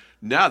PT?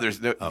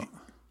 There's no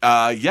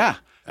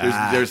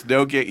there's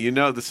no game. You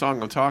know the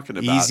song I'm talking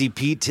about. Easy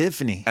Pete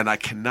Tiffany. And I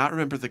cannot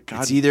remember the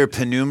god. It's either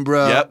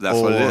Penumbra Yep, that's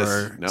or what it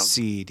is. No.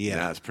 Seed. Yeah,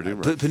 Yeah, it's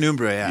Penumbra.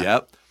 Penumbra, yeah.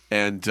 Yep.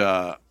 And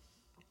I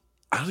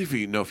don't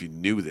even know if you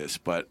knew this,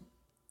 but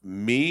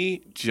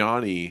me,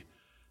 Johnny,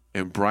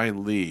 and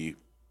Brian Lee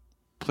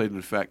played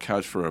in Fat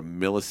Couch for a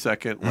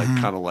millisecond, like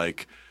kind of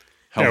like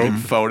helping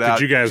phone out.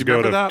 Did you guys Do go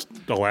remember to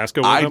that?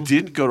 Alaska with I them?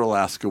 didn't go to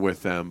Alaska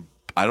with them.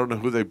 I don't know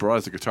who they brought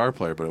as a guitar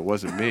player, but it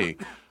wasn't me.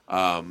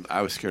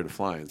 I was scared of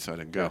flying, so I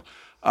didn't go.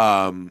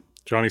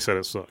 Johnny said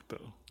it sucked,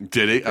 though.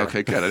 Did he?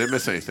 Okay, good. I didn't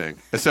miss anything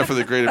except for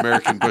the Great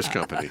American Bush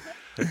Company.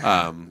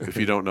 If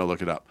you don't know,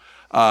 look it up.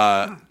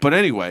 But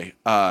anyway,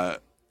 I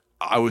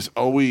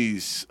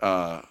always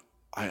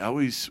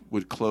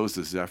would close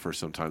the Zephyr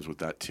sometimes with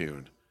that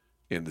tune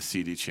in the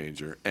CD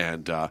changer,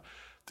 and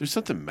there's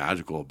something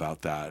magical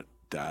about that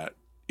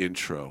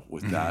intro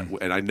with that.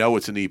 And I know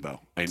it's an EBO.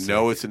 I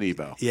know it's an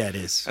EBO. Yeah, it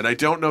is. And I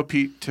don't know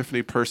Pete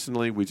Tiffany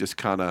personally. We just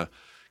kind of,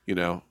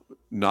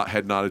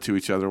 head nodded to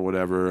each other or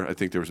whatever. I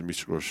think there was a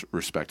mutual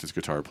respect as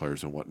guitar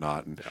players and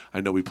whatnot. And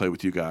I know we played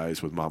with you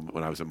guys with Mom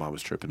when I was at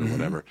Mama's Trippin' or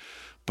whatever.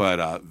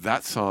 But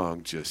that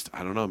song just,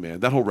 I don't know,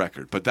 man. That whole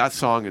record. But that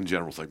song in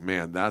general is like,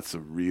 man, that's a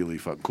really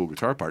fucking cool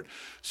guitar part.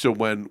 So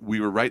when we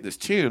were writing this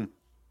tune,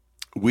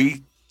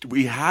 we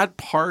had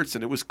parts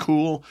and it was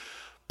cool,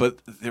 but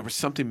there was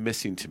something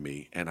missing to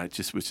me, and I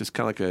just was just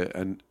kind of like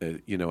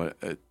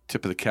a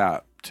tip of the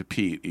cap to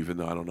Pete, even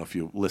though I don't know if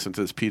you listen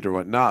to this Pete or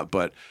whatnot,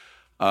 but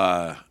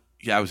I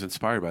was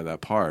inspired by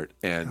that part,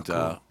 and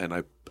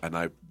and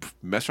I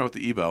messed around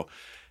with the EBO,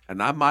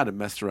 and I might have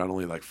messed around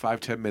only like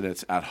 5-10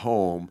 minutes at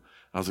home.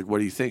 I was like, "What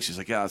do you think?" She's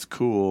like, "Yeah, that's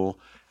cool,"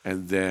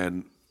 and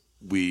then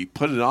we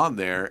put it on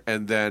there,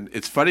 and then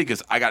it's funny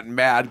because I got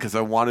mad because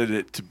I wanted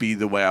it to be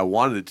the way I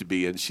wanted it to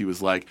be, and she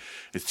was like,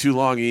 "It's too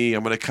long, E.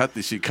 I'm going to cut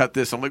this." She cut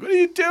this. I'm like, "What are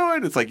you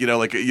doing?" It's like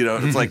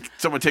it's like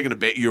someone taking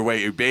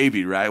your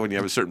baby, right? When you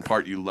have a certain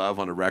part you love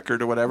on a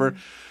record or whatever.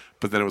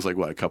 But then it was like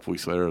a couple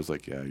weeks later, I was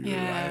like, "Yeah, you're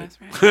right.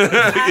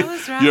 I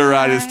was right. You're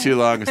right. It's too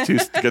long. It's too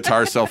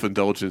guitar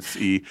self-indulgence,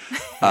 E."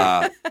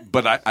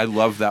 But I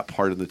love that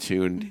part of the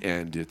tune,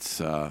 and it's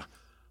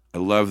I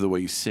love the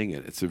way you sing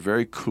it. It's a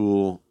very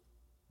cool.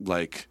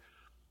 Like,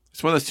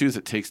 it's one of those tunes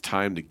that takes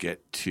time to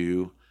get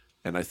to,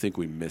 and I think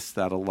we miss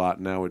that a lot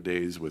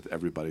nowadays with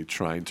everybody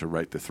trying to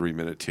write the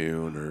 3-minute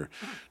tune or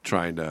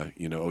trying to,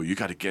 you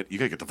got to get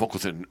the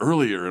vocals in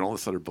earlier and all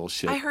this other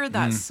bullshit. I heard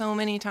that so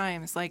many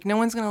times. Like, no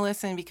one's going to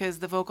listen because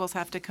the vocals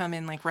have to come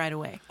in like right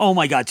away. Oh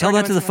my God! Tell Or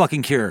that no to the one's gonna-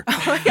 fucking Cure.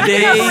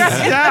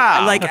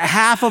 Yeah. Like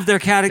half of their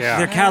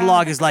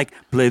catalog is like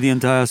play the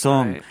entire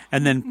song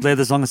and then play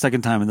the song a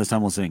second time and this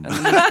time we'll sing.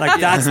 Like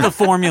that's the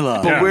formula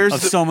But where's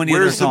of so many of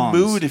their where's the songs.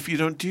 mood if you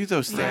don't do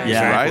those things,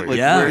 Yeah. right? Like,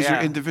 Yeah. where's your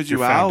Yeah.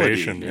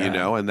 individuality, foundation,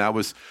 And that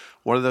was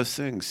one of those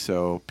things.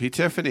 So, Pete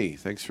Tiffany,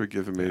 thanks for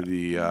giving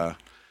me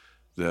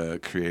the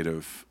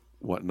creative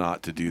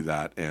whatnot to do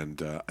that,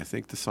 and I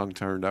think the song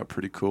turned out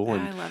pretty cool. Yeah,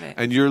 and I love it.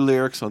 And your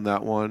lyrics on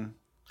that one,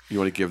 you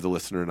want to give the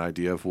listener an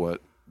idea of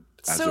what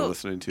as they're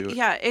listening to it?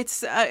 Yeah,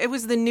 it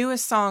was the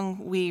newest song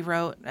we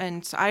wrote,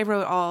 and I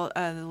wrote all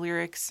the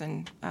lyrics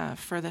and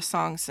for the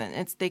songs,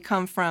 and they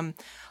come from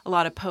a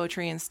lot of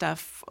poetry and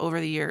stuff over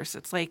the years.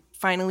 It's like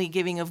finally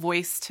giving a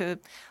voice to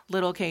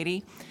little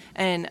Katie,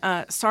 and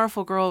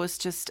Sorrowful Girl was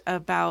just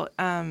about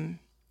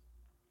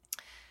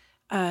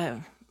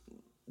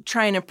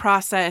trying to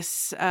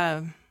process.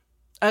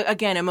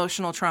 Again,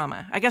 emotional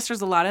trauma. I guess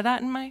there's a lot of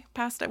that in my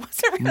past. I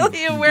wasn't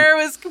really aware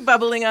it was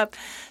bubbling up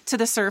to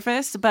the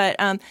surface. But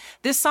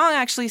this song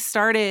actually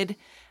started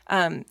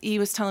he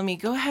was telling me,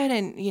 go ahead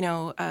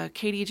and,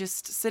 Katie,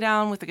 just sit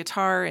down with the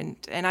guitar. And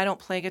I don't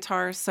play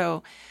guitar.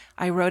 So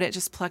I wrote it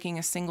just plucking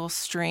a single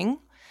string.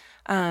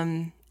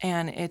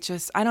 And it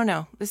just, I don't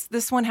know.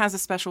 This one has a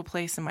special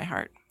place in my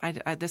heart.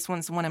 This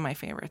one's one of my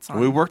favorites.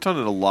 We worked on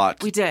it a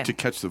lot. We did. To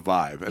catch the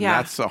vibe. And Yeah.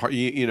 that's the hard,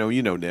 you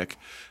know, Nick,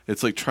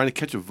 it's like trying to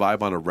catch a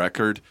vibe on a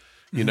record,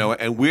 you know,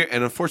 and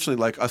unfortunately,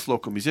 like us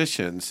local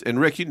musicians, and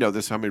Rick, you know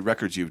this, how many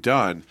records you've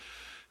done.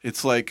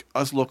 It's like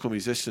us local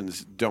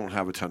musicians don't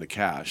have a ton of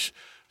cash.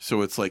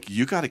 So it's like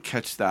you got to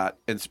catch that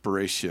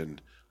inspiration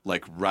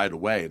like right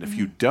away. And if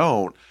you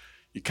don't,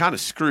 you're kind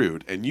of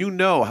screwed. And you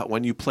know how,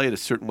 when you play it a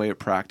certain way at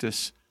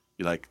practice,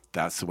 you're like,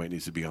 that's the way it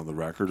needs to be on the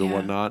record or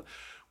whatnot.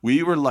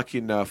 We were lucky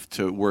enough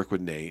to work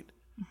with Nate.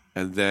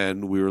 And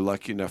then we were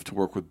lucky enough to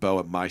work with Bo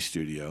at my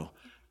studio.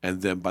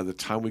 And then by the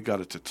time we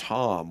got it to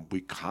Tom,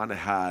 we kind of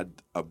had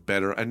a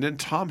better. And then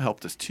Tom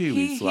helped us too.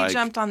 He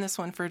jumped on this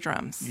one for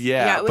drums.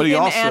 Yeah, with but he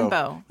him also and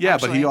Bo, but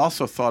actually. he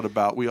also thought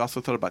about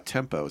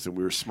tempos, and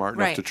we were smart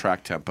enough Right. to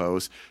track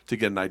tempos to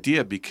get an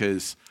idea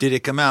because Did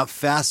it come out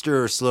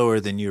faster or slower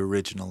than you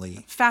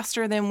originally?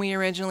 Faster than we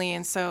originally,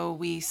 and so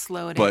we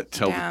slowed But it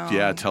tell the- down.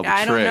 yeah, tell the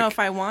I don't know trick. if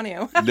I want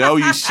to. no,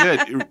 you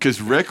should because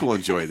Rick will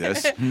enjoy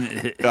this.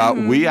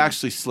 We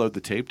actually slowed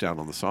the tape down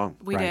on the song.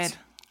 We did.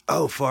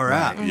 Oh, far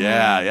out.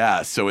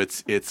 Yeah. So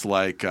it's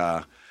like,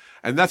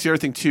 and that's the other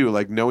thing too.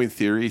 Like knowing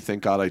theory,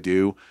 thank God I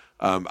do.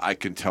 I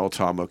can tell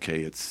Tom, okay,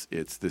 it's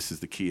this is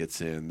the key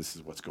it's in. This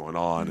is what's going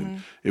on,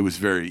 and it was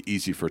very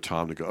easy for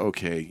Tom to go,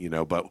 okay, you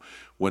know. But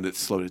when it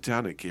slowed it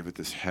down, it gave it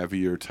this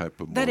heavier type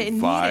of more That it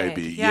vibey,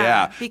 needed,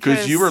 yeah,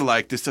 because you because were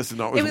like, this doesn't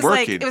always It was working.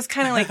 like it was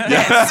kind of like this,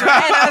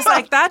 right? And I was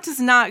like, that does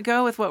not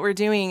go with what we're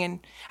doing. And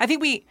I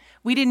think we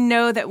didn't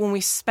know that when we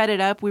sped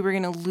it up, we were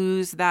going to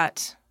lose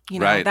that.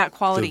 Right. That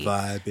quality. The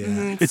vibe,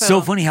 yeah. It's so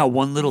funny how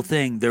one little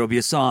thing, there will be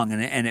a song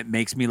and it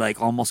makes me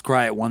like almost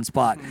cry at one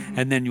spot.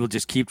 And then you'll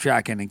just keep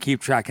tracking and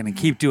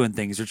keep doing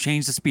things or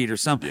change the speed or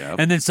something. Yep.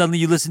 And then suddenly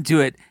you listen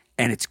to it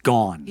and it's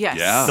gone. Yes.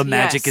 Yeah. The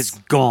magic Yes. is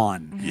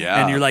gone.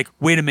 Yeah. And you're like,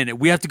 wait a minute,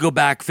 we have to go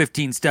back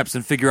 15 steps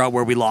and figure out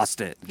where we lost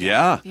it.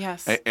 Yeah.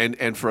 Yes.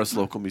 And for us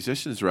local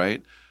musicians,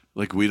 right?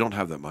 Like we don't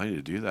have that money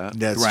to do that.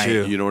 That's Right.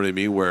 true. You know what I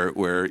mean? Where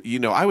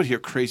I would hear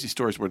crazy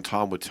stories when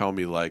Tom would tell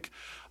me like,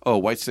 oh,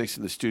 Whitesnake's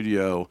in the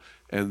studio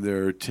and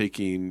they're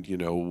taking,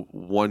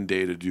 1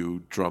 day to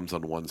do drums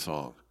on one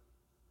song.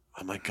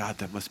 I'm like, God,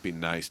 that must be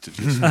nice to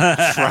just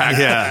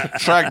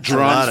track drums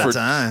lot of for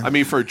time. I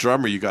mean, for a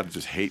drummer, you got to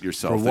just hate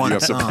yourself For that one you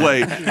have song. to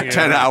play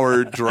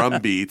 10-hour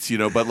drum beats,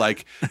 But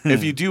like,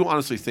 if you do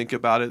honestly think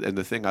about it, and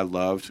the thing I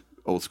loved,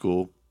 old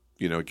school,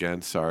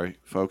 again, sorry,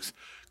 folks,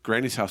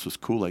 Granny's house was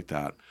cool like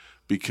that.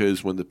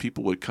 Because when the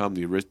people would come,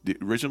 the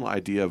original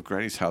idea of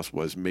Granny's house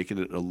was making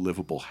it a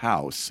livable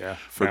house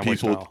for family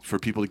people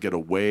style. to get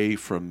away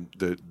from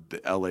the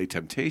LA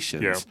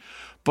temptations. Yeah.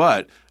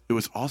 But it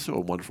was also a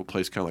wonderful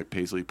place, kind of like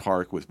Paisley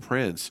Park with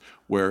Prince,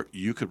 where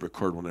you could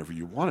record whenever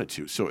you wanted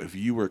to. So if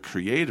you were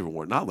creative and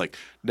whatnot, like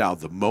now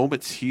the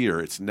moment's here,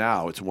 it's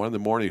now, it's 1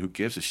 a.m, who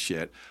gives a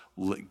shit?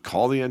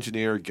 Call the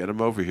engineer, get him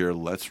over here,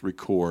 let's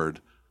record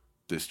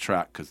this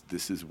track because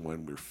this is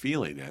when we're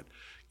feeling it.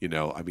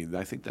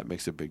 I think that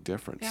makes a big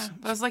difference. Yeah,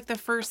 that was like the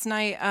first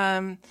night,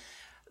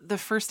 the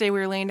first day we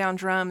were laying down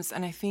drums,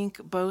 and I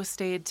think Bo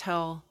stayed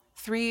till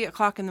 3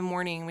 o'clock in the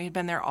morning. We had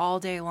been there all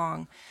day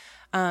long.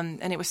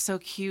 And it was so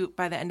cute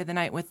by the end of the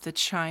night with the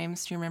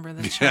chimes. Do you remember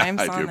the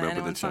chimes? I do on the remember end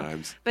of the one song?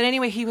 chimes. But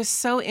anyway, he was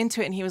so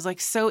into it, and he was like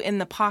so in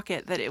the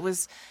pocket that it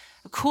was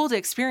cool to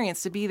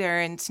experience, to be there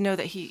and to know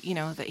that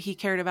he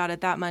cared about it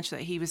that much,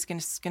 that he was going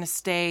to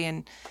stay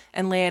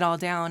and lay it all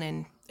down.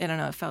 And I don't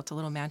know, it felt a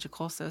little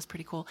magical, so it was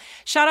pretty cool.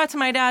 Shout out to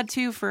my dad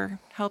too for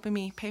helping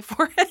me pay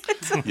for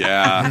it.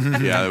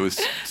 Yeah, it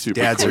was super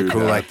Dads cool. are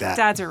cool like that.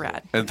 Dads are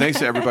rad. And thanks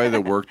to everybody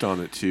that worked on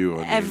it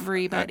too.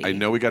 Everybody. I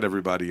know we got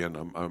everybody, and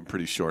I'm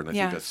pretty short, and I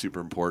Yeah. think that's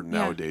super important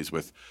Yeah. nowadays.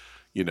 With,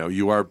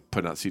 you are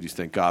putting out CDs,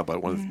 thank God.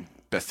 But one of the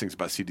best things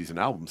about CDs and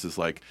albums is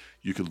like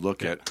you could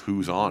look at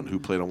who's on, who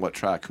played on what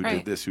track, who Right.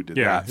 did this, who did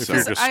Yeah, that. if So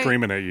you're just I-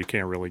 streaming it, you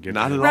can't really get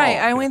Not to at it. all. Right,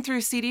 I went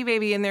through CD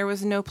Baby, and there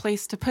was no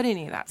place to put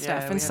any of that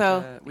stuff, and we so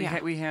had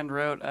to- we hand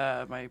wrote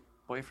my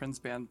boyfriend's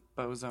band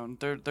Bozone.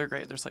 They're great.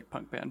 They're just like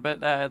punk band, but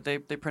they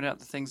printed out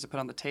the things to put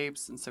on the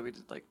tapes, and so we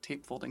did like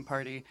tape folding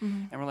party,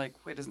 and we're like,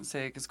 wait, it doesn't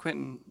say, because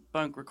Quentin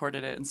Bunk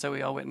recorded it, and so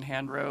we all went and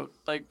hand wrote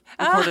like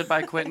recorded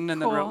by Quentin,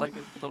 and then Cool. wrote like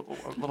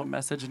a little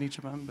message in each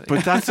of them.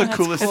 But that's the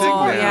coolest cool, thing,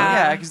 man.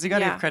 yeah. because you got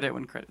to Yeah. give credit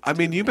when credit's I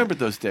mean, due, you yeah. remember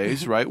those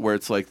days, right? Where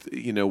it's like,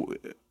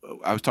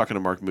 I was talking to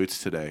Mark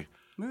Moots today.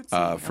 Mootsy. I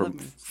love From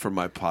Moots. from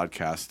my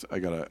podcast. I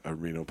got a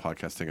Reno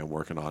podcast thing I'm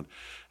working on,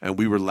 and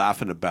we were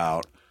laughing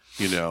about,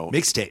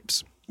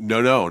 Mixtapes.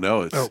 No.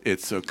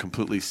 It's a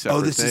completely separate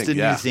thing. Oh, this is the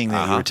new thing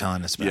that you were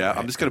telling us about. Yeah, right?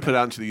 I'm just going to put it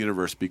out into the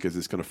universe because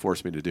it's going to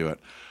force me to do it.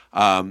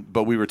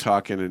 But we were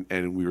talking,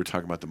 and we were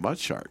talking about the Mud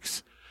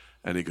Sharks.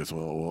 And he goes,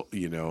 well,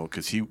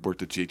 because he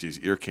worked at JJ's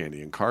Ear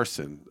Candy in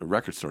Carson, a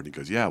record store. And he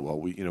goes, yeah, well,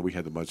 we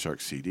had the Mud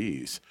Sharks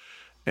CDs.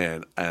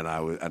 And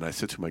I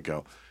said to him, I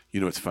go,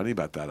 what's funny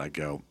about that? I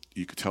go,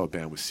 you could tell a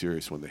band was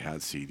serious when they had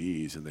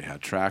CDs and they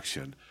had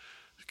traction.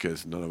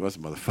 because none of us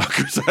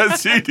motherfuckers had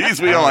CDs.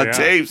 We all had yeah.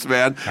 tapes,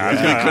 man. We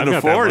I couldn't got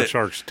afford that it.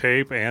 Sharks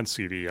tape and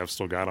CD. I've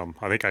still got them.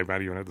 I think I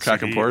might even have the Crack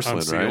CD and porcelain,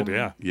 unsealed, right?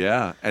 Yeah.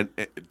 Yeah. And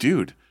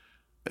dude,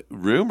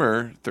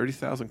 rumor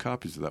 30,000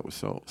 copies of that was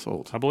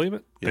sold. I believe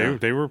it. Yeah.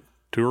 They were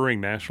touring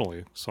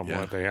nationally somewhat.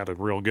 Yeah. They had a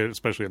real good,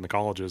 especially in the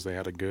colleges, they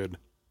had a good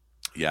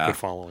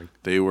following.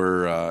 They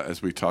were,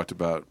 as we talked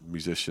about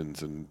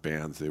musicians and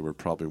bands, they were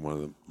probably one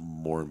of the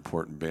more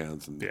important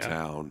bands in the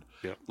town.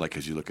 Yep. Like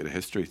as you look at a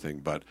history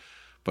thing, but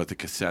the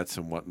cassettes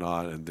and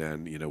whatnot, and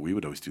then we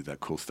would always do that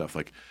cool stuff.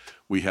 Like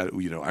we had,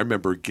 I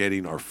remember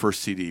getting our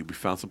first CD. We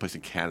found someplace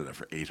in Canada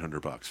for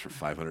 $800 for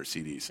 500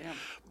 CDs,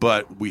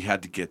 but we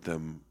had to get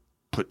them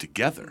put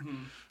together.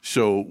 Mm-hmm.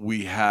 So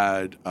we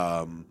had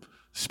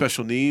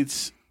special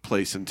needs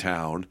place in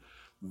town.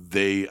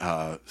 They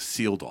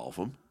sealed all of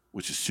them,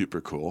 which is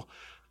super cool.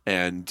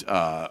 And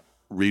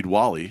Reed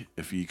Wally,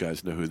 if you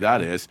guys know who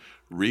that is,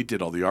 Reed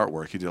did all the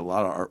artwork. He did a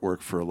lot of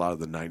artwork for a lot of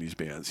the 90s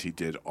bands. He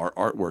did our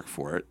artwork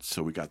for it,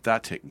 so we got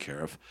that taken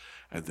care of.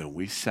 And then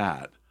we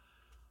sat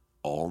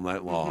all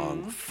night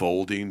long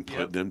folding,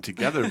 putting them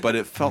together. But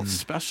it felt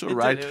special,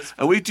 right?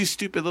 And we do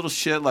stupid little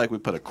shit, like we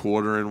put a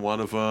quarter in one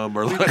of them.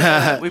 Or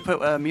we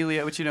put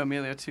Emilio, which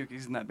Emilio too,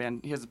 he's in that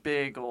band. He has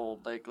big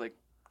old, like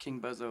King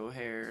Buzzo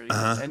hair,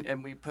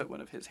 and we put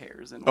one of his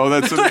hairs in. Oh,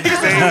 that's amazing!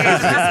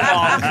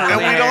 And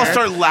we'd all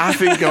start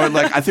laughing, going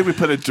like, I think we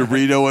put a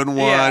Dorito in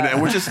one,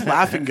 and we're just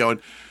laughing, going,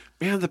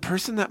 man, the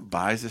person that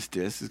buys this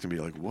disc is gonna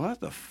be like, what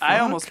the fuck? I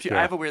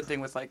have a weird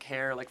thing with like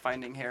hair, like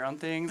finding hair on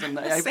things, and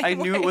I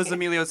knew it was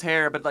Emilio's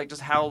hair, but like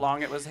just how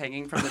long it was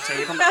hanging from the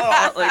tape. I'm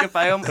like, like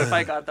if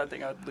I got that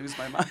thing, I would lose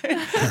my mind.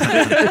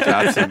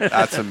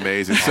 That's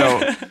amazing.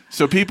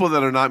 So people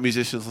that are not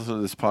musicians listen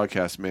to this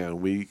podcast,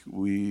 man,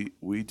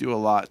 we do a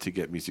lot to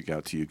get music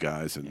out to you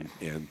guys,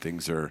 and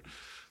things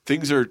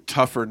are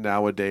tougher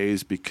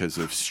nowadays because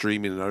of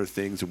streaming and other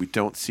things, and we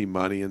don't see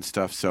money and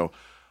stuff. So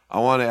I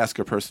want to ask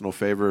a personal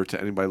favor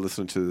to anybody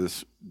listening to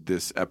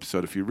this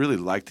episode. If you really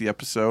like the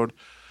episode,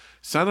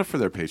 sign up for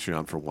their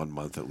Patreon for 1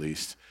 month at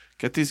least.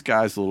 Get these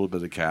guys a little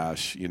bit of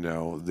cash.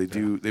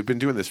 They've been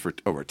doing this for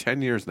over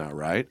 10 years now,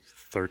 right?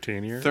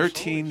 13 years.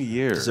 13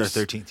 years. This is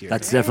our 13th year.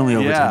 That's definitely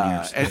over 10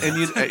 years. And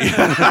you,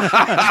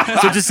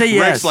 so just say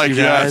yes. Rick's like, you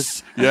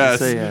guys. yes.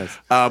 Say yes.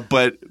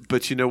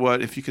 But you know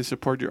what? If you can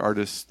support your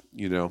artists,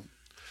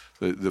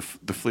 the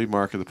flea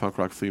market, the punk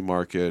rock flea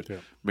market,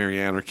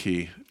 Merry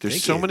Anarchy.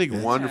 There's so many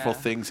wonderful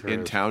things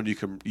in town.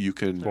 You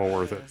can well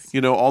worth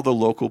it. All the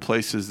local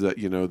places that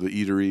the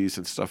eateries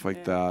and stuff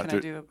like that. Can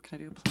I do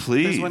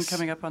please? There's one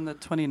coming up on the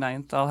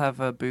 29th. I'll have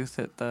a booth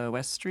at the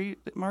West Street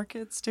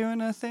Market's doing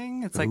a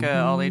thing. It's like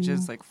all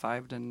ages, like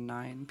 5 to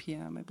 9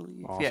 p.m. I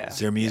believe. Awesome. Yeah. Is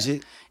there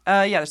music?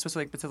 Yeah, they're supposed to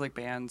it's like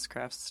bands,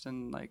 crafts,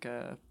 and like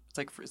it's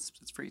like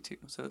it's free too,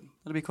 so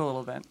it'll be a cool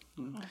little event.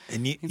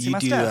 And you see my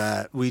do.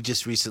 stuff. We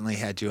just recently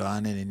had you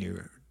on, and you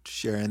were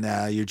sharing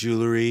your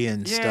jewelry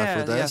and stuff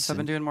with us. Yeah, so I've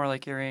been doing more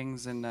like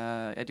earrings, and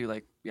I do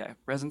like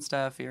resin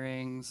stuff,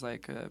 earrings,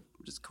 like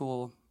just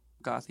cool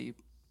gothy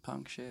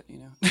punk shit,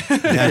 Now,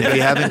 if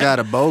you haven't got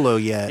a bolo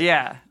yet,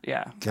 yeah.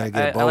 Gotta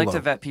get a bolo. I like to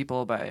vet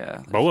people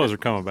by bolos are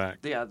coming back.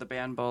 Yeah, the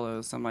band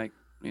bolos. I'm like,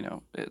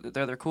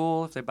 they're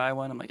cool. If they buy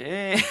one, I'm like,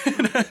 hey.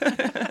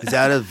 Is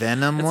that a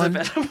Venom one?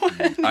 It's a Venom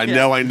one. I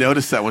know. I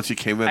noticed that when she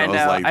came in. I was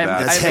like,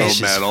 that's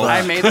so metal.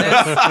 I made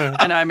this, and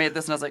and I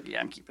was like,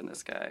 I'm keeping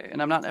this guy, and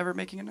I'm not ever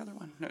making another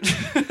one.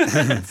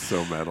 It's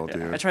so metal,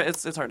 dude. I try.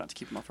 It's hard not to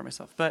keep them all for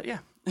myself, but yeah.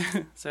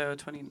 So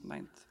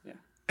 29th, yeah.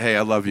 Hey,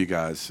 I love you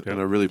guys, and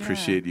I really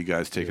appreciate you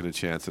guys taking a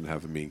chance and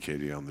having me and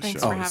Katie on the Thanks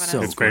show. for having us.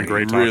 It's been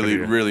great talking really, to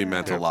you. really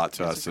meant a lot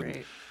to us,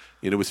 great.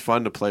 and it was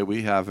fun to play.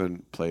 We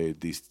haven't played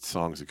these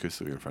songs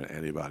acoustically in front of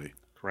anybody,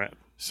 Correct.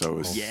 so it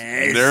was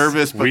Yes.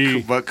 nervous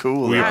but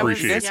cool. We though.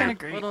 appreciate it. sounded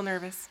great. A little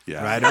nervous.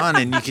 Yeah. Right on,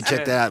 and you can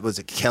check that out. Was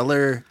it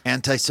Keller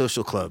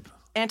Antisocial Club?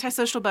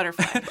 Antisocial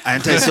Butterfly.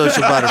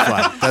 Antisocial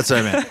Butterfly. That's what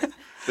I meant.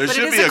 There But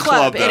should it is be a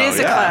club. though. It is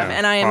a club,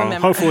 and I am a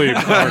member. Hopefully,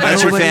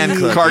 That's your fan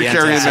club. Card the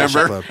carrying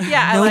Antisocial member. Club.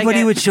 Yeah, I like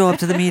Nobody it. would show up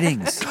to the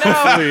meetings.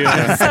 hopefully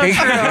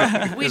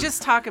So true. We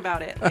just talk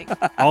about it. Like,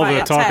 all via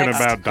the talking text.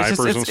 about diapers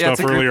it's- and yeah, stuff it's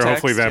a group earlier,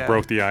 hopefully text, that yeah.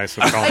 broke the ice.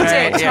 And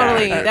I did,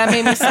 totally. That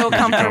made me so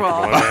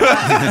comfortable.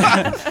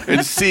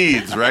 And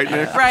seeds, right,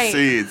 Nick? Right.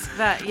 Seeds.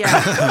 That,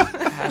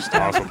 yeah.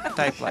 Awesome.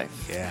 Type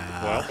life.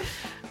 Yeah.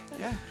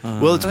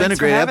 Well, Well, it's been a Thanks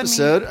for great having me.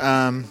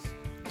 episode.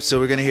 So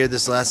we're going to hear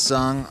this last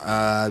song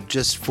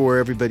just for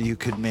everybody who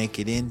could make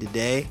it in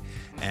today,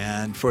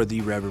 and for the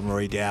Reverend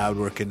Roy Dowd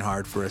working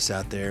hard for us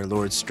out there,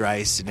 Lord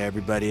Strice, and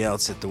everybody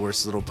else at the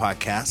Worst Little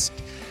Podcast.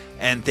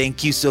 And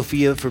thank you,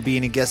 Sophia, for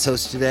being a guest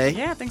host today.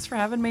 Yeah, thanks for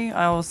having me.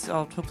 I'll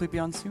hopefully be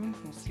on soon.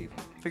 We'll see.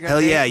 Figure Hell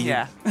out yeah,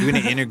 yeah. you're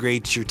going to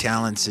integrate your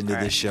talents into All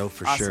right. this show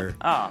for Awesome. sure.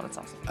 Oh, that's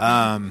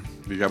awesome.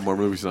 You got more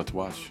movies not to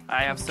watch.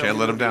 I have so Can't many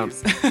let 'em down.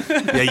 movies.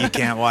 Yeah, you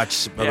can't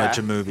watch a Yeah. bunch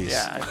of movies.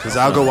 Yeah. Because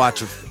I'll go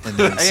watch it and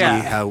then see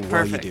Yeah, how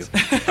well you do.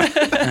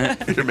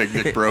 perfect. You're gonna make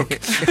Nick broke.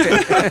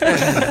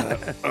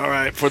 All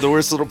right, for the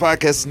Worst Little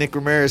Podcast, Nick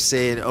Ramirez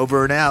saying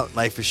over and out.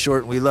 Life is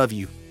short and we love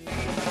you.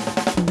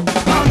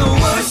 On the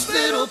Worst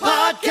Little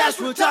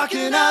Podcast, we're we're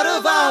talking out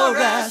of our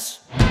ass.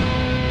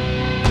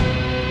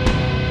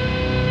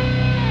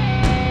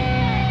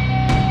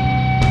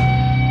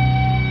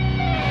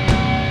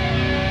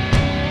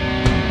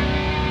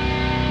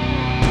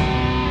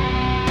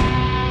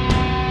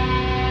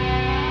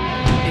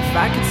 If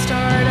I could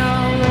start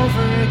all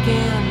over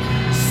again,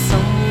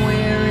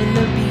 somewhere in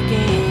the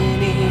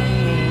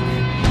beginning,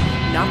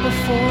 not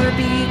before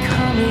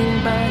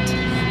becoming, but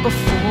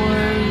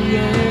before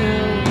you,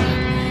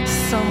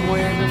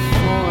 somewhere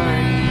before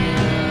you.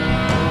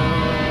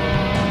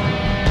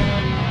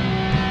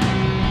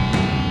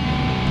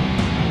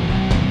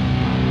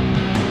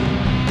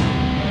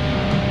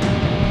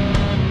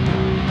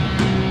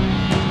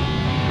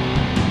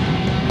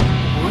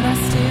 Would I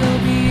still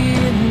be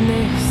in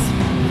this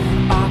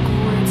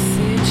awkward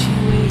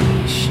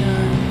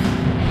situation?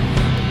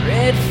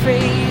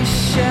 Red-faced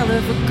shell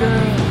of a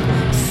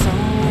girl,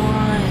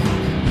 someone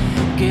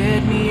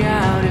get me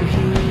out of here.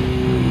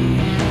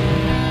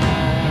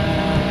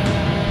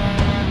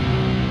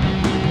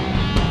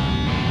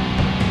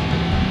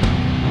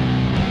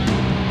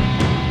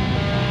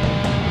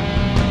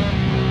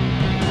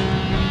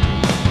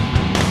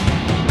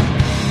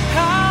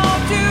 How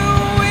do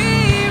we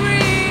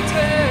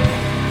return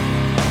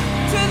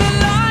to the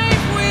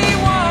life we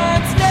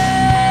once knew?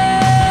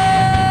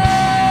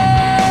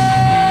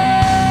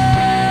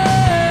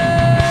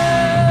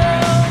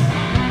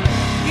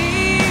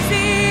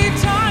 Easy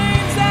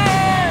times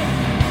and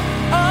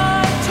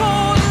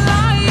untold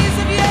lies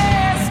of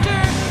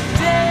yesterday.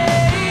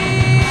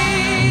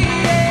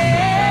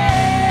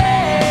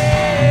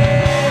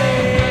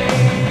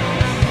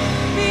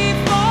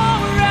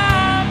 Before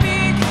I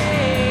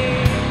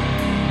became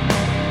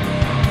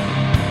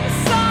a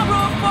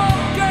sorrowful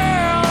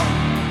girl,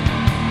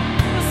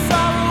 a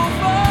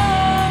sorrowful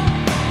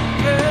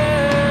girl.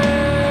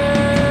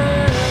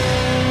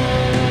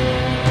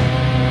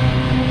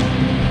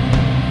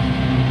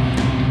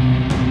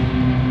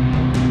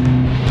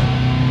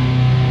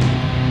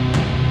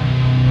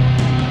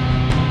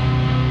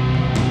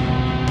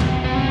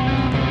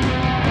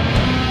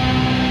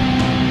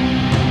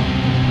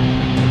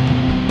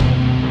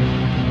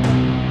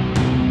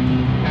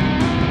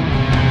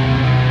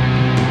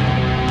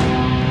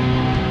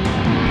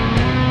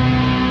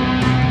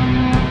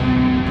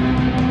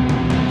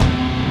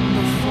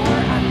 Before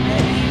I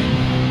met you,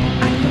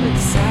 I knew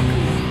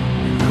exactly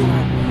who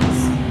I was.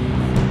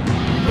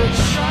 But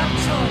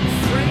sharp-tongued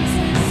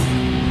phrases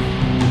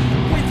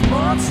with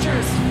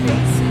monstrous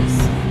faces,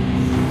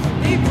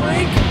 they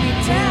break me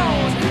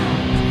down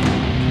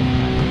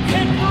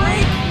and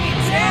break me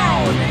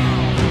down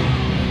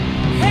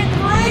and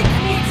break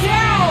me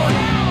down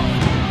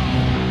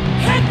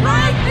and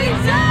break me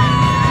down.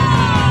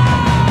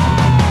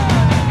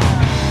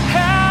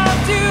 How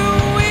do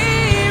we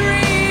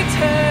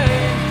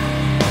return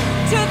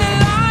to the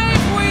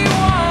life we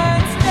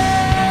once knew?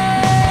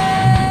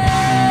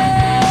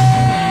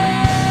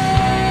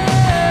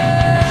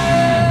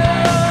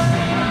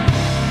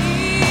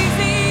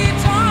 Easy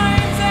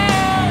times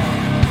and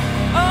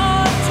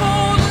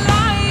untold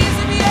lies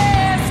of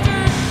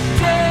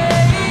yesterday.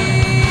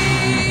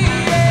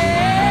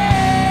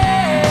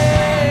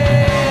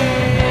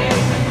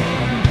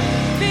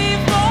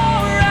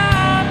 Before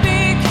I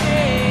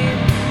became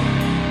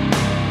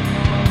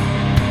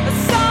a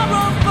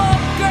sorrowful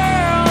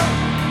girl,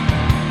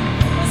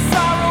 a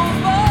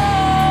sorrowful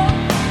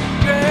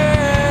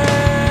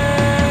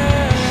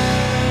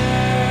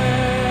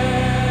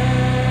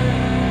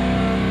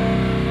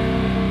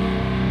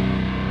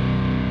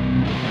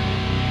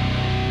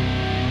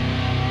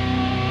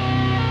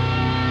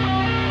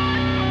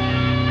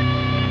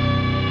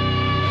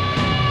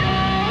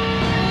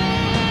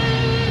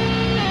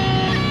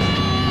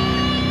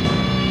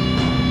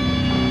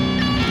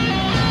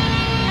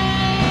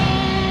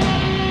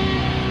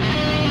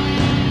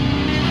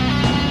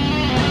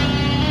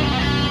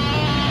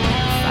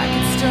If I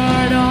could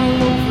start all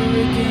over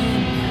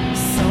again,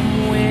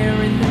 somewhere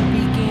in the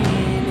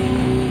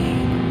beginning,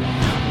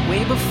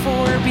 way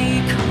before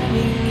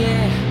becoming,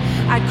 yeah,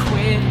 I'd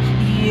quit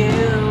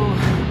you.